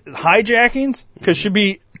 if hijackings should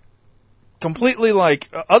be completely like,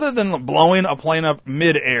 other than blowing a plane up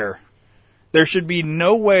mid-air, there should be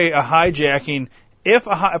no way a hijacking, if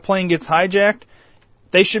a plane gets hijacked,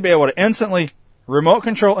 they should be able to instantly remote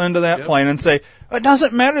control into that plane and say, it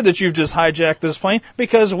doesn't matter that you've just hijacked this plane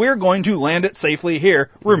because we're going to land it safely here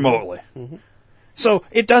remotely. Mm-hmm. So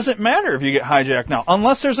it doesn't matter if you get hijacked now,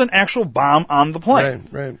 unless there's an actual bomb on the plane.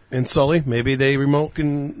 Right. And Sully, maybe they remote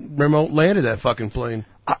landed that fucking plane.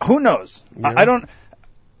 Who knows? Yeah.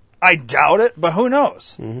 I doubt it, but who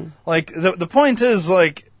knows? Mm-hmm. Like, the point is,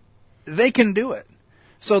 like, they can do it.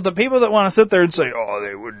 So the people that want to sit there and say, oh,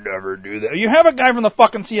 they would never do that. You have a guy from the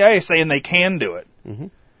fucking CIA saying they can do it. Mm-hmm.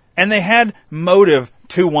 And they had motive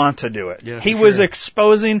to want to do it. Yeah, he for was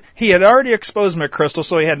sure. He had already exposed McChrystal,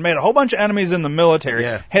 so he had made a whole bunch of enemies in the military.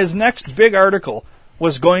 Yeah. His next big article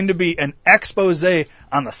was going to be an expose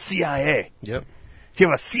on the CIA. Yep. You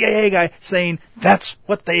have a CIA guy saying that's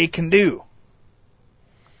what they can do.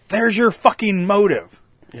 There's your fucking motive.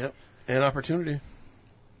 Yep. And opportunity.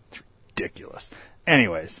 It's ridiculous.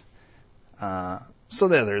 Anyways, so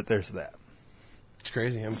there's that. It's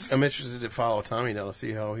crazy. I'm interested to follow Tommy now to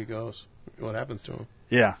see how he goes, what happens to him.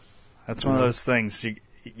 Yeah, that's one of those things.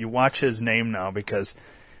 You watch his name now because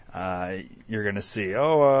you're going to see,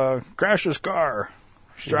 crashed his car.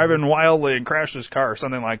 He's driving wildly and crashed his car, or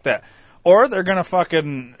something like that. Or they're going to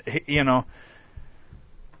fucking, the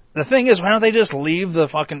thing is, why don't they just leave the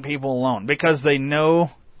fucking people alone? Because they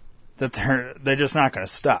know that they're just not going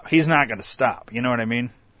to stop. He's not going to stop. You know what I mean?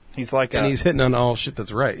 He's like, and he's hitting on all shit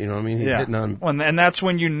that's right. You know what I mean? He's hitting on. Well, and that's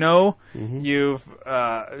when you know you've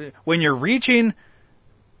when you're reaching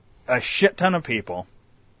a shit ton of people,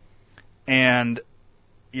 and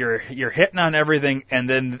you're hitting on everything,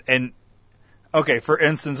 and okay, for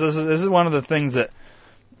instance, this is one of the things that,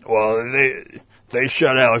 well, they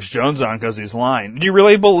shut Alex Jones on because he's lying. Do you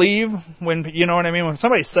really believe when, you know what I mean? When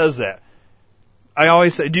somebody says that, I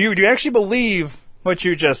always say, do you actually believe what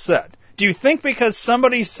you just said? Do you think because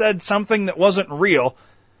somebody said something that wasn't real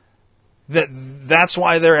that's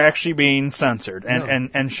why they're actually being censored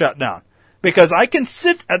and shut down? Because I can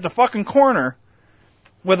sit at the fucking corner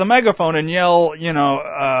with a megaphone and yell,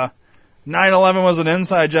 9/11 was an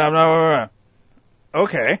inside job. Blah, blah, blah.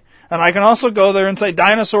 Okay. And I can also go there and say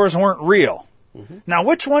dinosaurs weren't real. Mm-hmm. Now,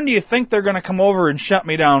 which one do you think they're going to come over and shut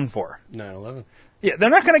me down for? 9/11. Yeah,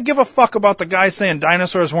 they're not going to give a fuck about the guy saying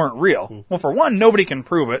dinosaurs weren't real. Mm-hmm. Well, for one, nobody can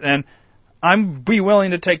prove it, and I'm willing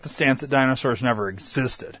to take the stance that dinosaurs never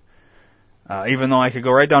existed. Even though I could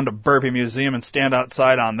go right down to Burpee Museum and stand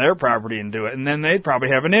outside on their property and do it, and then they'd probably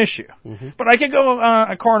have an issue. Mm-hmm. But I could go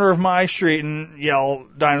a corner of my street and yell,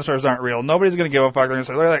 dinosaurs aren't real. Nobody's going to give a fuck. They're going to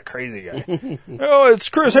say, look at that crazy guy. Oh, it's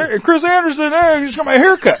Chris Anderson. Hey, he just got my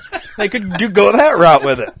haircut. They could go that route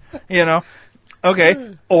with it,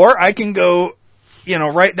 Okay. Or I can go,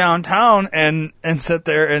 right downtown and sit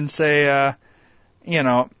there and say,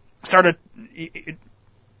 the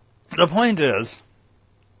point is,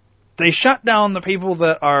 they shut down the people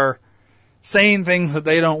that are saying things that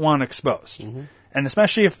they don't want exposed, and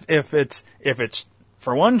especially if it's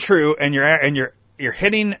for one true, and you're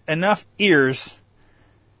hitting enough ears.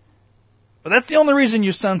 But that's the only reason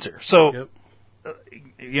you censor. So,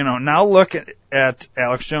 now look at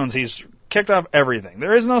Alex Jones. He's kicked off everything.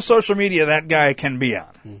 There is no social media that guy can be on.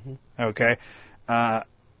 Mm-hmm. Okay,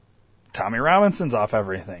 Tommy Robinson's off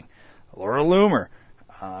everything. Laura Loomer.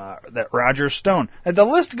 That Roger Stone. And the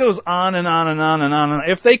list goes on and on and on and on.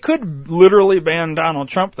 If they could literally ban Donald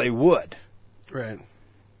Trump, they would. Right.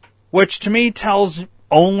 Which to me tells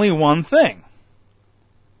only one thing.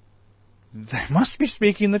 They must be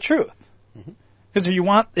speaking the truth. Because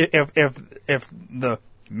if the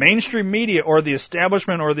mainstream media or the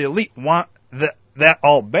establishment or the elite want that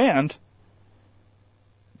all banned,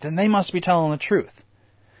 then they must be telling the truth.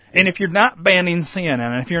 And if you're not banning CNN,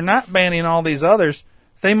 and if you're not banning all these others,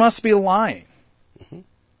 they must be lying. Mm-hmm.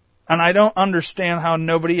 And I don't understand how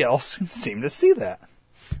nobody else can seem to see that.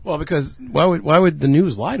 Well, because why would the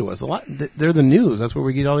news lie to us? They're the news. That's where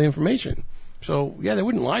we get all the information. So, yeah, they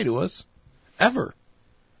wouldn't lie to us. Ever.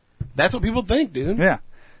 That's what people think, dude. Yeah.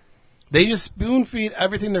 They just spoon feed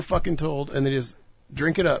everything they're fucking told, and they just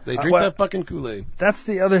drink it up. They drink that fucking Kool-Aid. That's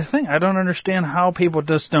the other thing. I don't understand how people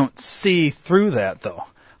just don't see through that, though.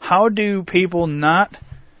 How do people not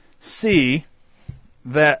see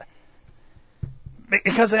that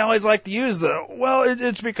because they always like to use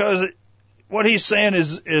it's because what he's saying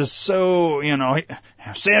is so,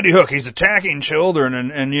 Sandy Hook, he's attacking children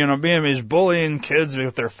and he's bullying kids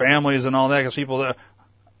with their families and all that because people,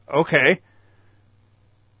 okay.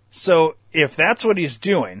 So if that's what he's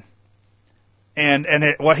doing,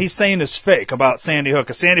 and what he's saying is fake about Sandy Hook,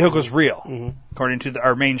 because Sandy Hook was real, according to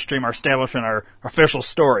our mainstream, our establishment, our official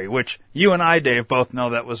story, which you and I, Dave, both know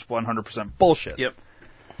that was 100% bullshit. Yep.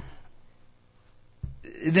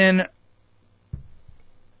 Then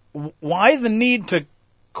why the need to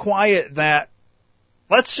quiet that?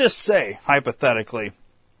 Let's just say, hypothetically,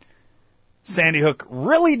 Sandy Hook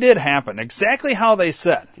really did happen, exactly how they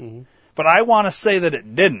said. But I want to say that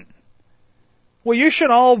it didn't. Well, you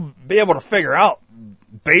should all be able to figure out,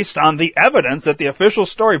 based on the evidence that the official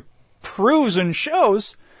story proves and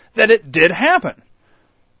shows, that it did happen.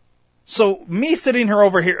 So me sitting here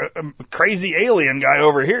over here, a crazy alien guy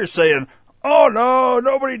over here saying, oh no,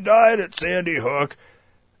 nobody died at Sandy Hook.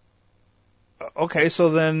 Okay, so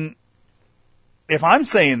then, if I'm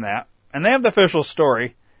saying that, and they have the official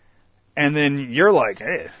story, and then you're like,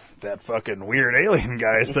 hey, that fucking weird alien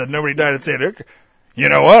guy said nobody died at Sandy Hook, you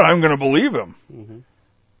know what, I'm going to believe him.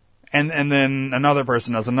 And then another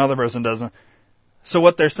person does, another person doesn't. So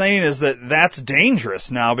what they're saying is that that's dangerous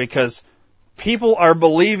now, because people are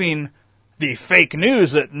believing the fake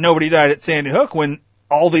news that nobody died at Sandy Hook when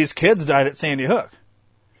all these kids died at Sandy Hook.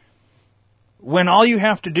 When all you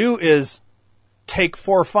have to do is take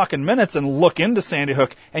 4 fucking minutes and look into Sandy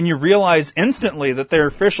Hook, and you realize instantly that their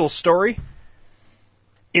official story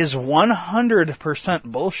is 100%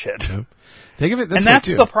 bullshit. Think of it this and way, that's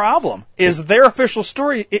too. the problem, is their official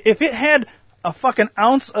story, if it had a fucking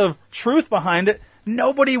ounce of truth behind it,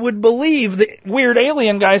 nobody would believe the weird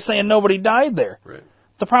alien guy saying nobody died there. Right.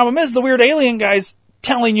 The problem is the weird alien guy's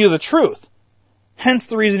telling you the truth. Hence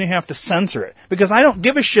the reason you have to censor it. Because I don't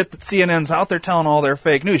give a shit that CNN's out there telling all their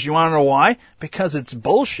fake news. You want to know why? Because it's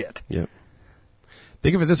bullshit. Yep.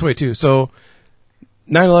 Think of it this way, too. So,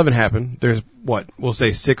 9/11 happened. There's, we'll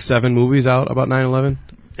say 6-7 movies out about 9/11?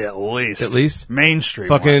 At least. At least? Mainstream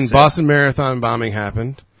Fucking ones, Boston Marathon bombing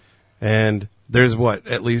happened. And there's,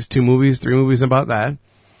 at least 2 movies, 3 movies about that.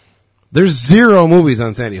 There's 0 movies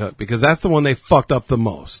on Sandy Hook, because that's the one they fucked up the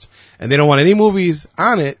most. And they don't want any movies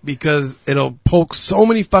on it because it'll poke so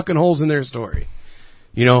many fucking holes in their story.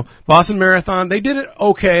 Boston Marathon, they did it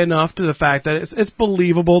okay enough to the fact that it's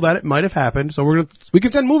believable that it might have happened. So we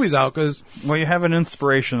can send movies out because... Well, you have an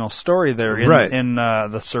inspirational story there in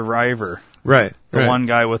The Survivor. Right. The one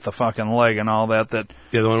guy with the fucking leg and all that. The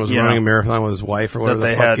other one was running a marathon with his wife or whatever the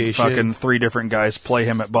fuck that they he had fucking 3 different guys play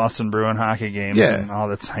him at Boston Bruin hockey games. Yeah. And all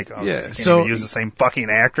that's like, yeah. So even use the same fucking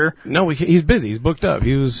actor. No, he's busy. He's booked up.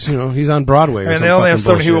 He was, he's on Broadway. And they only have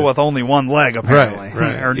so many people with only one leg, apparently,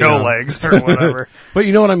 right. or no legs, or whatever. But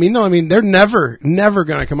you know what I mean? No, I mean they're never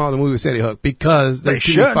going to come out with a movie with Sandy Hook because there's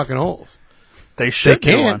too many fucking holes. They should.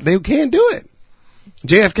 They can't do it.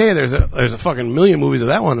 JFK, there's a fucking million movies of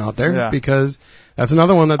that one out there because that's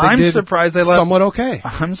another one that they did somewhat okay.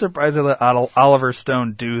 I'm surprised they let Oliver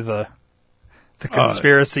Stone do the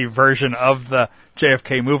conspiracy version of the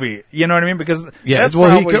JFK movie. You know what I mean? Because he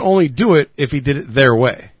could only do it if he did it their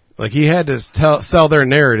way. Like he had to sell their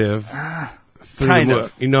narrative through the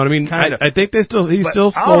book. You know what I mean? I think he still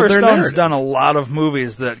sold Oliver their Stone's narrative. done a lot of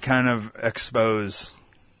movies that kind of expose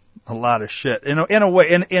a lot of shit in a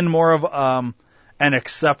way, in more of an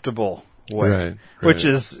acceptable way, right. Which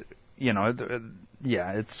is,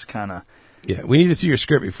 it's kind of... Yeah, we need to see your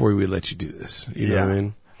script before we let you do this. You know what I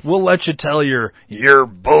mean? We'll let you tell your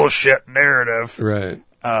bullshit narrative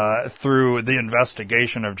through the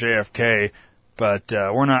investigation of JFK, but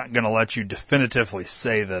we're not going to let you definitively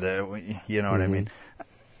say that you know what I mean?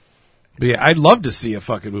 But yeah, I'd love to see a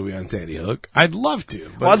fucking movie on Sandy Hook. I'd love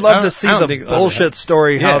to. But I'd love to see the bullshit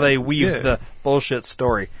story, how they weave the bullshit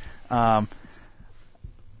story.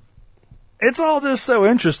 It's all just so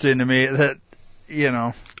interesting to me that,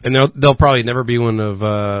 And they'll probably never be one of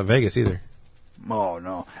Vegas either. Oh,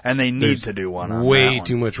 no. And they need to do one on way that one.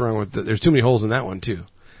 too much wrong with there's too many holes in that one, too.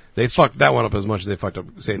 They fucked that one up as much as they fucked up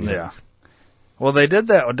Sandy Hook. Yeah. Well, they did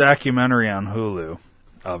that documentary on Hulu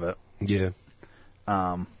of it. Yeah.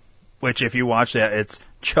 Which, if you watch that, it's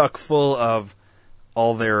chock full of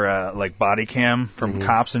all their, body cam from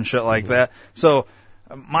cops and shit like that. So,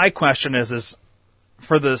 my question is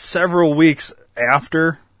for the several weeks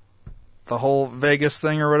after the whole Vegas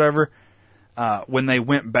thing or whatever, when they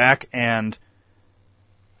went back and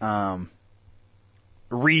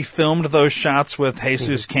refilmed those shots with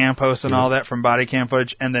Jesus Campos and all that from body cam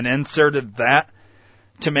footage and then inserted that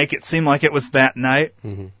to make it seem like it was that night,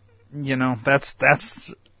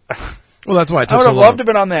 that's Well, that's why it took I would so have long. loved to have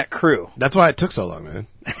been on that crew. That's why it took so long, man.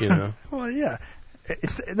 You know. Well, yeah.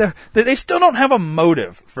 They still don't have a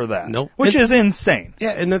motive for that. Nope. Which is insane.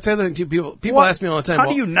 Yeah, and that's the other thing too. People What? ask me all the time. How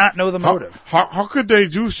do you not know the motive? How could they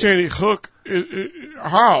do Sandy Hook?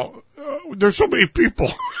 How? There's so many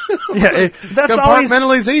people. Yeah, that's always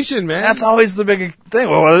compartmentalization, man. That's always the big thing.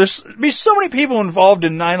 Well, there's be so many people involved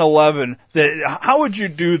in 9/11 that how would you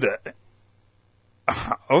do that?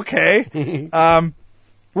 Okay.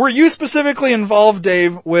 Were you specifically involved,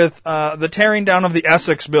 Dave, with the tearing down of the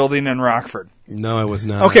Essex building in Rockford? No, I was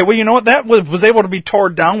not. Okay, well, you know what? That was able to be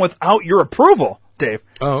torn down without your approval, Dave.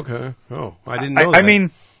 Oh, okay. Oh, I didn't know I that.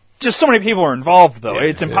 mean, just so many people are involved, though. Yeah,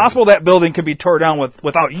 It's impossible that building could be torn down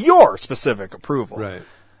without your specific approval. Right.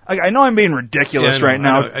 I know I'm being ridiculous Yeah, I right know.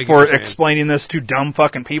 I now get what for you're saying. explaining this to dumb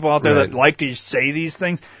fucking people out there Right. that like to say these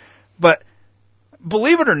things. But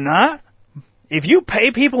believe it or not, if you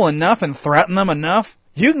pay people enough and threaten them enough,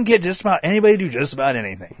 you can get just about anybody to do just about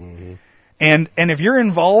anything. Mm-hmm. And if you're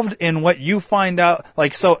involved in what you find out,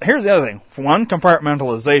 like, so here's the other thing. One,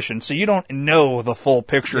 compartmentalization. So you don't know the full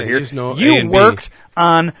picture Yeah, here. you just know A You and B. worked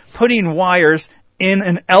on putting wires in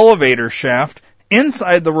an elevator shaft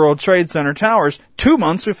inside the World Trade Center towers 2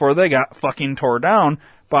 months before they got fucking tore down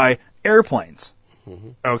by airplanes. Mm-hmm.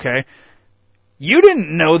 Okay? You didn't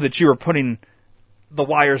know that you were putting the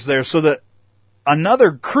wires there so that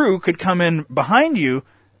another crew could come in behind you,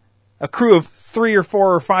 a crew of 3 or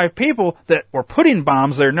 4 or 5 people that were putting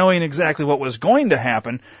bombs there knowing exactly what was going to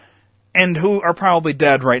happen and who are probably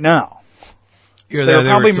dead right now. Yeah, they were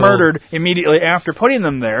probably told- murdered immediately after putting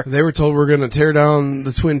them there. They were told we're going to tear down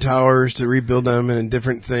the Twin Towers to rebuild them in a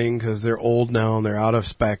different thing because they're old now and they're out of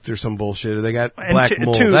spec or some bullshit. Or they got And black two-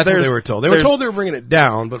 mold. two, That's what there's- they were told. They were there's- told they were bringing it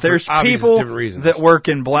down, but There's for obvious people different reasons. that work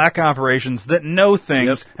in black operations that know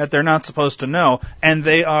things that they're not supposed to know, and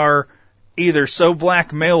they are either so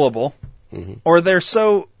blackmailable or they're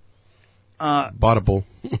so Boughtable.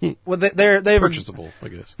 well, they're Purchasable, I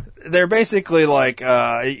guess. They're basically like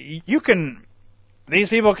you can. These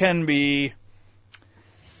people can be.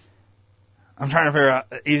 I'm trying to figure out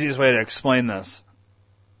the easiest way to explain this.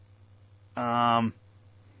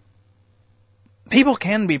 People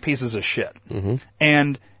can be pieces of shit,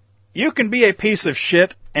 and you can be a piece of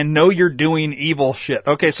shit and know you're doing evil shit.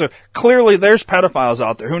 Okay, so clearly there's pedophiles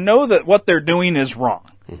out there who know that what they're doing is wrong.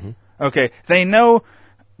 Okay, they know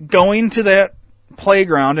going to that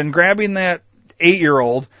playground and grabbing that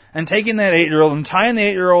 8-year-old and taking that 8-year-old and tying the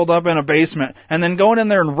 8-year-old up in a basement and then going in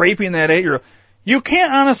there and raping that 8-year-old. You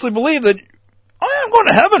can't honestly believe that I'm going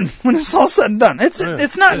to heaven when it's all said and done. It's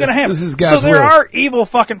not going to happen. This is God's so there will. are evil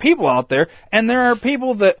fucking people out there, and there are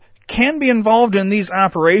people that can be involved in these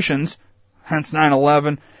operations, hence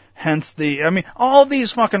 9/11, hence all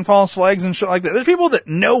these fucking false flags and shit like that. There's people that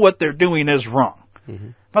know what they're doing is wrong.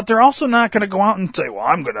 But they're also not going to go out and say, well,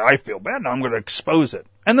 I feel bad now, I'm going to expose it.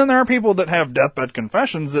 And then there are people that have deathbed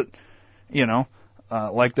confessions that,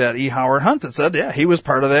 like that E. Howard Hunt that said, yeah, he was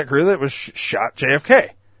part of that crew that was shot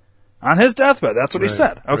JFK. On his deathbed, that's what he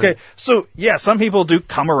said. Okay, right. So, yeah, some people do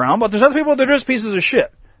come around, but there's other people that are just pieces of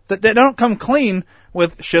shit. That they don't come clean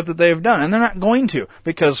with shit that they've done. And they're not going to.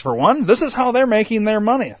 Because, for one, this is how they're making their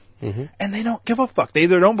money. And they don't give a fuck. They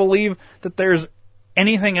either don't believe that there's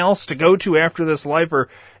anything else to go to after this life or,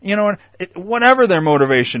 whatever their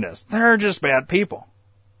motivation is. They're just bad people.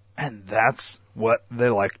 And that's what they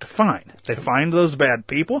like to find. They find those bad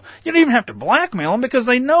people. You don't even have to blackmail them because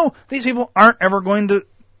they know these people aren't ever going to.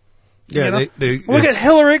 Yeah, they look at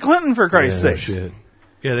Hillary Clinton, for Christ's sake. Shit.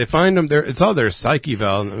 Yeah, they find them there. It's all their psyche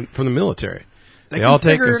valve from the military. They all can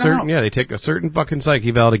take figure a it certain. out. Yeah, they take a certain fucking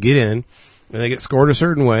psyche valve to get in, and they get scored a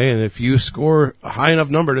certain way. And if you score a high enough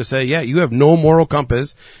number to say, yeah, you have no moral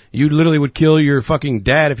compass, you literally would kill your fucking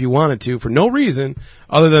dad if you wanted to for no reason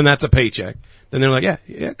other than that's a paycheck. Then they're like,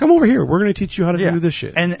 yeah, come over here. We're going to teach you how to do this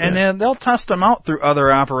shit. And then they'll test them out through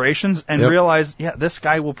other operations and realize, this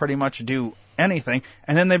guy will pretty much do anything.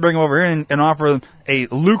 And then they bring him over here and offer them a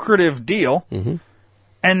lucrative deal.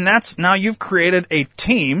 And now you've created a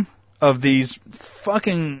team of these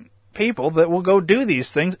fucking people that will go do these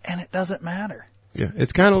things, and it doesn't matter. Yeah,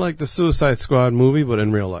 it's kind of like the Suicide Squad movie, but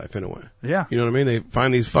in real life, in a way. Yeah. You know what I mean? They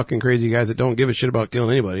find these fucking crazy guys that don't give a shit about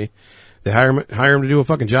killing anybody. They hire them to do a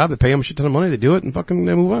fucking job. They pay them a shit ton of money. They do it and fucking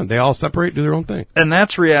they move on. They all separate, do their own thing. And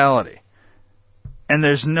that's reality. And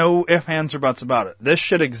there's no ifs, ands, or buts about it. This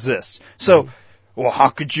shit exists. So, well, how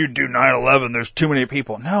could you do 9/11? There's too many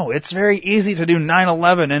people. No, it's very easy to do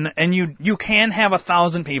 9/11, and you can have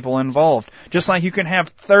 1,000 people involved. Just like you can have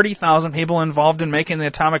 30,000 people involved in making the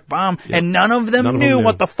atomic bomb, and none of them knew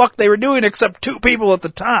what the fuck they were doing except 2 people at the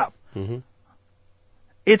top.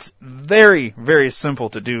 It's very, very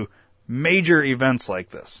simple to do major events like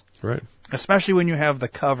this. Right. Especially when you have the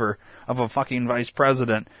cover of a fucking vice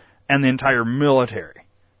president and the entire military,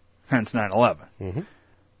 hence 9/11,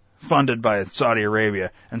 funded by Saudi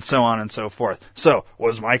Arabia, and so on and so forth. So,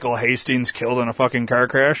 was Michael Hastings killed in a fucking car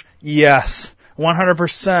crash? Yes,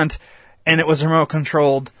 100%, and it was remote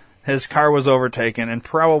controlled. His car was overtaken and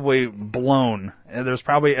probably blown. And there's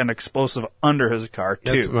probably an explosive under his car,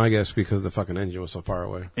 too. That's my guess, because the fucking engine was so far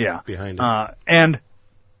away. Yeah. Behind it. And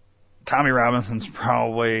Tommy Robinson's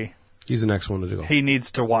probably... He's the next one to do. He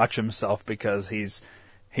needs to watch himself because he's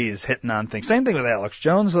hitting on things. Same thing with Alex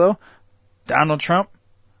Jones, though. Donald Trump.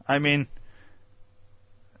 I mean,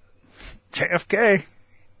 JFK.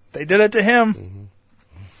 They did it to him.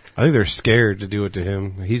 I think they're scared to do it to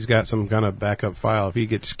him. He's got some kind of backup file. If he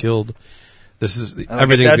gets killed,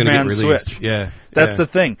 everything's going to get released. Switch. Yeah. That's the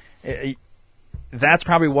thing. That's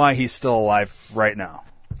probably why he's still alive right now.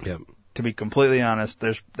 Yep. To be completely honest,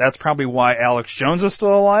 that's probably why Alex Jones is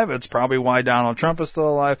still alive. It's probably why Donald Trump is still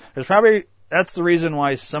alive. That's the reason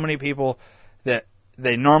why so many people that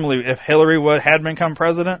they normally, if Hillary had become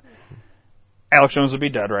president, Alex Jones would be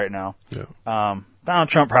dead right now. Yeah. Donald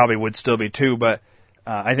Trump probably would still be too, but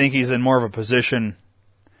I think he's in more of a position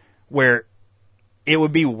where it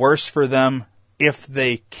would be worse for them if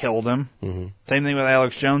they killed him. Same thing with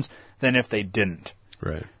Alex Jones than if they didn't.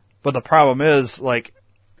 Right. But the problem is, like,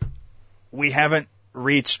 we haven't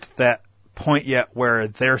reached that point yet where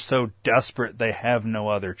they're so desperate they have no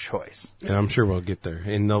other choice. And I'm sure we'll get there.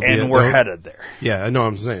 And we're headed there. Yeah, I know what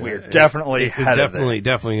I'm saying. We're definitely headed there.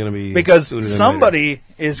 Definitely going to be... Because somebody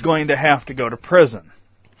is going to have to go to prison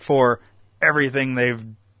for everything they've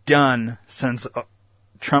done since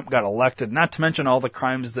Trump got elected, not to mention all the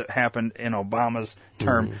crimes that happened in Obama's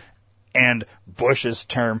term and Bush's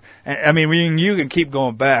term. I mean, you can keep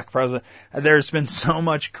going back, President. There's been so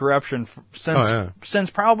much corruption since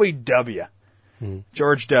probably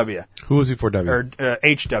George W. Who was he for W? Or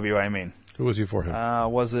H.W., I mean. Who was he for him?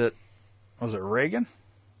 Was it Reagan?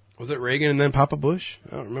 Was it Reagan and then Papa Bush?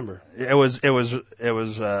 I don't remember. It was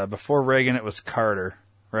before Reagan, it was Carter,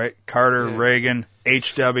 right? Carter, Yeah. Reagan,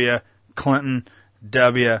 H.W., Clinton,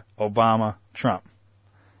 W., Obama, Trump.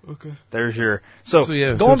 Okay. There's your... So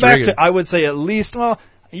going since back Reagan. to, I would say at least, well,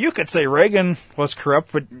 you could say Reagan was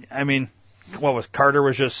corrupt, but, I mean, what was Carter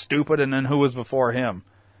was just stupid, and then who was before him?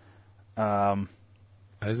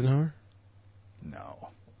 Eisenhower? No.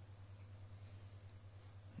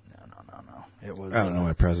 It was... I don't know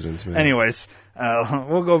my presidents, man. Anyways,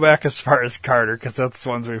 we'll go back as far as Carter, because that's the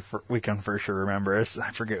ones we can for sure remember.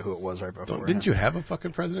 I forget who it was right before. Didn't you have a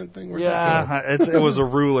fucking president thing? Where'd Yeah, that go? it was a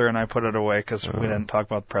ruler, and I put it away because we didn't talk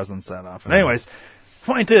about presidents that often. Anyways,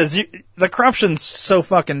 point is, the corruption's so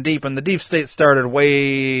fucking deep, and the deep state started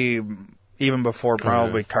way even before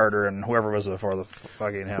probably Carter and whoever was before the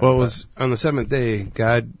fucking him. Well, it was on the seventh day,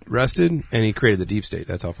 God rested, and he created the deep state.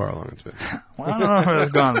 That's how far along it's been. Well, I don't know if it has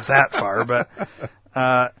gone that far, but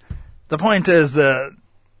the point is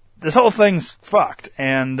this whole thing's fucked,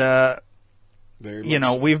 and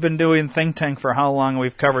we've been doing Think Tank for how long?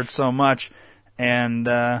 We've covered so much, and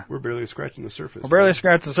we're barely scratching the surface. We're barely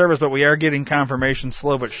scratching the surface, but we are getting confirmation,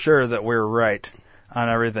 slow but sure, that we're right on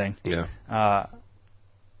everything. Yeah.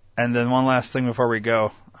 And then one last thing before we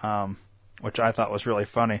go, which I thought was really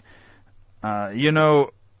funny. Obama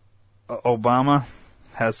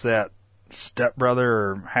has that stepbrother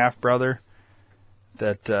or half-brother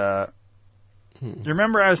that... You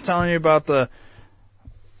remember I was telling you about this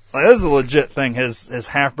is a legit thing, his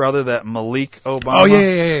half-brother, that Malik Obama? Oh,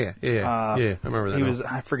 yeah. I remember that. He was,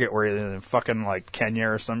 I forget where he was, in fucking like Kenya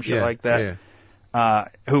or some shit like that. Yeah.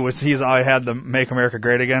 He's always had the Make America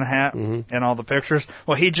Great Again hat in all the pictures.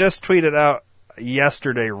 Well, he just tweeted out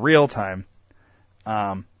yesterday, real time,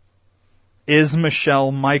 is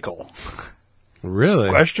Michelle Michael? Really?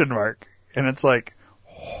 Question mark. And it's like,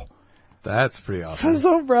 that's pretty awesome. His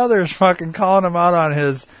own brother's fucking calling him out on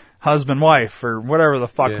his husband-wife or whatever the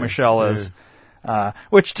fuck Michelle is.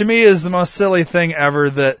 Which to me is the most silly thing ever,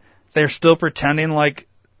 that they're still pretending like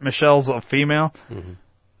Michelle's a female.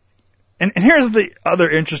 And here's the other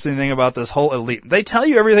interesting thing about this whole elite. They tell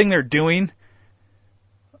you everything they're doing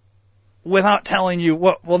without telling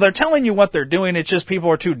you they're telling you what they're doing. It's just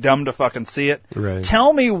people are too dumb to fucking see it. Right.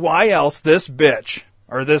 Tell me why else this bitch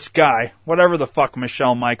or this guy, whatever the fuck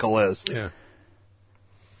Michelle Michael is,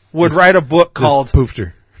 would write a book called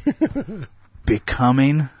Poofter.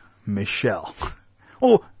 Becoming Michelle.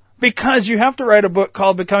 Well, because you have to write a book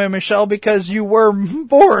called Becoming Michelle because you were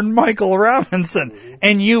born Michael Robinson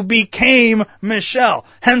and you became Michelle.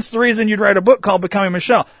 Hence the reason you'd write a book called Becoming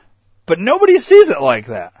Michelle. But nobody sees it like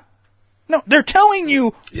that. No, they're telling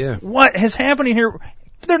you what is happening here.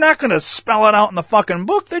 They're not going to spell it out in the fucking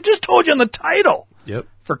book. They just told you in the title. Yep.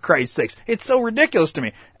 For Christ's sakes. It's so ridiculous to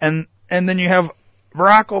me. And then you have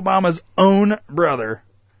Barack Obama's own brother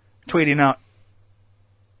tweeting out,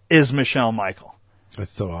 "Is Michelle Michael?"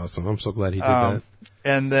 That's so awesome. I'm so glad he did that.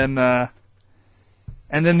 And then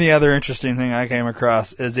the other interesting thing I came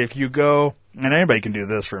across is if you go, and anybody can do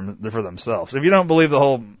this for themselves. If you don't believe the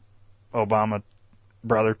whole Obama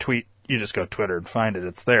brother tweet, you just go Twitter and find it.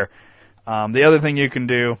 It's there. The other thing you can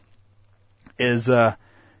do is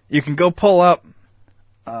you can go pull up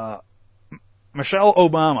Michelle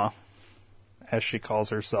Obama, as she calls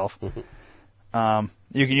herself. You can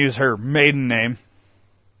use her maiden name.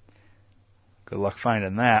 Good luck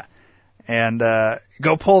finding that. And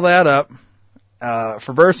go pull that up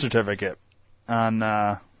for birth certificate on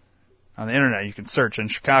the internet. You can search in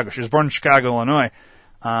Chicago. She was born in Chicago, Illinois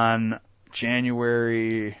on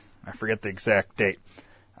January, I forget the exact date.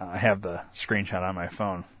 I have the screenshot on my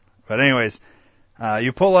phone. But anyways,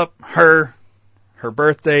 you pull up her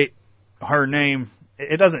birth date, her name.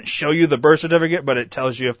 It doesn't show you the birth certificate, but it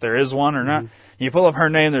tells you if there is one or not. You pull up her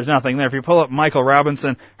name, there's nothing there. If you pull up Michael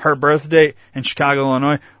Robinson, her birth date in Chicago,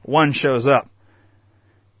 Illinois, one shows up.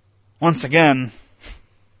 Once again,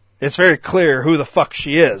 it's very clear who the fuck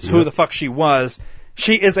she is, who the fuck she was.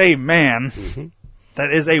 She is a man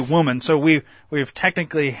that is a woman. So we've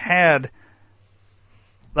technically had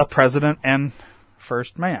the president and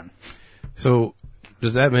first man. So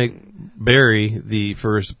does that make Barry the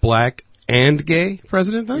first black and gay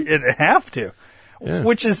president then? It'd have to. Yeah.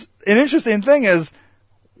 Which is an interesting thing is,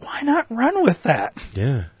 why not run with that?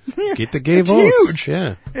 Yeah. Get the gay It's votes. huge.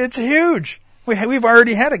 Yeah. It's huge. We've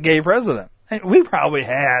already had a gay president. We probably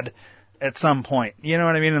had at some point. You know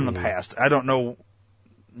what I mean? In the past. I don't know,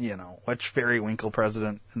 which Fairy Winkle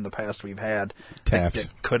president in the past we've had. Taft. It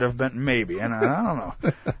could have been, maybe. And I don't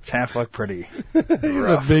know. Taft looked pretty He's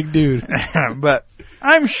rough. a big dude. But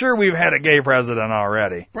I'm sure we've had a gay president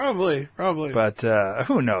already. Probably. But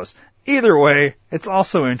who knows? Either way, it's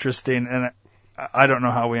also interesting, and I don't know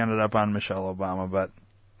how we ended up on Michelle Obama, but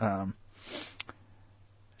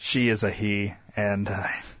she is a he, and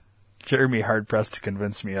Jeremy hard-pressed to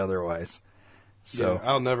convince me otherwise. So yeah,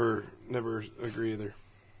 I'll never agree either.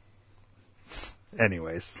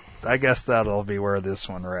 Anyways, I guess that'll be where this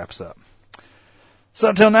one wraps up. So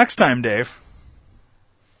until next time, Dave.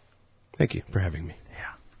 Thank you for having me.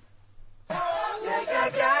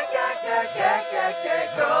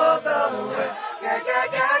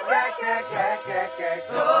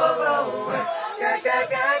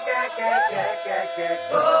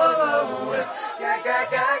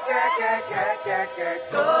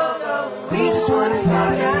 We just want to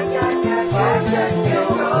party, just go.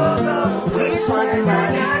 We just want to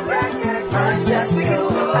party, just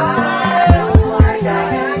go. I don't want to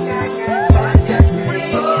die, just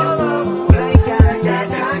breathe. We gotta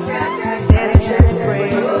dance, dance and shake and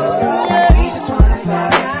breathe. We just want to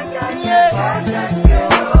party, just go.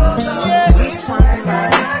 We just want to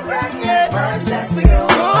party, just go.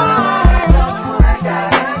 I don't want to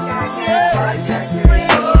die, just breathe.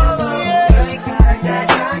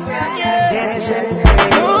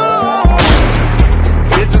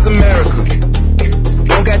 This is America.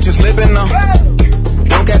 Don't catch you slipping now.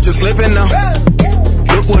 Don't catch you slipping now.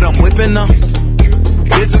 Look what I'm whipping now.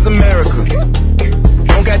 This is America.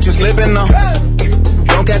 Don't catch you slipping now.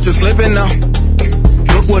 Don't catch you slipping now.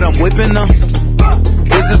 Look what I'm whipping now.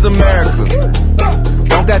 This is America.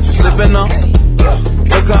 Don't catch you slipping now.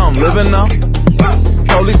 Look how I'm living now.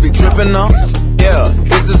 Police be tripping now. Yeah,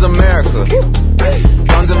 this is America.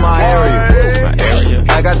 Guns in my area.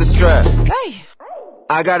 I got the strap.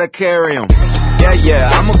 I gotta carry 'em. Yeah,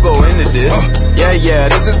 I'ma go into this. Yeah,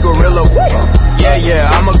 this is gorilla. Yeah,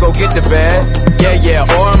 I'ma go get the bag. Yeah,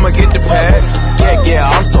 or I'ma get the pad. Yeah,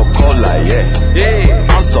 I'm so cold like yeah.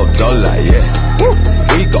 I'm so dull like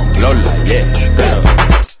yeah. We gon' blow like yeah.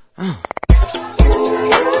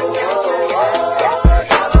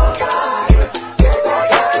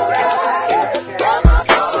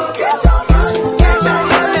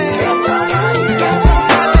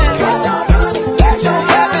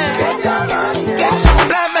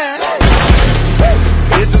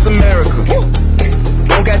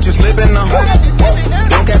 Slipping now.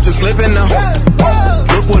 Don't catch you slipping now.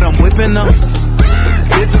 Look what I'm whipping now.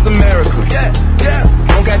 This is America.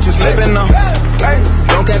 Don't catch you slipping now.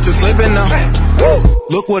 Don't catch you slipping now.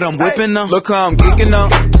 Look what I'm whipping now. Look how I'm geeking now.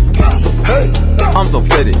 I'm so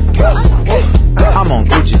fitted. I'm on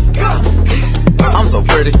Gucci. I'm so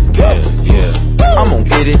pretty. Yeah. I'm gonna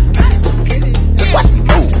get it. Watch me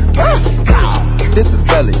move. This is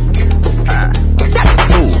Sally. That's a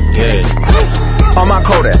tool. Yeah. On my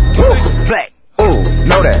Kodak, black, ooh,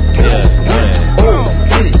 no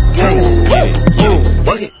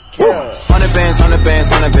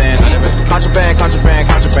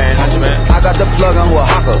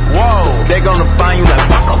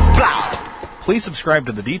please subscribe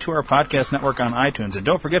to the D2R Podcast Network on iTunes, and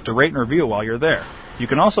don't forget to rate and review while you're there. You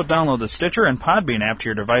can also download the Stitcher and Podbean app to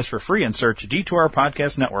your device for free and search D2R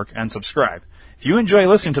Podcast Network and subscribe. If you enjoy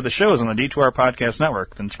listening to the shows on the D2R Podcast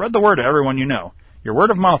Network, then spread the word to everyone you know. Your word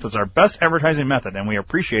of mouth is our best advertising method, and we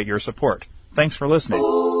appreciate your support. Thanks for listening.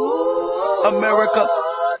 America,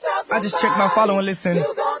 I just checked my following. Listen, you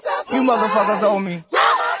motherfuckers owe me.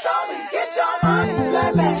 Get your money,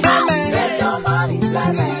 black man. Get your money,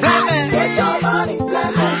 black man. Get your money,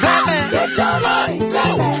 black man. Get your money,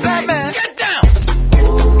 black man. Get down.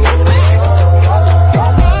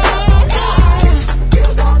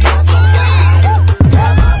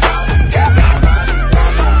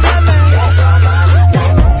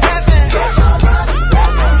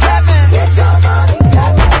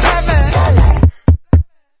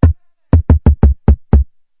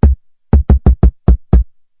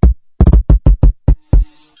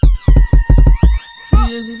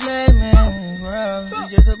 Just a black man in this world. You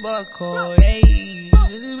just a buckhole, hey.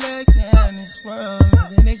 Just a black man in this world.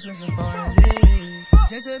 Living expensive foreign, hey.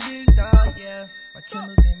 Just a big dog, yeah. My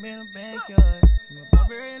Kindle came in the backyard. From a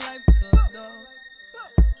barbarian life to a dog.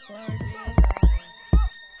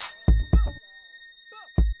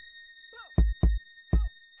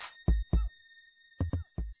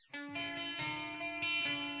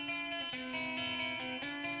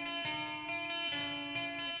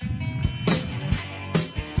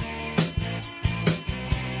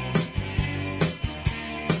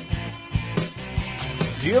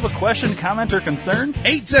 Do you have a question, comment, or concern?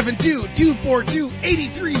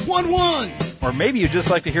 872-242-8311. Or maybe you'd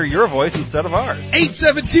just like to hear your voice instead of ours.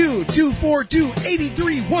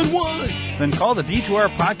 872-242-8311. Then call the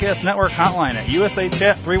D2R Podcast Network hotline at USA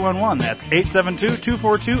Chat 311. That's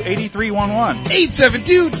 872-242-8311.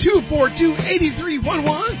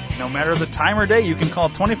 872-242-8311. No matter the time or day, you can call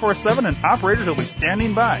 24/7 and operators will be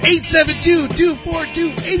standing by.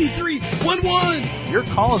 872-242-8311. Your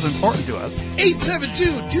call is important to us.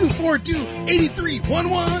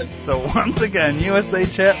 872-242-8311. So once again, USA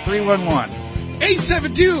Chat 311.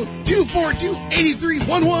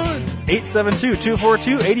 872-242-8311.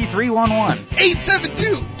 872-242-8311.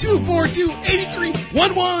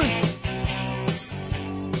 872-242-8311.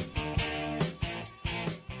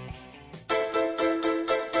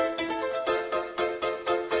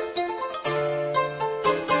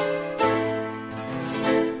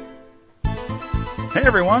 Hey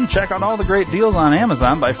everyone, check out all the great deals on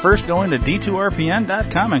Amazon by first going to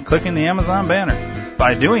D2RPN.com and clicking the Amazon banner.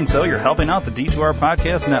 By doing so, you're helping out the D2R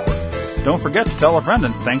Podcast Network. Don't forget to tell a friend,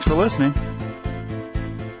 and thanks for listening.